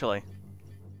spare, actually.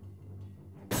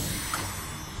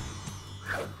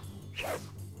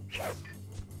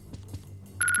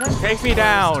 Take me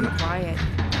down! Quiet.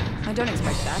 I don't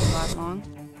expect that to last long.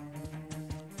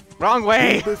 Wrong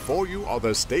way! Here before you are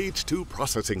the Stage 2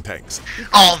 processing tanks.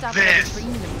 All Stop this.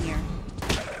 bringing them here.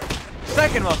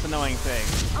 Second most annoying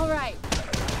thing. All right.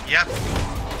 Yep.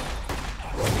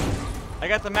 I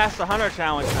got the Master Hunter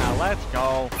challenge now. Let's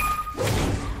go.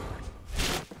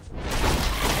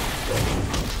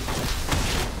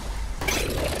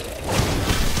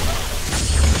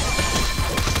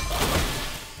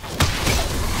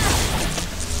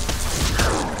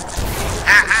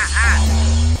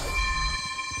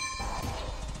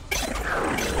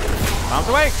 Bounce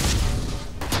away!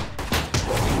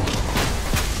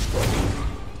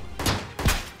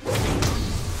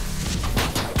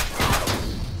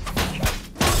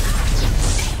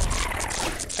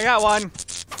 I got one.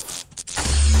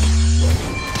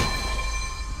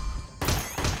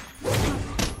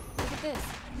 Look at this.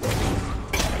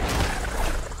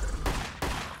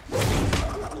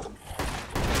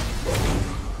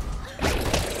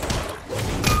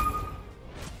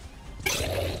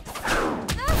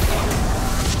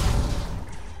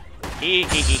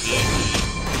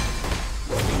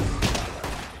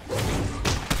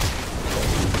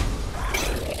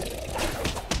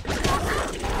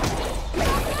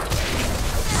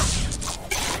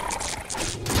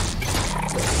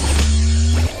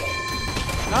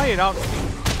 No, you don't.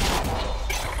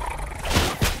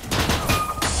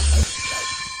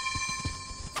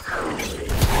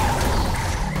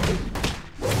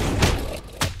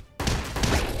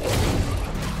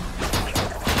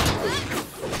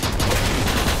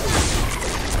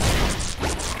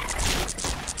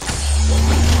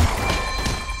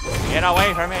 Get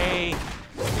away from me!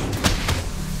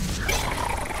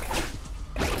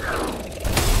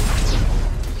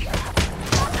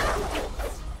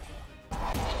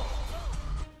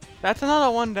 That's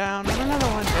another one down, another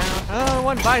one down, another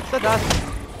one bites the dust.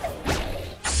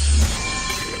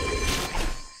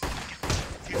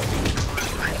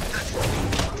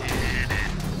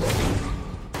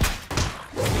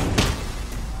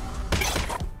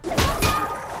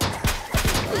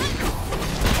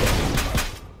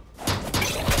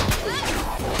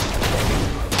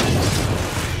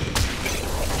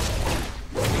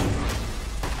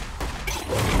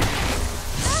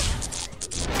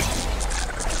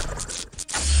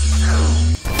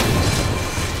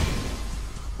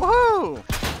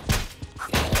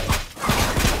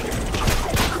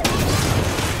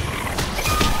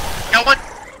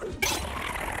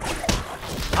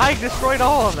 I destroyed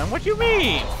all of them. What do you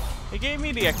mean? He gave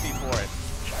me the XP for it.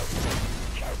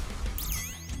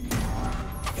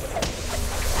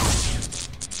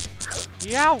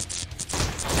 Yow!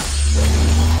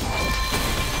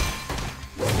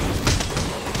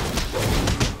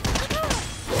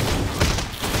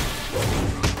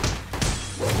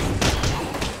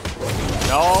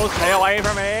 No, stay away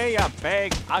from me, you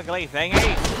big, ugly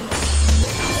thingy!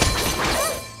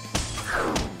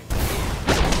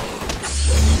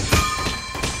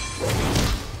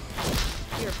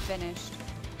 You're finished.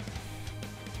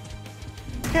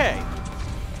 Okay.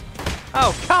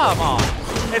 Oh, come on!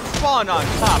 It spawned on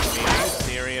top of me, are you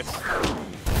serious?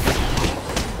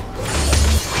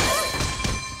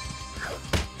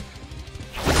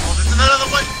 Oh, there's another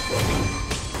one!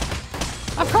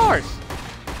 Of course!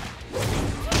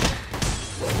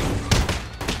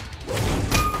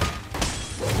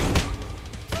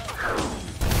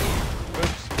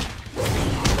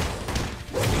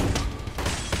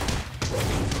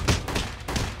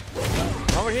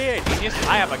 Over here, genius.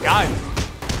 I have a gun.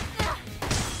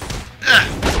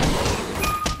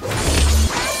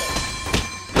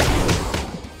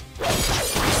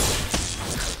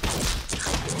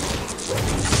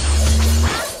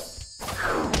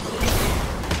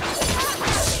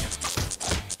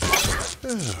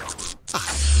 I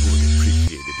would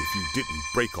appreciate it if you didn't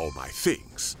break all my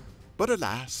things. But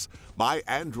alas, my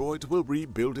android will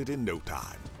rebuild it in no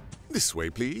time. This way,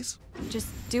 please. Just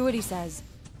do what he says.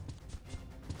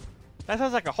 That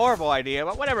sounds like a horrible idea,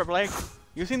 but whatever, Blake.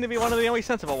 You seem to be one of the only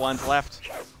sensible ones left.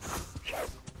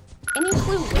 Any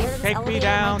clue where this Take me elevator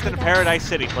down might to the take us? Paradise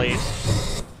City,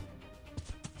 please.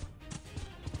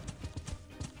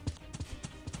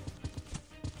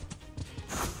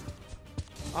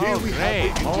 Here Oh, we great.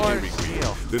 have the More engineering steel.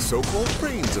 wheel, the so-called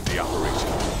brains of the operation.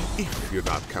 If you're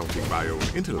not counting my own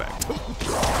intellect.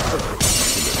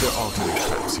 There aren't any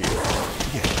traps here.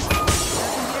 Yes.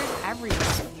 There's everywhere.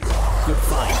 Good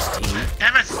finds, team.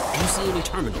 Damn it! Do you see any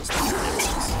terminals that you can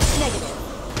access? Negative.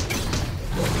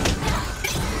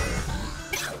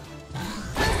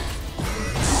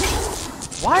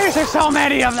 Why is there so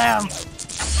many of them?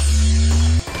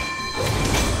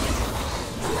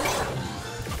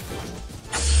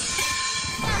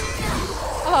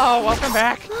 Oh, welcome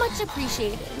back. Much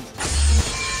appreciated.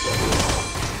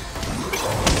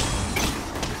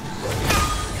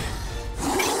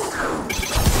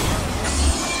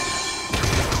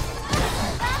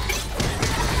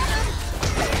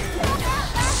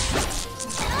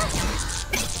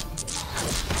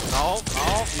 No,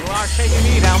 no, you are taking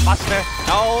me down, Buster.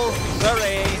 No,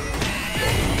 sorry.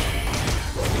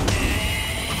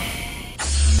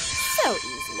 So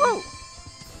easy. Woo!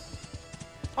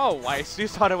 Oh, Weiss, you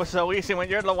thought it was so easy when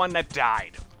you're the one that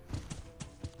died.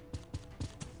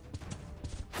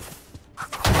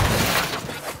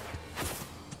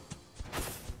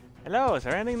 Hello, is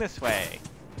there anything this way?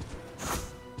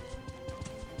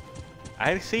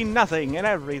 I see nothing and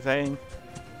everything.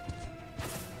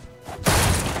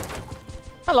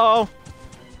 Hello!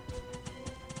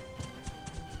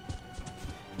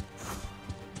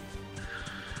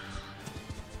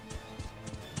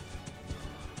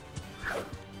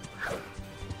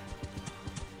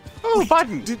 Oh,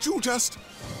 button! Did you just...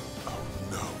 Oh,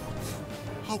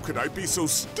 no. How could I be so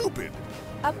stupid?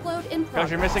 Upload in Because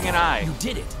you're progress. missing an eye. You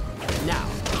did it! Now,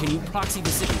 can you proxy the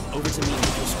signal over to me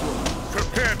with your scroll?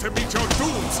 Prepare to meet your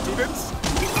doom, students!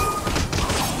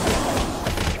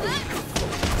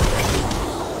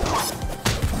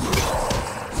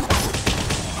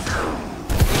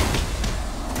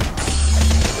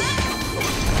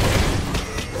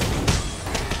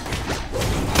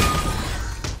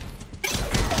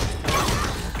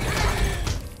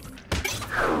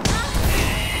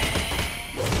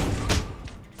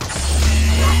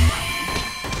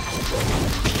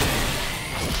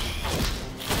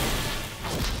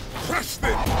 Crush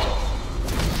them!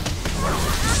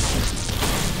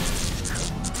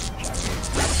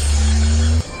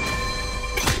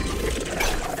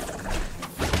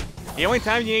 The only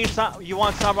time you need you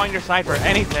want sub on your side for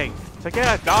anything. So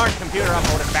get a darn computer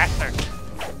uploaded faster.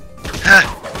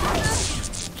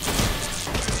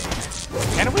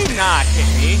 Can we not hit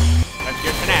me? That's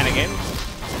your shenanigans.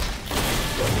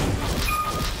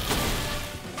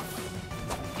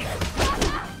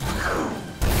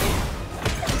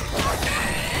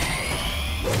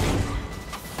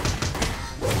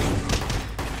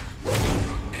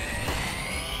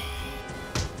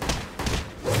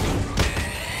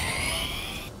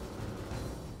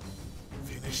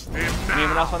 Finish them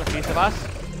Anyone now! else want a piece of us?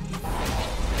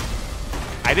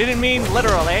 I didn't mean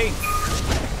literally.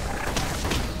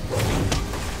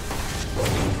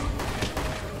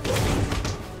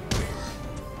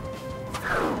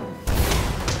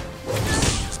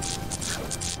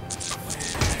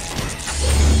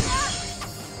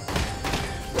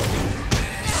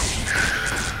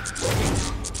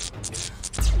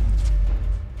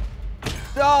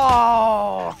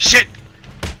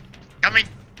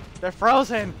 They're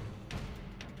frozen.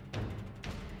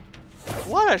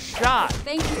 What a shot.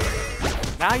 Thank you.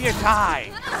 Now you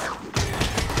die.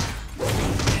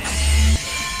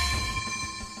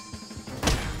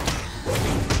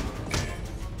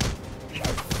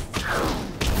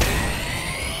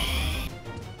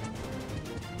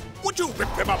 Would you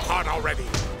rip them apart already?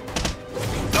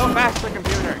 Go faster,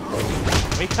 computer.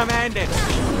 We command it.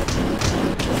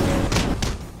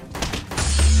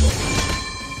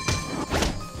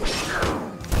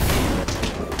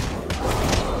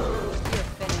 You're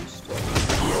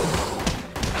finished.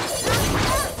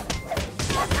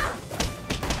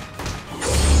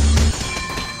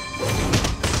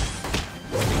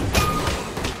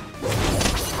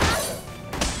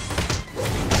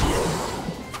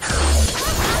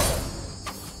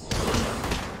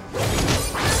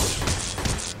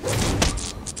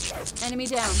 Enemy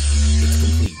down. It's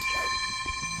complete.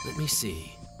 Let me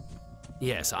see.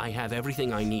 Yes, I have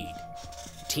everything I need.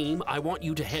 Team, I want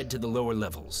you to head to the lower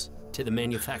levels, to the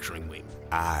manufacturing wing.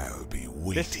 I'll be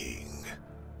waiting.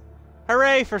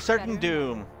 Hooray for certain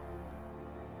doom.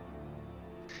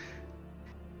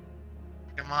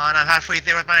 Come on, I'm halfway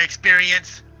there with my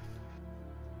experience.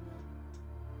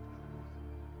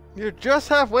 You're just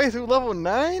halfway through level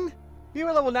 9? You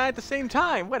were level 9 at the same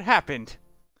time. What happened?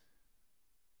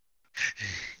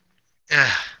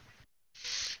 Ugh.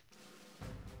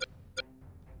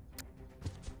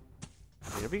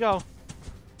 Here we go.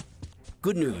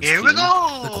 Good news, Here team. we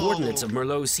go! The coordinates of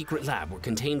Merlot's secret lab were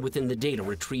contained within the data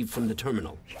retrieved from the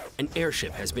terminal. An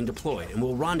airship has been deployed and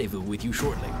will rendezvous with you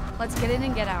shortly. Let's get in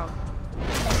and get out.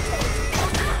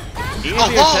 Easier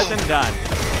said than done.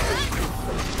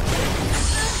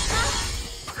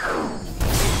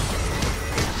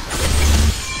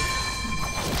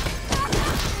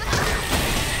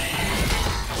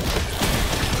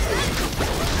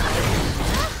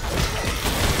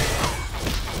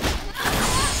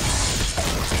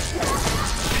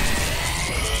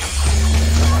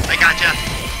 I gotcha.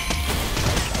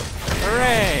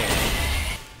 Hooray!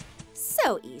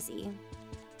 So easy.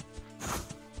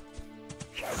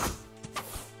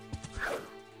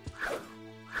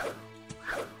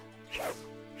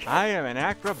 I am an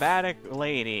acrobatic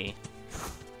lady.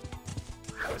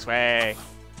 This way.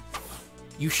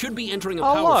 You should be entering a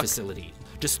Oh, power look. facility.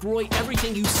 Destroy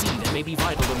everything you see that may be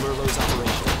vital to Merlot's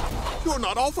operation. You're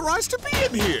not authorized to be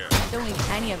in here. Don't leave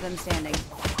any of them standing.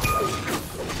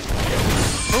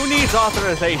 Who needs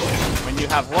authorization when you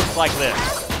have looks like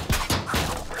this?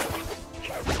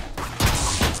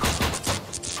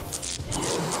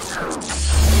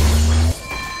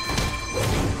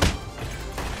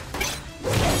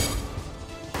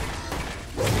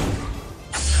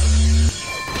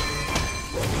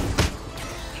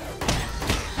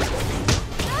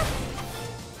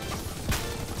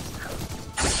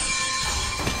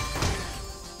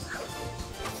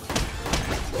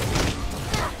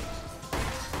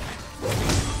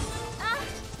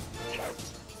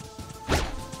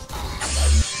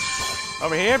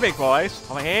 Over here, big boys.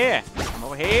 Over here. I'm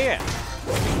over here.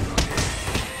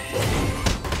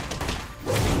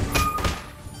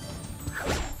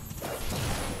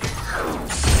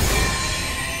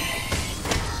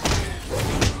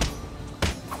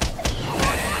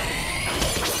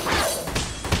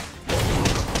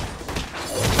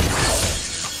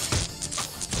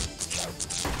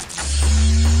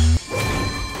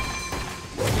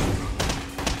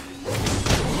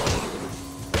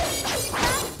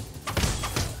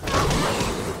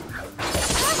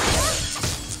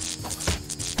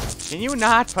 Can you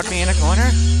not put me in a corner?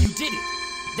 You did it!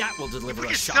 That will deliver a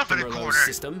Put shock yourself to in a Merlot's corner.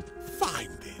 system. Find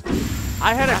it.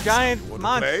 I had a giant wanna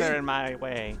monster play? in my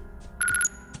way.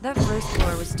 That first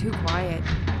floor was too quiet.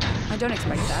 I don't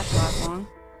expect that to last long.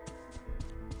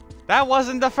 That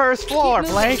wasn't the first floor,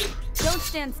 Keep moving. Blake. Don't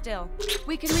stand still.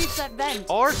 We can reach that vent.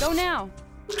 Or- Go now.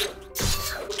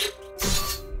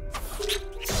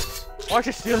 Or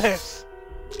just do this.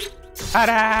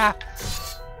 Ta-da!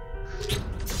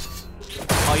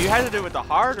 Oh, you had to do it the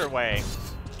harder way.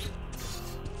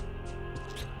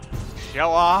 Show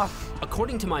off.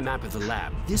 According to my map of the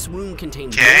lab, this room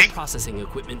contains Okay. more processing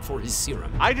equipment for his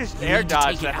serum. I just You air need to dodged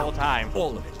take it that whole out. time.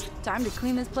 All of it. Time to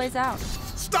clean this place out.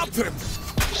 Stop them.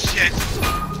 Shit.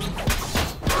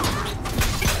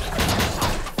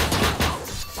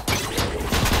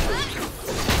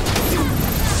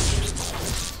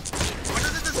 When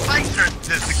did the spikes turn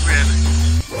this grim?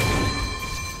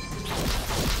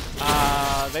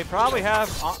 They probably have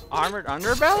armored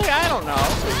underbelly? I don't know.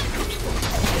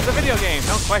 It's a video game.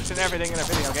 Don't question everything in a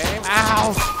video game.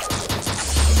 Ow!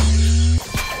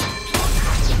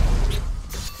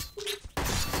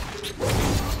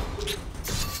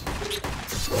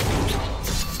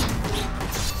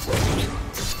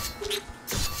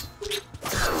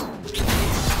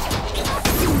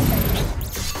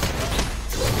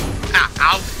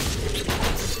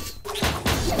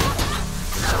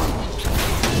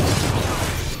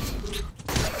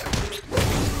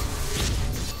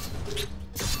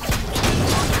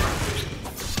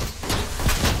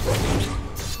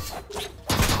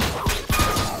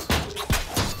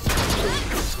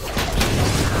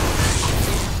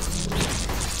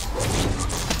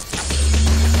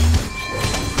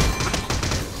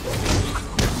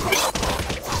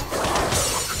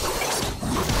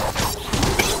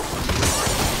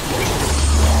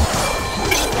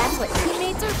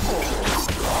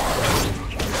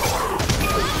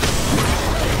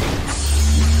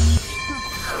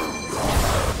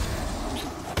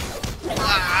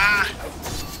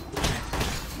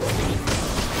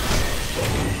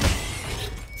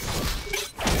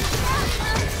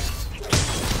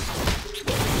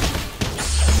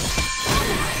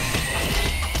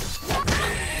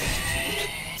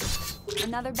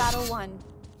 Another battle won.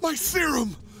 My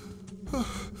serum!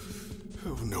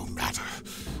 Oh, no matter.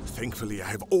 Thankfully, I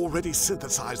have already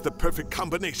synthesized the perfect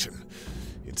combination.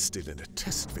 It's still in a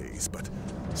test phase, but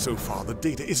so far the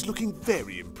data is looking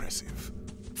very impressive.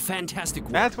 Fantastic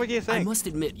work. That's what you think. I must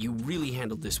admit, you really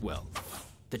handled this well.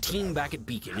 The team back at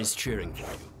Beacon is cheering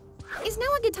for you. Is now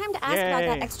a good time to ask about Yay.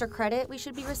 that extra credit we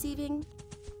should be receiving?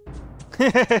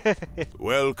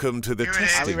 Welcome to the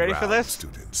testing Are we ready for ground, this?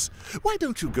 students. Why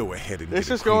don't you go ahead and This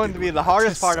get is going acquainted to be with the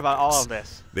hardest test part about all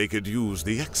subjects? of this. They could use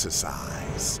the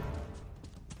exercise.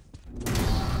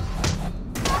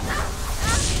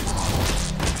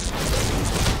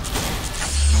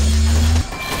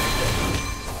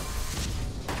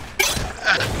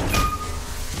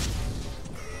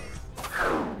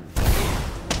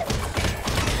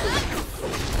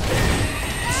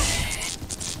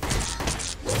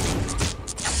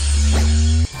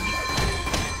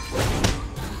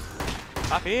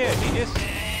 Up here, genius.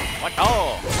 What?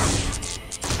 Oh.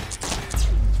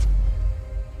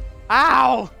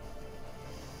 Ow!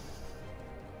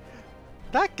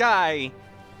 That guy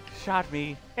shot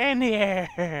me in the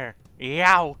air.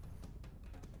 Yow.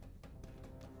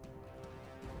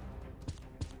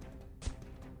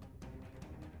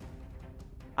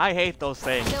 I hate those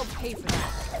things. They'll pay for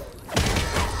that.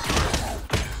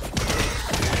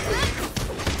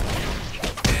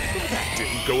 That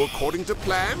didn't go according to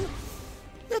plan.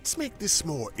 Let's make this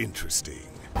more interesting.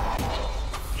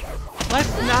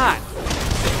 Let's not.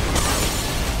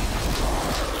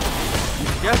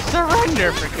 Just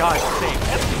surrender, for God's sake.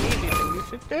 That's the easiest thing you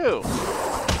should do.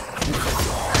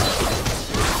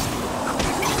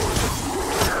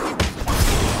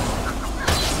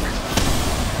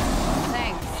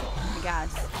 Thanks, I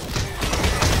guess.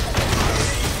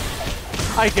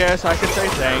 I guess I could say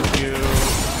thank you.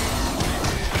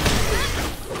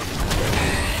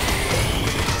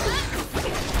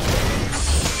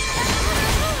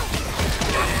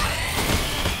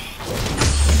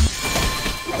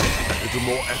 A little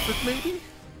more effort, maybe?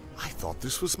 I thought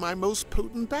this was my most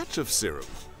potent batch of serum.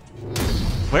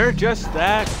 We're just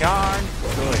that darn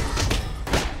good.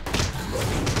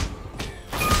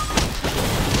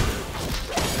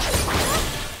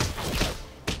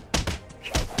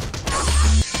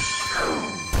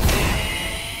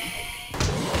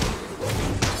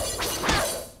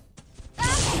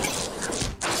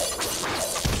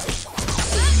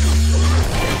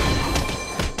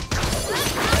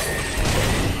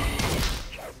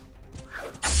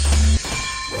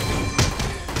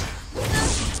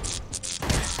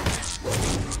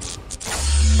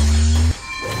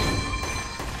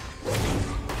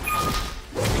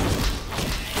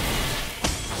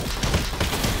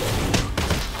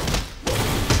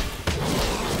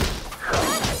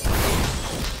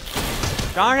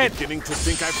 Darn it! Beginning to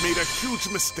think I've made a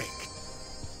huge mistake.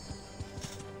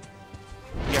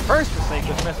 Your first mistake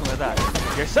was messing with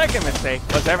us. Your second mistake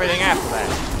was everything after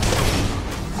that.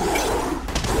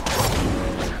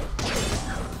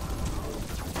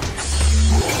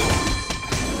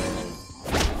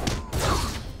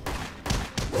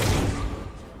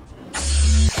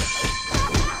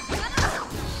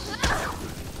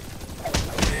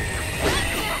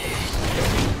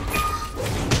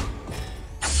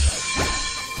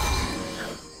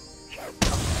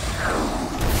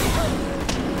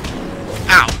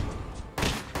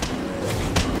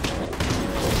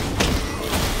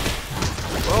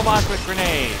 Robots with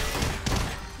grenades.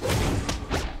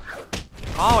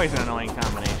 Always an annoying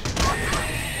combination.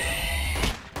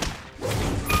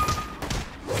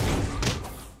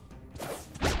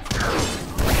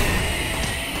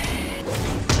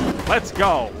 Let's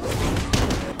go.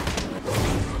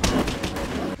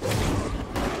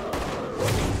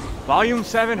 Volume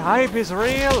 7 hype is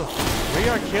real. We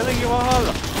are killing you all.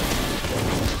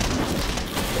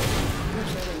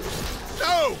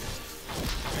 No!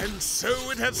 And so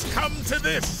it has come to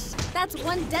this. That's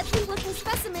one deadly-looking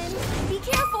specimen. Be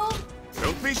careful.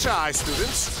 Don't be shy,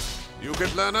 students. You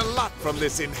could learn a lot from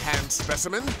this enhanced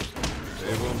specimen.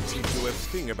 They won't teach you a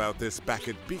thing about this back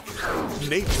at Beacon.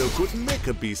 Nature couldn't make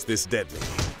a beast this deadly.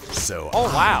 So Oh,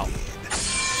 wow.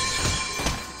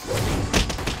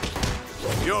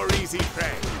 You're easy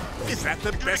prey. Is that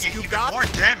the best you got? More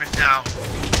damage now.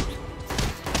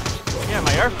 Yeah,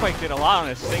 my earthquake did a lot on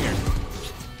his stinger.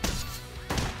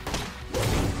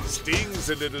 Stings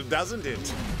a little, doesn't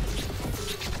it?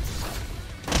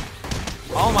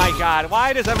 Oh my god,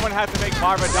 why does everyone have to make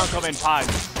Barbara Dunkelman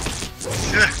puns?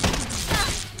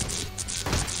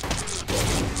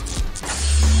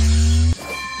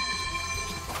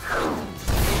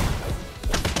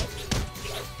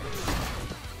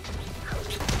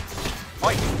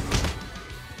 Oi.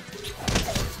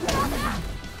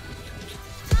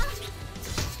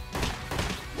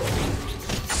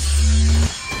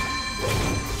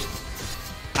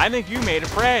 I think you made a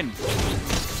friend.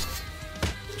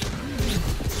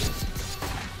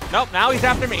 Nope, now he's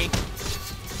after me.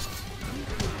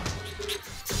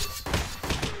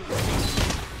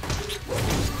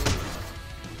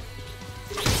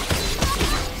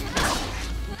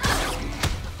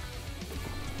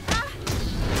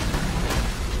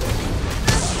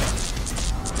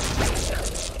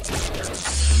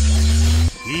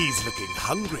 He's looking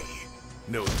hungry.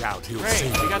 No doubt he'll Great,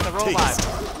 savor we got the your robot. taste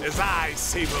as I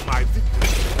savor my victory.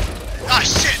 Ah,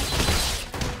 shit!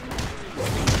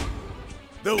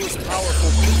 Those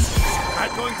powerful pieces are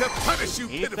going to punish you,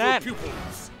 Eat pitiful that.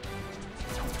 pupils.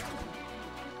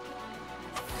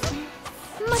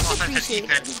 Much Oh, I said eat appreciated.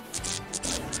 that.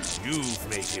 You've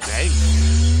made him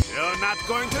angry. You're not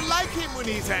going to like him when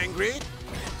he's angry.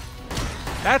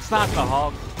 That's not the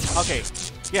Hulk. Okay,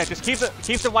 yeah, just keep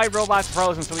the white robots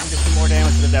frozen so we can just do more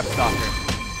damage to the Death Stalker.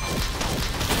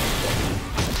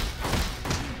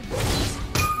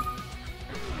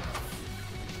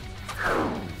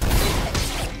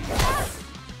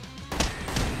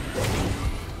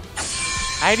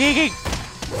 Hi, Diggy!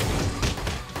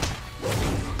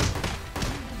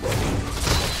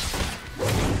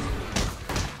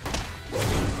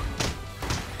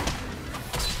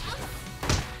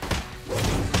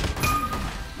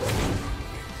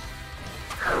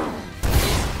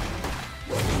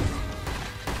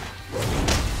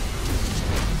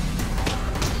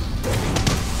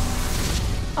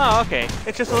 Oh, okay.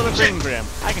 It's just a little green Grim.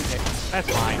 I can take it. That's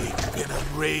fine. Gonna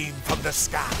rain from the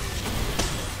sky.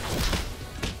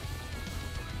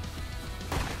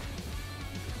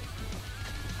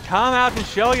 Come out and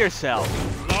show yourself.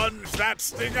 Plunge that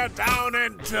stinger down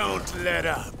and don't let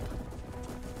up.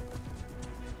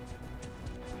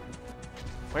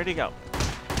 Where'd he go?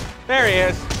 There he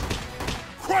is.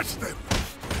 Crush them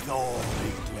with all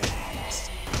 8 legs.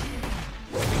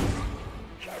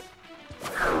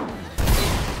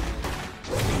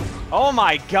 Oh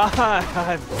my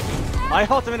god! My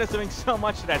ultimate is doing so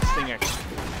much to that stinger.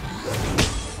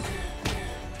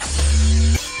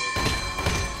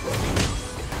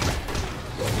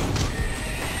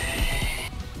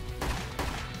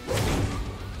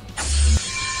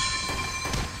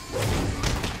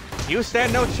 You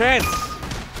stand no chance!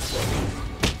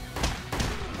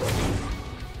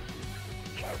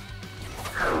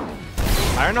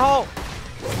 Iron hole!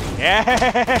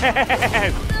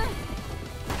 Yes!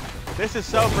 This is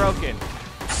so broken.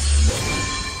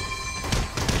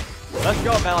 Let's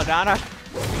go, Belladonna.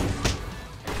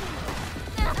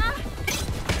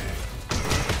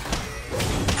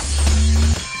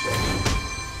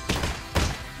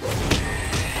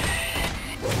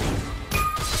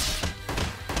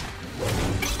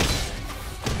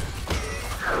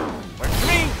 Works for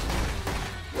me.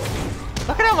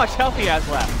 Look at how much health he has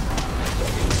left.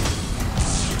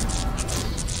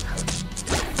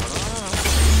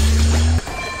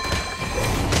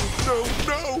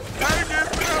 No! Hang in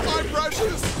there, my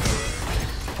precious!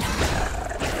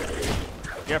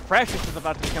 Your precious is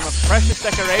about to become a precious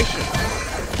decoration.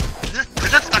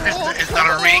 Is that stuck is not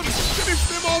a ring? Finish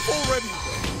them off already!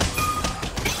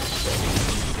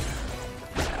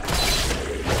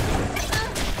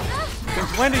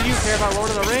 Since when did you care about Lord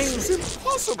of the Rings? It's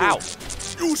impossible! Ow.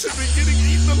 You should be getting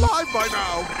eaten alive by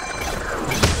now!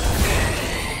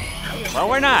 Well,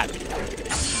 we're not.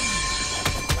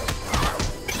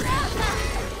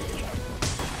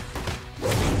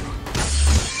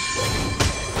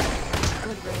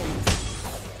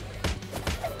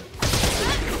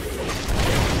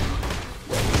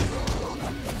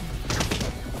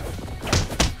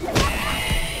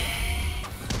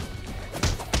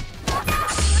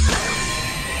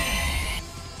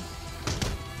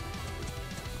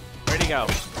 Where'd he go?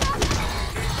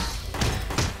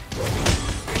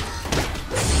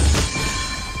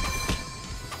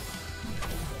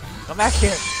 Come back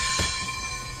here.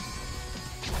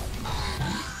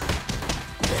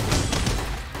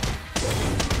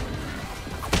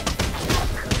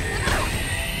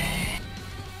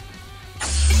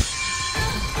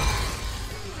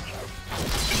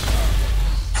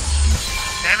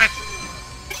 Damn it!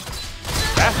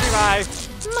 Fast revive.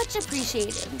 Much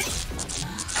appreciated.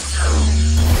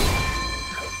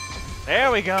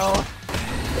 There we go.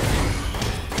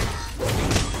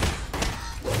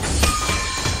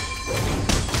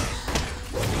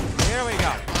 Here we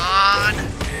go. On.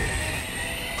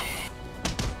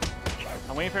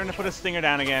 I'm waiting for him to put his stinger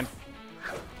down again.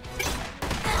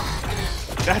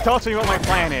 That tells me what my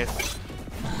plan is.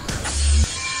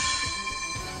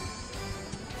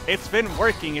 It's been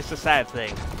working, it's the sad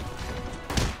thing.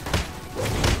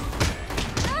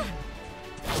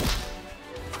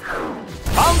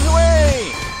 Bombs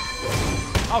away!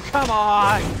 Oh, come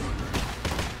on!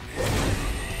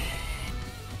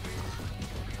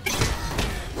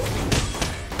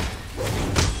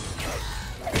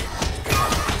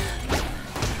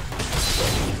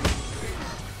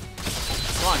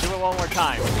 Come on, do it one more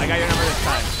time. I got your number this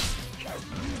time.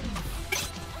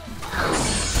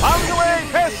 Out of the way,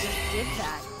 piss! Did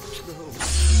that.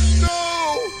 No!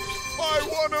 My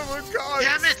one-of-a-kind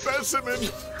Damn it!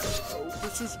 specimen! Oh,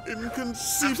 this is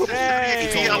inconceivable. Hey.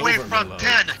 Be away from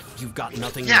 10. You've got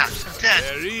nothing Yeah, left. from 10.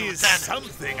 There is 10.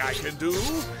 something I can do.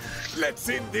 Let's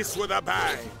end this with a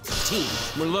bang. Team,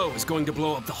 Merlot is going to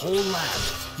blow up the whole lab.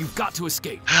 You've got to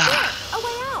escape. A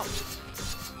way out.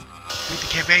 Beat the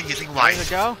campaign using Ready wise. to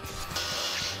go?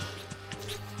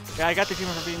 Yeah, I got the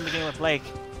achievement for beating the game with Blake.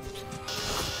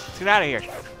 Let's get out of here.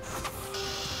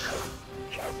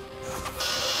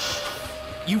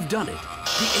 You've done it.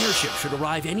 The airship should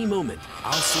arrive any moment.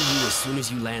 I'll see you as soon as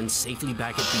you land safely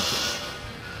back at Beacon.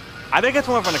 I think it's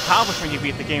more of an accomplishment you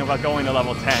beat the game without going to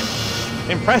level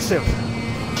 10. Impressive.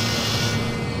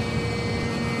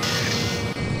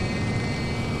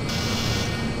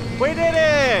 We did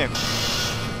it!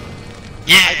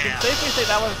 I can Yeah. safely say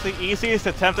that was the easiest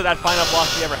attempt at that final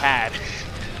boss we ever had.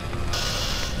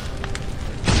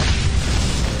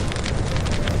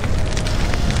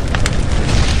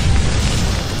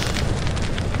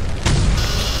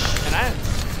 And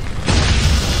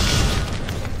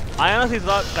I honestly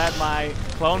thought that my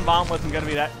clone bomb wasn't going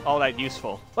to be all that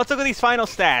useful. Let's look at these final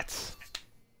stats.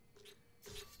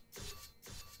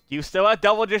 You still have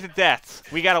double-digit deaths.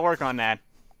 We got to work on that.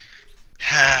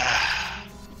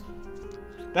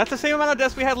 That's the same amount of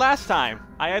deaths we had last time.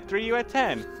 I had 3, you had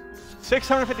 10.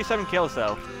 657 kills,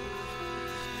 though.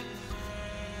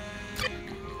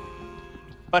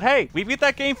 But hey, we beat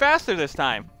that game faster this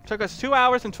time. Took us 2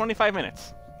 hours and 25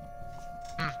 minutes.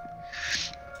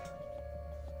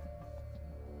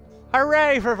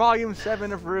 Hooray for Volume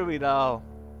 7 of RWBY, though.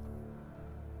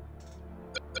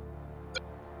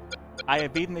 I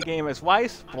have beaten the game as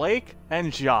Weiss, Blake,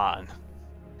 and John.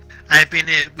 I've been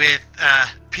it with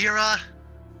Pyrrha,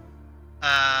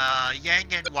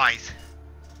 Yang, and Wise.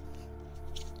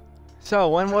 So,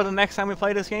 when will the next time we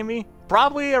play this game be?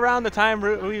 Probably around the time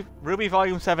RWBY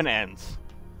Volume 7 ends.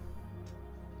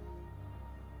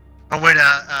 Or when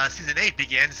Season 8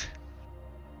 begins.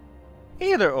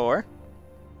 Either or.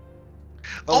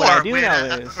 But Or what I do when know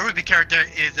a is... RWBY character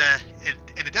is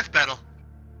in a death battle.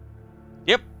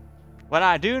 Yep. What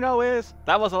I do know is,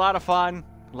 that was a lot of fun.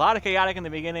 A lot of chaotic in the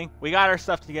beginning. We got our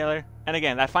stuff together. And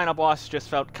again, that final boss just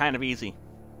felt kind of easy.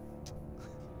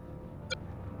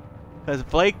 Because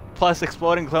Blake plus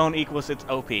Exploding Clone equals its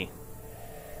OP.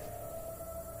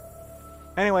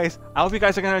 Anyways, I hope you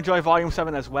guys are going to enjoy Volume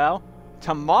 7 as well.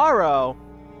 Tomorrow,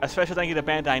 a special thank you to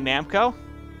Bandai Namco.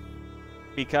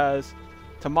 Because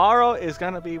tomorrow is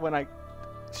going to be when I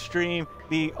stream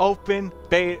the open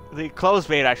beta, the closed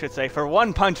beta, I should say, for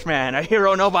One Punch Man, a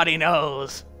hero nobody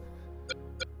knows.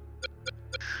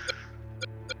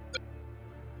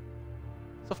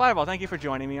 So Fireball, thank you for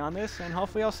joining me on this, and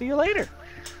hopefully I'll see you later.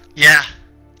 Yeah.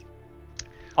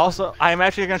 Also, I'm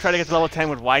actually going to try to get to level 10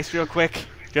 with Weiss real quick,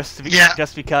 just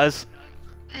because.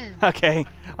 Okay,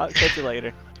 I'll catch you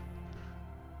later.